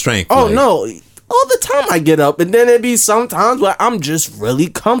off the strength. Oh like, no. All the time I get up, and then it be sometimes where I'm just really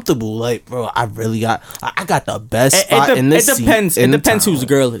comfortable. Like, bro, I really got, I got the best spot in this it depends. seat It in depends town. whose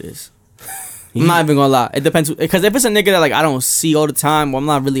girl it is. I'm not even gonna lie. It depends, because if it's a nigga that like I don't see all the time, or I'm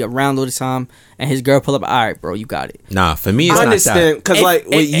not really around all the time, and his girl pull up, all right, bro, you got it. Nah, for me, it's I not understand, that. because like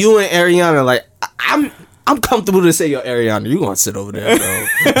with you and Ariana, like I'm comfortable to say, yo, Ariana, you gonna sit over there, bro.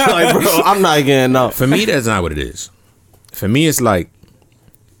 Like, bro, I'm not getting up. For me, that's not what it is. For me, it's like,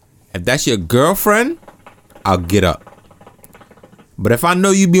 if that's your girlfriend, I'll get up. But if I know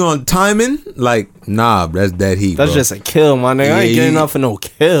you be on timing, like, nah, that's dead heat. That's bro. just a kill, my nigga. I ain't getting up for no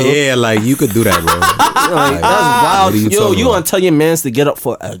kill. Yeah, like you could do that, bro. Like, that's wild. what are you Yo, talking you about? want to tell your mans to get up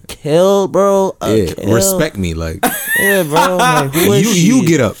for a kill, bro? Yeah, respect me, like Yeah, bro. Like, who is she? you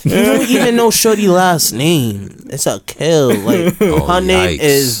get up. You don't even know Shorty last name. It's a kill. Like, Oh, her name yikes.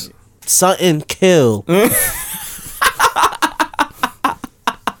 is something kill.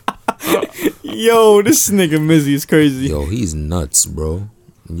 Yo, this nigga Mizzy is crazy. Yo, he's nuts, bro.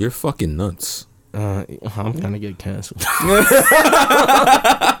 You're fucking nuts. I'm gonna get canceled. Whenever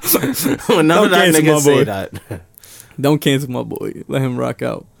that cancel nigga my say boy. that. Don't cancel my boy. Let him rock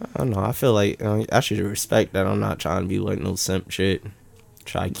out. I don't know. I feel like I should respect that. I'm not trying to be like no simp shit.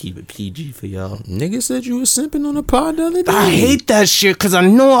 Try to keep it PG for y'all. Nigga said you was simping on the pod the other day. I hate that shit because I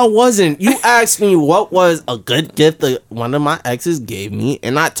know I wasn't. You asked me what was a good gift that one of my exes gave me,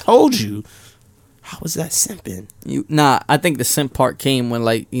 and I told you. How was that simping? I think the simp part came when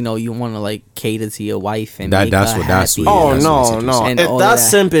like you want to like cater to your wife and That- make that's her what- that's happy. what- Oh that's no, what no! And If all that's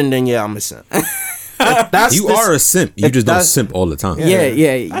that. simping, then yeah, I'm a simp. If that's You this- are a simp. You if just don't that's- simp all the time.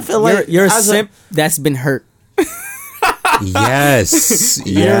 Yeah. I feel like you're a as a- simp that's been hurt. Yes.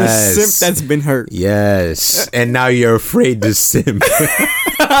 You're a Yes. simp that's been hurt. Yes. And now you're afraid to simp.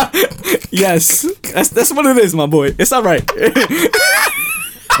 Yes, that's what it is, my boy. It's all right.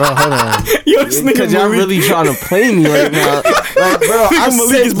 Bro, hold on. Yo, this nigga Because y'all Malik- really trying to play me right now. Like, bro, I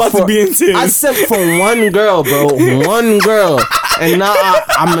Malik is sent about to for- be in tears. I sent for one girl, bro. One girl. And now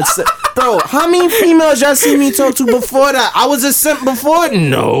I'm a simp. Bro, how many females y'all see me talk to before that? I was a simp before?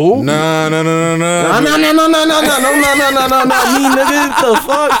 No. No. No, me, nigga. The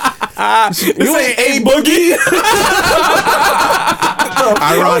fuck? You ain't A Boogie?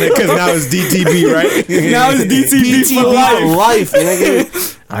 Ironic, because now it's DTB, right? Now it's DTB for life. life,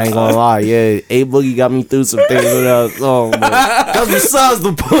 nigga. I ain't gonna lie, yeah. A Boogie got me through some things with that song, but that's besides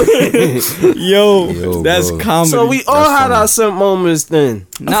the point. Yo, that's bro. comedy. So we all had funny. our simp moments then.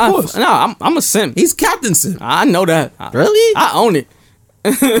 I'm a simp. He's Captain Simp. I know that. Really? I own it. I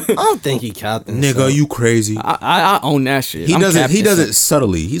don't think he Captain Nigga, Simp. you crazy. I own that shit. He I'm does it. Captain He does Simp. it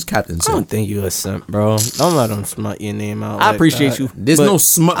subtly. He's Captain I don't Simp. think you a simp, bro. Don't let him smut your name out. I like appreciate that. you. There's but no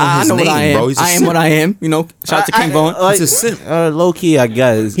smut on I his know what I name, am. bro. He's a I am simp. what I am. Shout out to King Vaughn. Like, He's a simp. Low key, I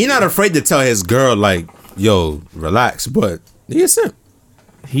guess. He not afraid to tell his girl like, "Yo, relax," but he a simp.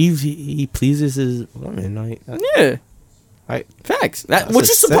 He pleases his woman. Like, Yeah. like Facts. What That's you're a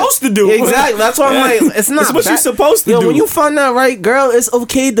simp. supposed to do. Exactly. That's why I'm like, it's not. It's what you're supposed to Yo, do. when you find that right girl, it's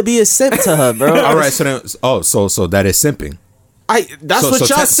okay to be a simp to her, bro. All right, so then, so that is simping. That's so, what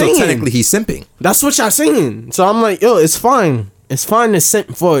so y'all saying. So technically, he's simping. That's what y'all saying. So I'm like, yo, it's fine. It's fine to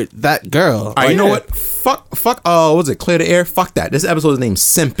simp for that girl. All right, you know what? Fuck. What was it? Clear the air. Fuck that. This episode is named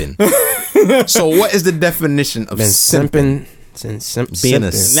simping. So what is the definition of Been simping? simping since simp Being a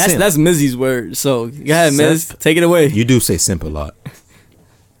simping. simp. That's Mizzy's word. So go ahead, Simp. Miz. Take it away. You do say simp a lot.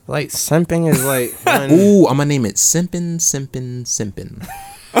 Like simping is like when, Ooh, I'm gonna name it simping.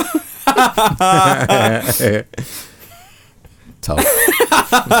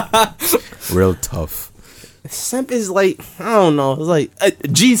 Tough. Real tough. simp is like, I don't know. It's like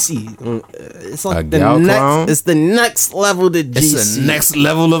GC. It's like A the gal next. clown? It's the next level to GC. It's the next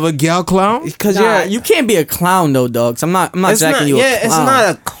level of a gal clown. because Nah, you can't be a clown though, dogs. I'm not It's jacking not. you. Yeah, a it's clown.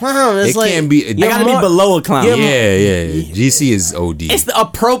 not a clown. It's It like can't be. You gotta more- be below a clown. Yeah, Yeah. GC is OD. It's the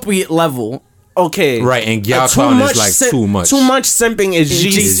appropriate level. okay, Right, and gal Too clown much is like simp- too much. Too much simping is It's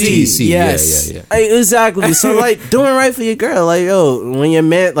GC. GC. Yes. Yeah. Exactly. So like doing right for your girl, like yo, when your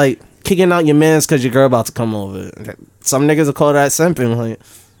man like kicking out your mans because your girl about to come over. Some niggas will call that simping. Like,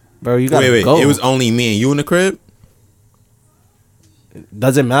 bro, you gotta Wait. go. It was only me and you in the crib.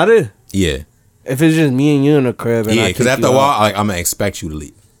 Does it matter Yeah. if it's just me and you in the crib? And Yeah, I because kick after you a while, out? I'm gonna expect you to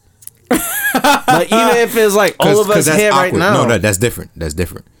leave. But even if it's like all of us that's here right awkward. now, No, that's different. That's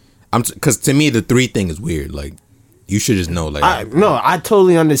different. Because to me, the 3 thing is weird. Like, you should just know. Like, I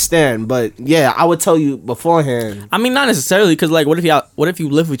totally understand. But yeah, I would tell you beforehand. I mean, not necessarily, because like, what if you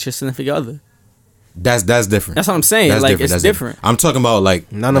live with your significant other? that's different. That's what I'm saying. That's Like, different. it's That's different. I'm talking about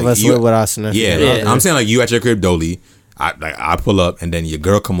like None of like us you- live with our significant Yeah, other. I'm saying like you at your crib, Dolly. I pull up and then your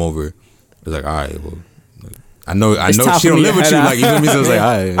girl come over. It's like, all right, well, I know time she for don't me live to with head you. out. Like, you know what I mean? So it's like,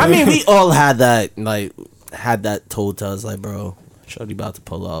 all right. I mean, we all had that told to us, like, bro, shorty about to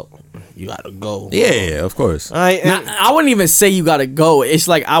pull out. you gotta go. Yeah, of course. All right, Nah, I wouldn't even say you gotta go. It's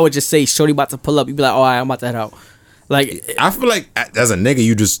like I would just say, "Shorty about to pull up." You'd be like, "All right, I'm about to head out." Like, I feel like as a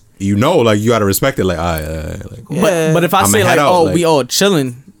nigga, you know, like you gotta respect it. Like, like but if I I'ma say head like, out, "Oh, like- we all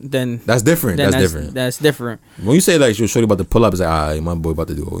chilling," then that's different. then That's different. That's different. When you say like your shorty about to pull up, it's like, my boy about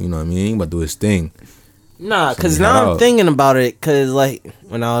to do, you know what I mean? He about to do his thing. Nah, cause So now head I'm out. thinking about it. Cause like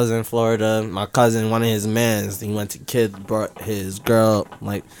when I was in Florida, my cousin, one of his mans, he went to kid, brought his girl.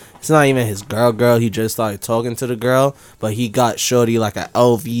 Like it's not even his girl. He just started talking to the girl, but he got shorty like an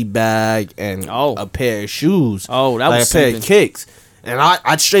LV bag and a pair of shoes. Oh, that like was a pair of something. kicks. And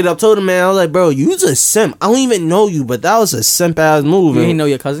I straight up told him, man, I was like, bro, you's a simp. I don't even know you, but that was a simp ass move. You And- ain't know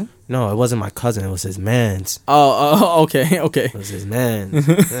your cousin? No, it wasn't my cousin. It was his man's. Oh, okay, okay. It was his man's.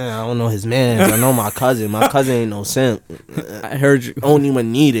 Yeah, I don't know his man's. I know my cousin. My cousin ain't no simp. I heard you. Don't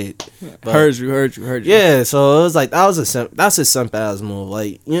even need it. But- Heard you. Yeah, so it was like that was a simp. That's a simp ass move.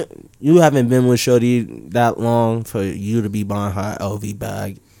 Like you haven't been with shorty that long for you to be buying her LV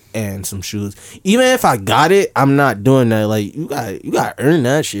bag and some shoes. Even if I got it, I'm not doing that. Like you got to earn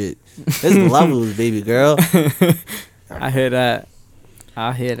that shit. There's levels, baby girl. I hear that.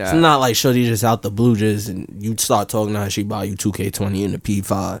 It's not like shorty just out the blue just and you start talking to her, she buy you 2K20 in the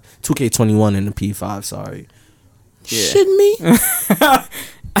P5, 2K21 in the P5. Sorry. Yeah. Shit me.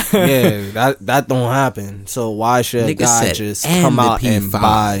 Yeah, that don't happen. So why should a Nigga guy said, just "And come the out and P5."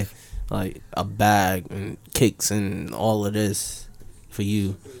 buy like a bag and kicks and all of this for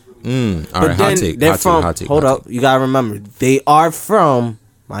you? All right, hot take. They're Hot take. from. Hot take. Hold hot up, you gotta remember they are from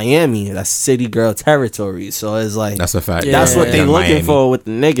Miami. That's city girl territory. So it's like That's a fact. that's what they Yeah, looking Miami. for with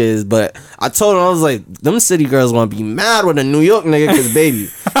the niggas. But I told them I was like, them city girls gonna be mad with a New York nigga because baby,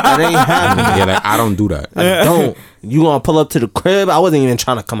 that ain't happening. Yeah, like, I don't do that. I don't. You gonna pull up to the crib? I wasn't even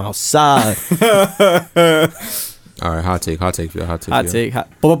trying to come outside. All right, hot take. Hot take for you. Hot take. Hot for you. take.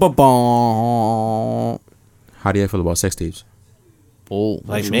 Ba-ba-ba-bom. How do you feel about sex tapes? Oh,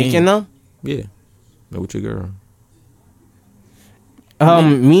 Like making them. Yeah, like with your girl.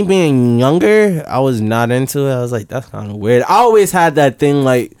 Me being younger, I was not into it. I was like, that's kind of weird. I always had that thing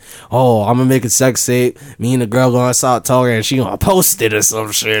like, oh, I'm gonna make a sex tape. Me and the girl gonna start talking, and she gonna post it or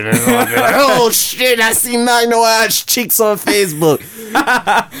some shit. And I'm like, oh shit, I see Magno ass cheeks on Facebook.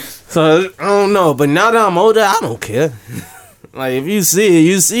 So I don't know, but now that I'm older, I don't care. Like if you see it,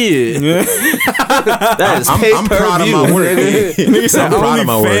 you see it. That is I'm proud of my work. I'm I'm proud of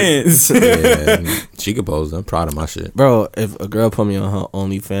my work. fans. Yeah, she can pose. I'm proud of my shit. Bro, if a girl put me on her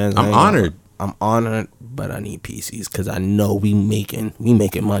OnlyFans, I'm honored. I'm honored, but I need PCs because I know we making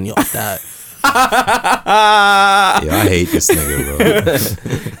money off that. Yeah, I hate this nigga,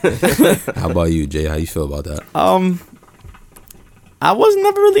 bro. How about you, Jay? How you feel about that? I was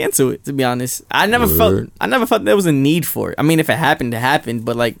never really into it, to be honest. I never felt there was a need for it. I mean, if it happened, it happened.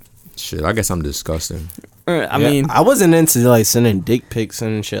 But like, Shit, I guess I'm disgusting. I mean, I wasn't into like sending dick pics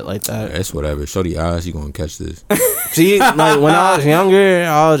and shit like that. It's whatever. Show the eyes. You gonna catch this? See, like when I was younger,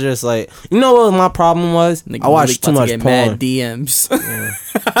 I was just like, you know what my problem was? nigga I watched too really about much to get porn. mad DMs.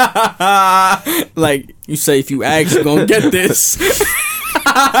 Like you say, if you ask, you gonna get this.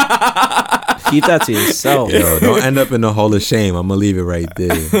 Keep that to yourself. Yo, don't end up in the hole of shame. I'm gonna leave it right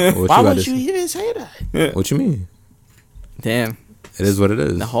there. What Why you would gotta you say? even say that? What you mean? Damn, It is what it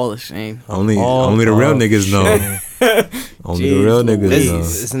is. the hall of shame. Only Oh, the real oh, niggas know. Only the Jeez real niggas Louise. know.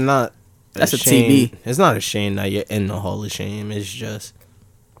 It's not. That's a shame. TB. It's not a shame that you're in the hole of shame. It's just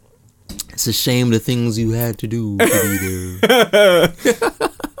It's a shame the things you had to do to be there.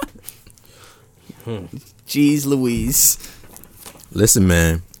 Jeez Louise. Listen,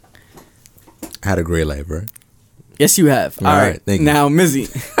 man. I had a great life, bro. Yes, you have. All All right, right. thank you. Now, Mizzy,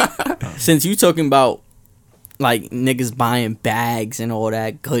 since you talking about like niggas buying bags and all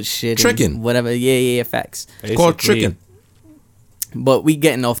that good shit, and Tricking. whatever. Yeah, facts. It's called basically- tricking. But we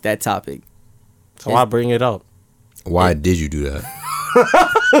getting off that topic. So I bring it up. Why did you do that?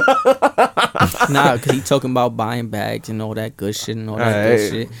 Nah, because he talking about buying bags and all that good shit and all that All good right,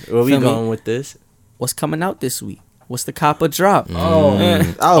 shit. where we Feel me? going with this? What's coming out this week? What's the copper drop? Oh,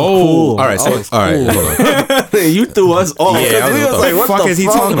 cool. All right, so Oh, all right, hold on. you threw us off. Yeah, we was what like, the what fuck the is he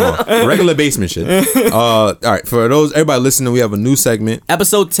fuck? talking about? Regular basement shit. All right, for those everybody listening, we have a new segment.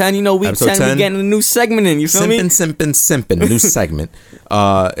 Episode 10, you know, week Episode 10, 10. we getting a new segment in, you feel me? Simpin'. New segment.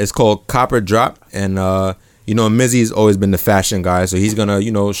 It's called Copper Drop, and you know, Mizzy's always been the fashion guy, so he's gonna,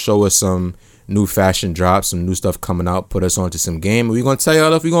 you know, show us some new fashion drops, some new stuff coming out, put us onto some game. Are we gonna tell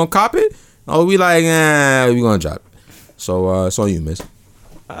y'all if we gonna cop it, or we like, we gonna drop it? So it's on you, Miss.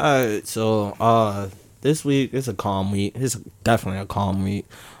 Alright, so this week it's a calm week. It's definitely a calm week.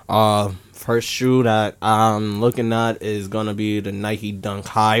 First shoe that I'm looking at is gonna be the Nike Dunk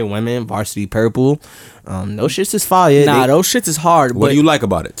High Women Varsity Purple. Those shits is fire. Nah, those shits is hard. What but do you like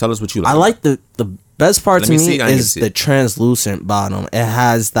about it? Tell us what you like. I like the best part Let to me me see. I can is see the it. translucent bottom. It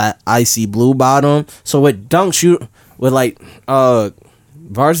has that icy blue bottom. So with dunks, with like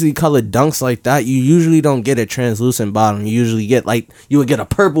varsity colored dunks like that, you usually don't get a translucent bottom. You usually get you would get a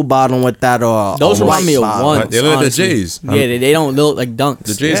purple bottom with that, or Those a remind me of white bottom. ones. They look like the honestly. Jays. Yeah, they don't look like dunks.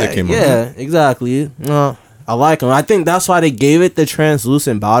 The Jays that came out. Yeah, exactly. I like them. I think that's why they gave it the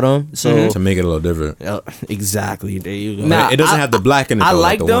translucent bottom. So To make it a little different. exactly, there you go. Nah, It doesn't I- have the black in it. I though,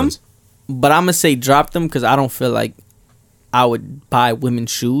 like the them, ones. but I'm gonna say drop them because I don't feel like I would buy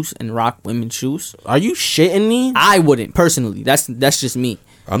women's shoes and rock women's shoes. Are you shitting me? I wouldn't personally. That's just me.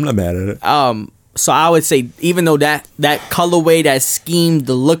 I'm not mad at it. So I would say even though that colorway, that scheme,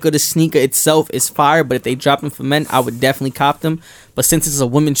 the look of the sneaker itself is fire, but if they drop them for men, I would definitely cop them. But since it's a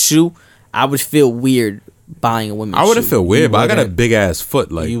women's shoe, I would feel weird buying a women's shoe. I wouldn't feel weird, but I got a wouldn't. big ass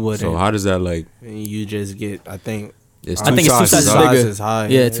foot. Like, You wouldn't. so how does that like? You just get. I think. It's I think it's two sizes bigger. Sizes high.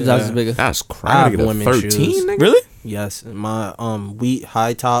 Yeah, 2 sizes bigger. That's I crazy. have Get a women's 13, shoes. nigga? Really? Yes, my wheat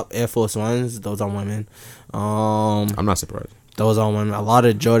high top Air Force Ones. Those are women. I'm not surprised. Those are women. A lot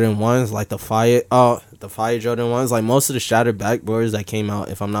of Jordan ones, like the fire Jordan ones. Like most of the shattered backboards that came out,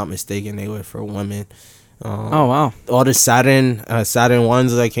 if I'm not mistaken, they were for women. Oh wow. All the Saturn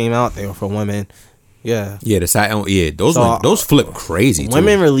ones that came out, they were for women. Yeah. Yeah, the satin. Yeah, those So, those flip crazy. Too.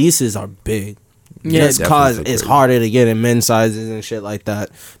 Women releases are big. Yeah, Just definitely cause flip it's crazy. harder to get in men's sizes and shit like that.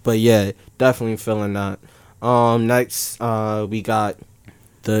 But yeah, definitely feeling that. Next, we got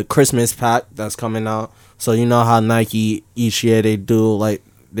the Christmas pack that's coming out. So you know how Nike each year they do like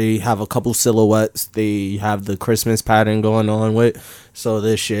they have a couple silhouettes they have the Christmas pattern going on with. So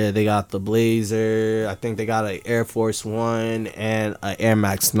this year they got the Blazer. I think they got an Air Force One and an Air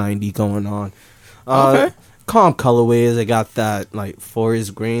Max 90 going on. Okay. Calm colorways. They got that like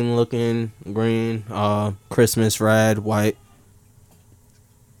forest green looking Christmas red, white.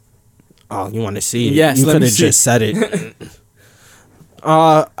 Oh, you want to see it? Yes, You let could me have see. just said it.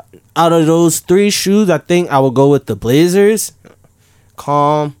 Out of those 3 shoes, I think I would go with the Blazers.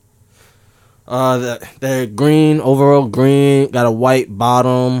 Calm. They're green, overall green. Got a white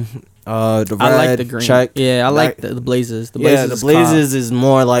bottom. The red I like the green. check. Yeah, I like That- the Blazers. The Blazers. Yeah, the is Blazers is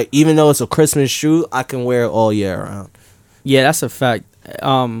more like, even though it's a Christmas shoe, I can wear it all year round. Yeah, that's a fact.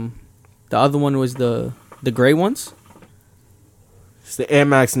 The other one was the gray ones. It's the Air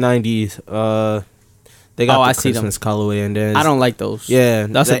Max 90s. They got Oh, the I see them. Christmas colorway, and then I don't like those. Yeah,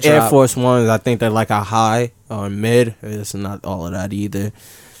 That's the a Air drop. Force Ones. I think they're like a high or mid. It's not all of that either.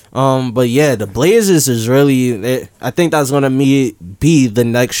 But yeah, the Blazers is really. I think that's gonna be the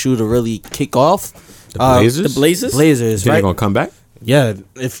next shoe to really kick off. The Blazers. The Blazers. Blazers, Think they right? gonna come back? Yeah,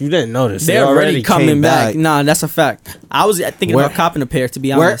 if you didn't notice, They're already coming came back. Nah, that's a fact. I was thinking We're- about copping a pair, to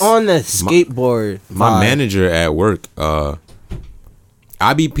be We're honest. on the skateboard. My vibe. manager at work,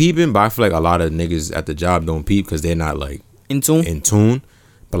 I be peeping, but I feel like a lot of niggas at the job don't peep because they're not like in tune. in tune.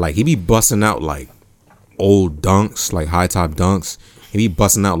 But like he be busting out like old dunks, like high top dunks. He be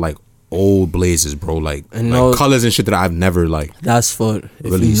busting out like old Blazers, bro. Like, And like those- colors and shit that I've never like That's for if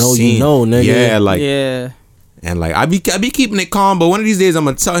really you know, seen. you know, nigga. Yeah, like Yeah. and like I be keeping it calm, but one of these days I'm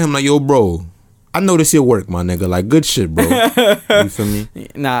gonna tell him like, yo, bro, I notice your work, my nigga. Like good shit, bro. You feel me?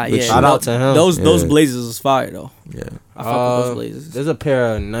 Nah, Good yeah. shout out to him. Those Yeah. Blazers is fire though. Yeah. I fuck with those Blazers. There's a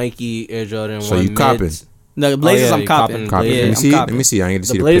pair of Nike Air Jordan. So 1 you copping? mids. No, the Blazers yeah, I'm you copping. copping Copy. Yeah, Let me I'm see. copping. Let me see. I ain't get to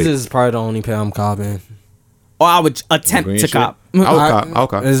The see the Blazers pic. is probably the only pair I'm copping. Or I would attempt Green to shit? cop. I would cop. I would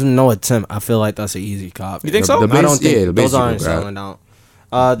cop. There's no attempt. I feel like that's an easy cop. You think so? The I don't base- think yeah, the base those you aren't can grab. selling out.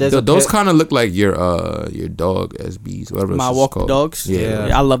 There's a Those pair- kind of look like your dog SBs, whatever. My it's Walker called. dogs.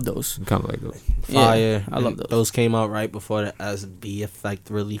 Yeah, I love those. kind of like those. fire. Yeah, I love And those. Those came out right before the SB effect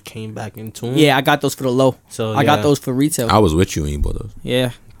really came back in tune. Yeah, I got those for the low. So I got yeah, those for retail. I was with you when you bought those.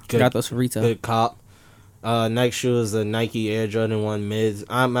 Yeah, Good. got those for retail. good cop. Next shoe is the Nike Air Jordan 1 mids.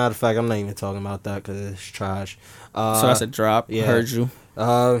 Matter of fact, I'm not even talking about that because it's trash. So that's a drop. yeah. Heard you.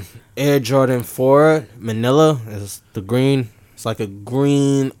 Air Jordan 4 Manila is the green. It's like a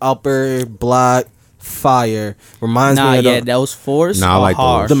green upper black fire. Reminds Nah, me of yeah, the, those fours Nah, I are like those.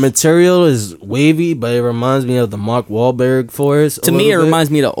 hard. the material is wavy, but it reminds me of the Mark Wahlberg fours. To me, it reminds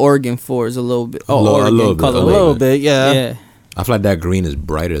me of the Oregon fours a little bit. Oh, A Oregon little bit, a colorway. little bit, yeah. Yeah. I feel like that green is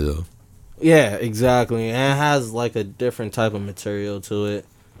brighter though. Yeah, exactly. And it has like a different type of material to it.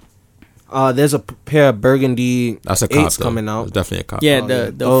 There's a pair of burgundy That's a cop 8s though. coming out. It's definitely a cop. Yeah, Oh, the yeah.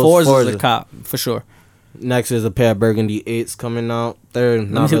 the Those fours fours is a are- cop for sure. Next is a pair of burgundy 8s coming out. They're me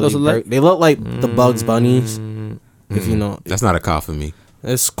not see what those really look like. they look like the Bugs Bunnies. If you know, That's not a cop for me.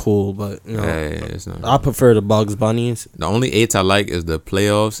 it's cool, but you know, It's not. I prefer the Bugs Bunnies. The only 8s I like is the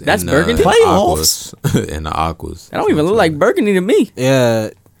playoffs. That's and burgundy? the Playoffs? aquas. And the aquas. That don't even look like burgundy to me.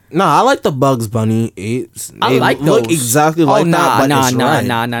 Yeah. Nah, I like the Bugs Bunny 8s. I They like look those. exactly like that, but it's red.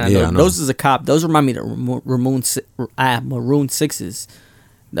 Nah. Yeah, I know. Those is a cop. Those remind me of the maroon 6s.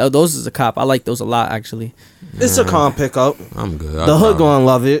 No, those is a cop. I like those a lot, actually. It's a calm pickup. I'm good. The hood gonna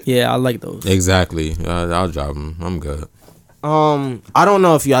love it. Yeah, I like those. Exactly. I'll drop them. I'm good. I don't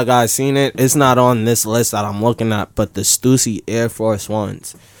know if y'all guys seen it. It's not on this list that I'm looking at, but the Stussy Air Force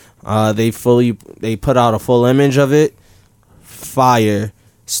Ones. They put out a full image of it. Fire.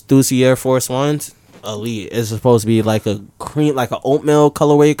 Stussy Air Force Ones. Elite. It's supposed to be like a cream, like an oatmeal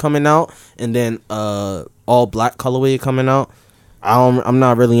colorway coming out, and then all black colorway coming out. I'm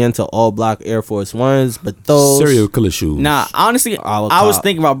not really into all black Air Force Ones, but those Serial killer shoes. Nah, honestly, I will I was cop.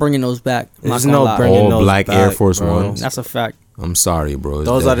 thinking about bringing those back. I'm not There's gonna no lie. bringing All those black back, Air Force bro. Ones. That's a fact. I'm sorry, bro. It's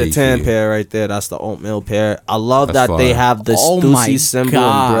Those dead are the hate 10 for you. pair right there. That's the oatmeal pair. I love That's that they fire. have the Oh my Stussy symbol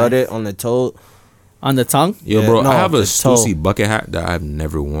God. embroidered on the toe. On the tongue? Yo, Yeah, bro, no, I have a the toe. Stussy bucket hat that I've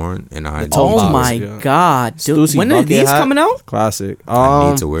never worn, and I toe Oh box, my yeah. god, dude! Stussy When are bucket these hat. coming out? Classic. I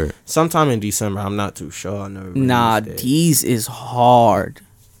need to wear it. Sometime in December. I'm not too sure. I never. really Nah, used it. these is hard.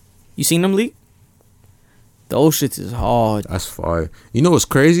 You seen them leak? Those shits is hard. That's fire. You know what's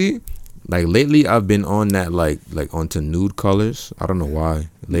crazy? Like lately, I've been on that like onto nude colors. I don't know why.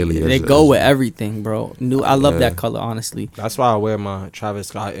 Lately, They go with everything, bro. I love that color, honestly. That's why I wear my Travis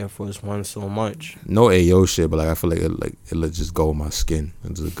Scott Air Force One so much. no AO shit, but like I feel like it'll just go with my skin.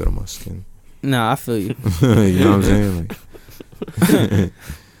 It just good on my skin. Nah, I feel you. You know what I'm saying? Like,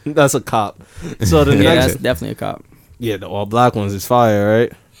 That's a cop. So the Yeah, next, that's definitely a cop. yeah, the all black ones is fire,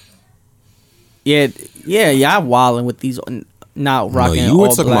 right? Yeah, I'm wilding with these. Not rocking. you were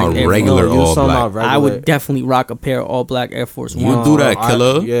all talking black about Air regular Force. you was all talking black. about regular. I would definitely rock a pair of all black Air Force You One. do that,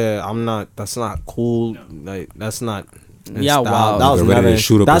 killer? Yeah, I'm not. That's not cool. Like that's not. in Yeah, style. wow. That was You're ready to never.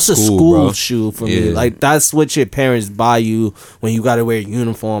 shoot up That's a a school, school bro. shoe for me. Yeah. Like that's what your parents buy you when you gotta wear a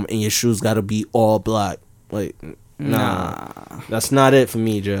uniform and your shoes gotta be all black. Like nah. That's not it for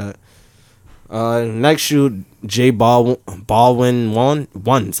me, Jack. Next shoe, J Baldwin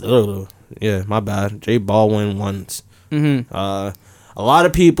ones. Ugh. Yeah, my bad. J Baldwin ones. Mm-hmm. A lot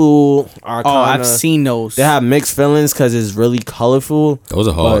of people are. Oh, I've kinda- seen those. They have mixed feelings because it's really colorful. Those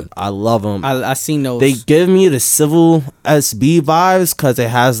are hard. But I love them. I seen those. They give me the Civil SB vibes because it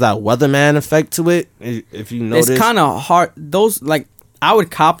has that Weatherman effect to it. If you notice, It's kind of hard. Those like I would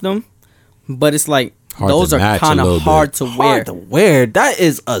cop them, but it's like Hard those to are match a kind little of bit. hard to wear. hard to wear. That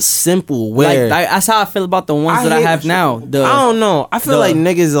is a simple wear. Like that's how I feel about the ones that I hate- have now. The I don't know. I feel the- like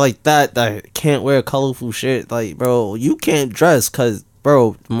niggas like that can't wear colorful shit. Like, bro, you can't dress because,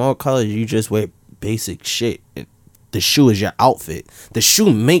 bro, the more colors you just wear basic shit. The shoe is your outfit. The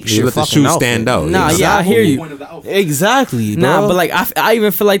shoe makes You your let the fucking shoe outfit. stand out. Nah, Exactly. yeah, I hear you. Point of the outfit. Exactly, bro. Nah, but like I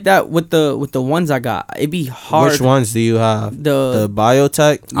even feel like that with the ones I got. It'd be hard. Which ones do you have? The-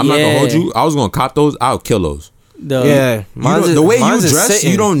 biotech. I'm not gonna hold Yeah. you. I was gonna cop those. I'll kill those. Yeah, The way you mine's is dress,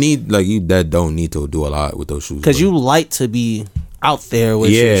 sitting. you don't need don't need to do a lot with those shoes. Because bro. you like to be out there with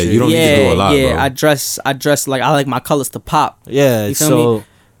Yeah, your shit. you don't need to do a lot, yeah. bro. I dress like I like my colors to pop. Yeah, You feel so me?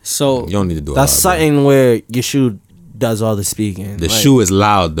 So You don't need to do a that's lot. bro. something where your shoe does all the speaking. The Like, shoe is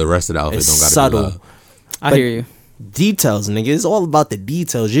loud. The rest of the outfit it's don't gotta subtle. be loud. I But- hear you. Details, nigga. It's all about the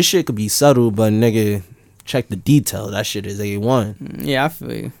details. Your shit could be subtle, but nigga, check the detail. That shit is A1. Yeah, I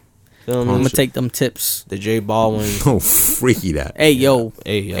feel you. Feel I'm me? gonna take them tips. The J Baldwin. Oh, freaky that. Hey yo,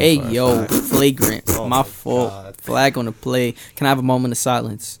 Hey, yo, flagrant. Oh my my fault. God. Flag on the play. Can I have a moment of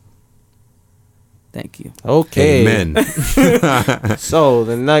silence? Thank you. Okay. Amen. So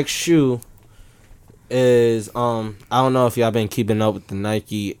the next shoe is I don't know if y'all been keeping up with the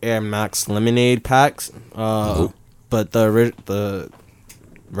Nike Air Max Lemonade packs. Nope. But the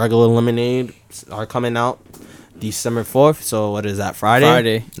regular lemonade are coming out December 4th. So what is that,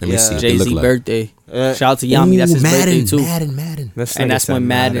 Friday? Let me see what they Jay look Z like. birthday. Yeah. Shout out to Yami. That's his birthday too. Madden. This And nigga that's said when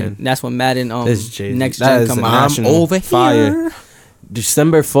Madden. That's when Madden. This is Jay-Z. Next That gen is come a out. national over fire. here.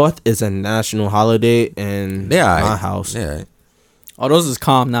 December 4th is a national holiday in my house. Yeah. Oh, those is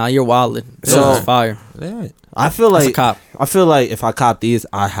calm now. You're wildin'. Those So- is fire. Yeah. I feel That's a like cop. I feel like if I cop these,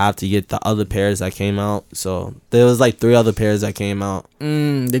 I have to get the other pairs that came out. So there was like 3 other pairs that came out.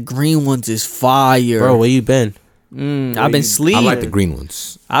 The green ones is fire. Bro, where you been? I've been sleep. I like the green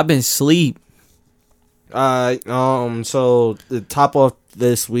ones. I've been sleep. So the top of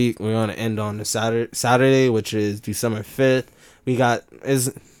this week, we're gonna end on the Saturday, which is December 5th. We got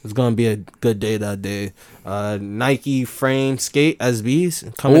It's gonna be a good day that day. Nike frame skate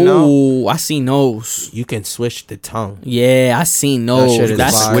SBs coming out. Oh, I seen those. You can switch the tongue. Yeah, I seen That those. shit is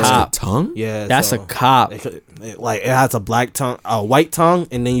That's a fire. Switch the cop. tongue? Yeah, That's so a cop. it has a black tongue, a white tongue,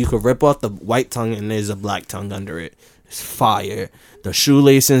 and then you could rip off the white tongue, and there's a black tongue under it. It's fire. The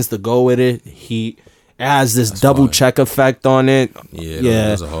shoelaces to go with it. It has this double fire. check effect on it. Yeah,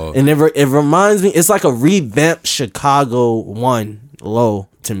 those are hard. And it reminds me. It's like a revamped Chicago one low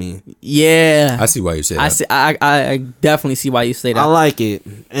to me. Yeah, I see why you say that. I see. I definitely see why you say I that. like it,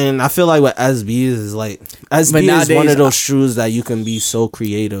 and I feel like with SBs is like But SB is one nowadays, of those shoes that you can be so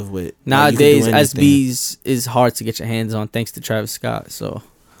creative with. Like, you can Nowadays, do anything. SBs is hard to get your hands on thanks to Travis Scott. So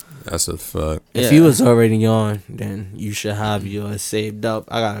That's a fuck. If yeah. you was already on, then you should have yours saved up.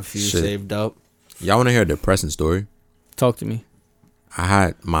 I got a few Shit. saved up. Y'all want to hear a depressing story? talk to me. I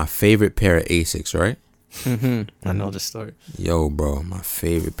had my favorite pair of Asics, right? I know the story. Yo, bro, my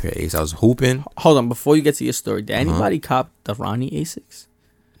favorite pair of Asics. I was hooping. Hold on, before you get to your story, did anybody cop the Ronnie Asics?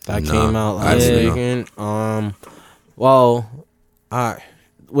 That Nah, came out I last didn't know. weekend. Well,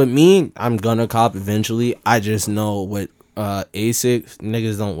 with me, I'm gonna cop eventually. I just know with Asics,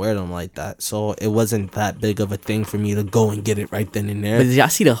 niggas don't wear them like that, so it wasn't that big of a thing for me to go and get it right then and But there. did y'all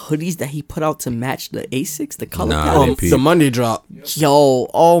see the hoodies that he put out to match the Asics, the color Nah, I palette? didn't peep. The Monday drop. Yo,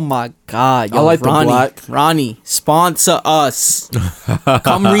 oh my God. Yo, I like the Ronnie, black. Ronnie, sponsor us.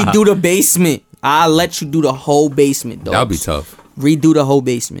 Come redo the basement. I'll let you do the whole basement, dog. That'll be tough. Redo the whole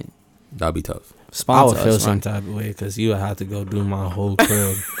basement. That'll be tough. I Sponsor would feel us, some Ronnie. type of way because you would have to go do my whole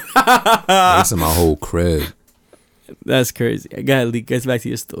crib. That's in my whole crib. That's crazy. I gotta leak. Get back to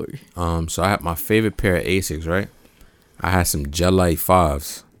your story. So I had my favorite pair of Asics, right? I had some Gel Light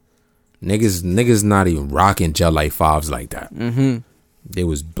 5s. Niggas not even rocking Gel Light 5s like that. Mm-hmm. They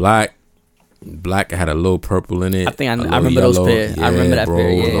was black. Black had a little purple in it. I think I a little remember those yellow. pair. I remember that bro, pair,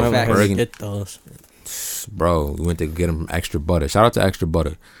 yeah, a little in fact. burgundy. Get those. Bro, we went to get them extra butter. Shout out to Extra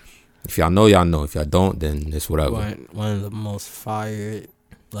Butter. If y'all know, y'all know. If y'all don't, then it's whatever. One of the most fire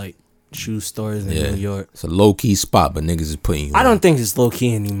like shoe stores in Yeah. New York. It's a low key spot, but niggas is putting you I on. don't think it's low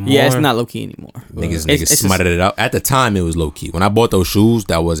key anymore. Yeah, it's not low key anymore. Niggas It's smarted it out. At the time, it was low key. When I bought those shoes,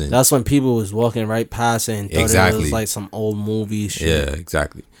 that wasn't. That's when people was walking right past it and thought it Exactly. was like some old movie shit. Yeah,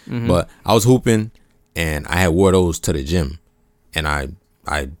 exactly. But I was hooping, and I had wore those to the gym, and I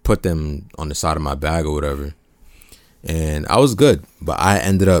put them on the side of my bag or whatever, and I was good. But I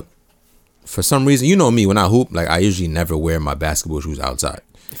ended up, for some reason, you know me, when I hoop, like I usually never wear my basketball shoes outside.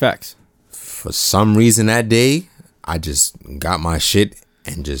 Facts. For some reason that day, I just got my shit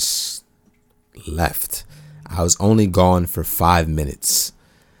and just left. I was only gone for 5 minutes,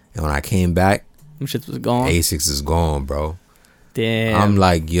 and when I came back, Them shits was gone. Asics is gone, bro. Damn. I'm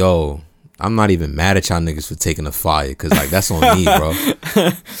like, yo, I'm not even mad at y'all niggas for taking the fire, because like that's on me, bro.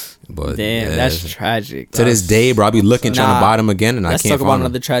 But Damn, yeah, that's tragic. to this day, bro, I be looking trying Nah, to buy them again, and I Let's can't talk about find them.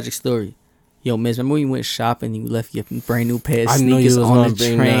 another tragic story. Yo, Miz, remember when you went shopping and you left your brand new pair of I knew you sneakers was on gonna the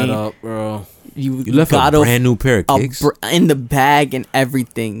bring train? that up, bro. You left got a off brand new pair of kicks. in the bag and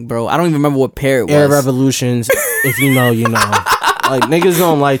everything, bro. I don't even remember what pair it was. Air Revolutions. If you know, you know. Like niggas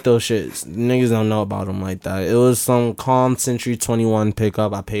don't like those shits. Niggas don't know about them like that. It was some Calm Century 21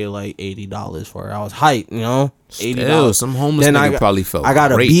 pickup. I paid like $80 for it. I was hyped, you know. $80. Ew, some homeless Then nigga probably felt I got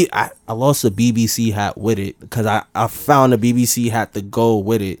great. I lost a BBC hat with it because I found a BBC hat to go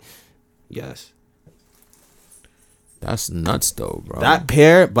with it. Yes. That's nuts, though, bro. That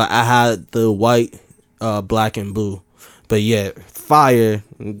pair, but I had the white, black and blue. But yeah, fire.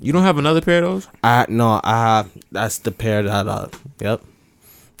 You don't have another pair of those? I have. That's the pair that. Yep,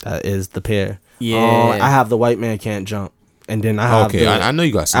 that is the pair. Yeah. I have the White Man Can't Jump, and then I have. Okay, I know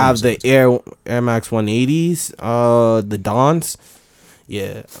you got some. I have the Air Max 180s. The Dons.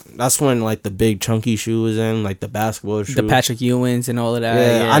 Yeah, that's when like the big chunky shoe was in, like the basketball shoe. The Patrick Ewings and all of that.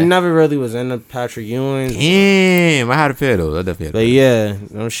 Yeah, I never really was into Patrick Ewing. Damn, I had a pair of those. I definitely had a But pair. yeah,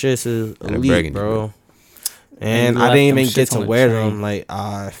 them shits is And a elite, burgundy, bro. And And you I left didn't them even get shits to on the wear train. them. Like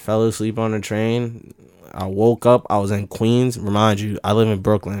I fell asleep on the train. I woke up. I was in Queens. Remind you, I live in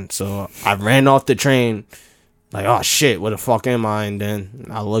Brooklyn, so I ran off the train. Like, oh shit, where the fuck am I? And then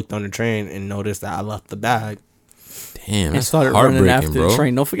I looked on the train and noticed that I left the bag. Damn, And that's started running after heartbreaking, bro. the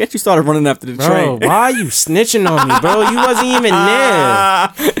train. Don't forget you started running after the Bro, train. why are you snitching on me, bro? You wasn't even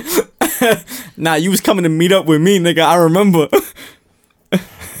there. Nah, you was coming to meet up with me, nigga. I remember.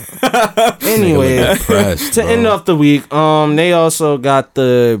 Anyway, Depressed, to bro. end off the week, they also got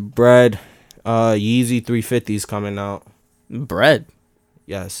the bread Yeezy 350s coming out. Bread.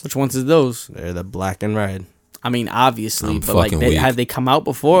 Yes, Which ones is those? they're the black and red. I mean, obviously, I'm but like, fucking weak. have they come out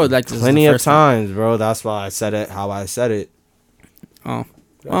before? Or like, this is Plenty the of first time? times, bro. That's why I said it how I said it. Oh,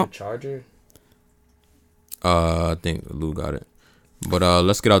 Well, charger. I think Lou got it. But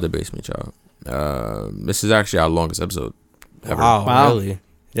let's get out the basement, y'all. This is actually our longest episode ever. Wow, really?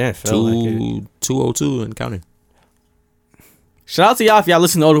 Yeah, feel like it. 202 and counting. shout out to y'all if y'all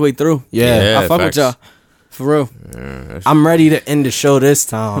listen all the way through. Yeah, I fuck facts. with y'all. For real. I'm ready to end the show this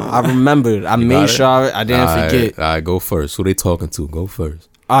time. I remembered. I made got it? sure I didn't forget. All right, go first. Who they talking to? Go first.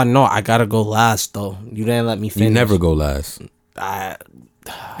 No, I gotta go last though. You didn't let me finish. You never go last. I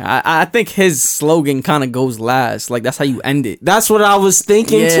think his slogan kind of goes last. Like, that's how you end it. That's what I was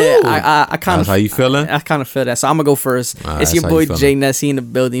thinking Yeah, too. I kind That's of. how you feeling? I kind of feel that. So I'm gonna go first. Alright, It's your that's how boy you feeling. Jay Ness. He in the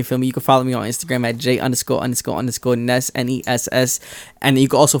building. You feel me? You can follow me on Instagram at J___Ness NESS, and you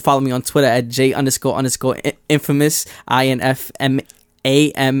can also follow me on Twitter at J__infamous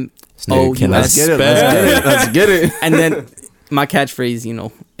INFMAMOUS. Let's get it. Let's get it. And then my catchphrase, you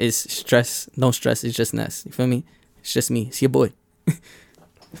know, is stress. No stress. It's just Ness. You feel me? It's just me. It's your boy.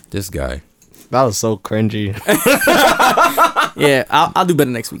 This guy. That was so cringy. Yeah, I'll do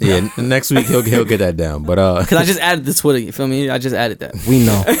better next week. Yeah, next week he'll get that down. But Cause I just added the Twitter. You feel me? I just added that. We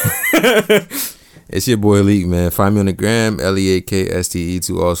know. it's your boy Leak, man. Find me on the gram, LEAKSTE,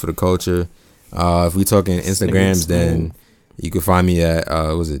 2 R's for the culture. If we talking Instagrams, then you can find me at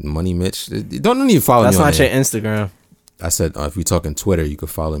was it Money Mitch? Don't even follow That's me on not your there. Instagram. I said if we talking Twitter, you can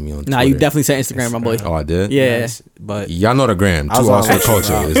follow me on Twitter. Nah, you definitely said Instagram, my boy. Oh, I did? Yeah. Yes, but Y'all know the gram. I 2 was R's for on the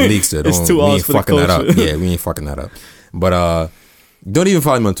culture. Instagram. It's Leakster. It's 2 we R's ain't for the fucking that up. culture. Yeah, we ain't fucking that up. But don't even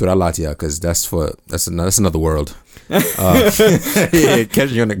follow me on Twitter. I'll lie to y'all because that's another world. Yeah, catch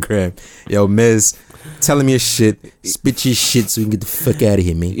me on the gram. Yo, Miz, telling me a shit, spit your shit so we can get the fuck out of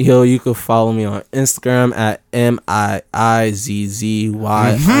here, man. yo, you can follow me on Instagram at MIIZZY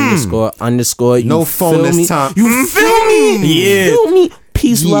 __. No You phone feel this me? time. You feel me? Yeah. You feel me?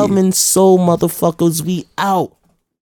 Peace, Yeah. love, and soul, motherfuckers. We out.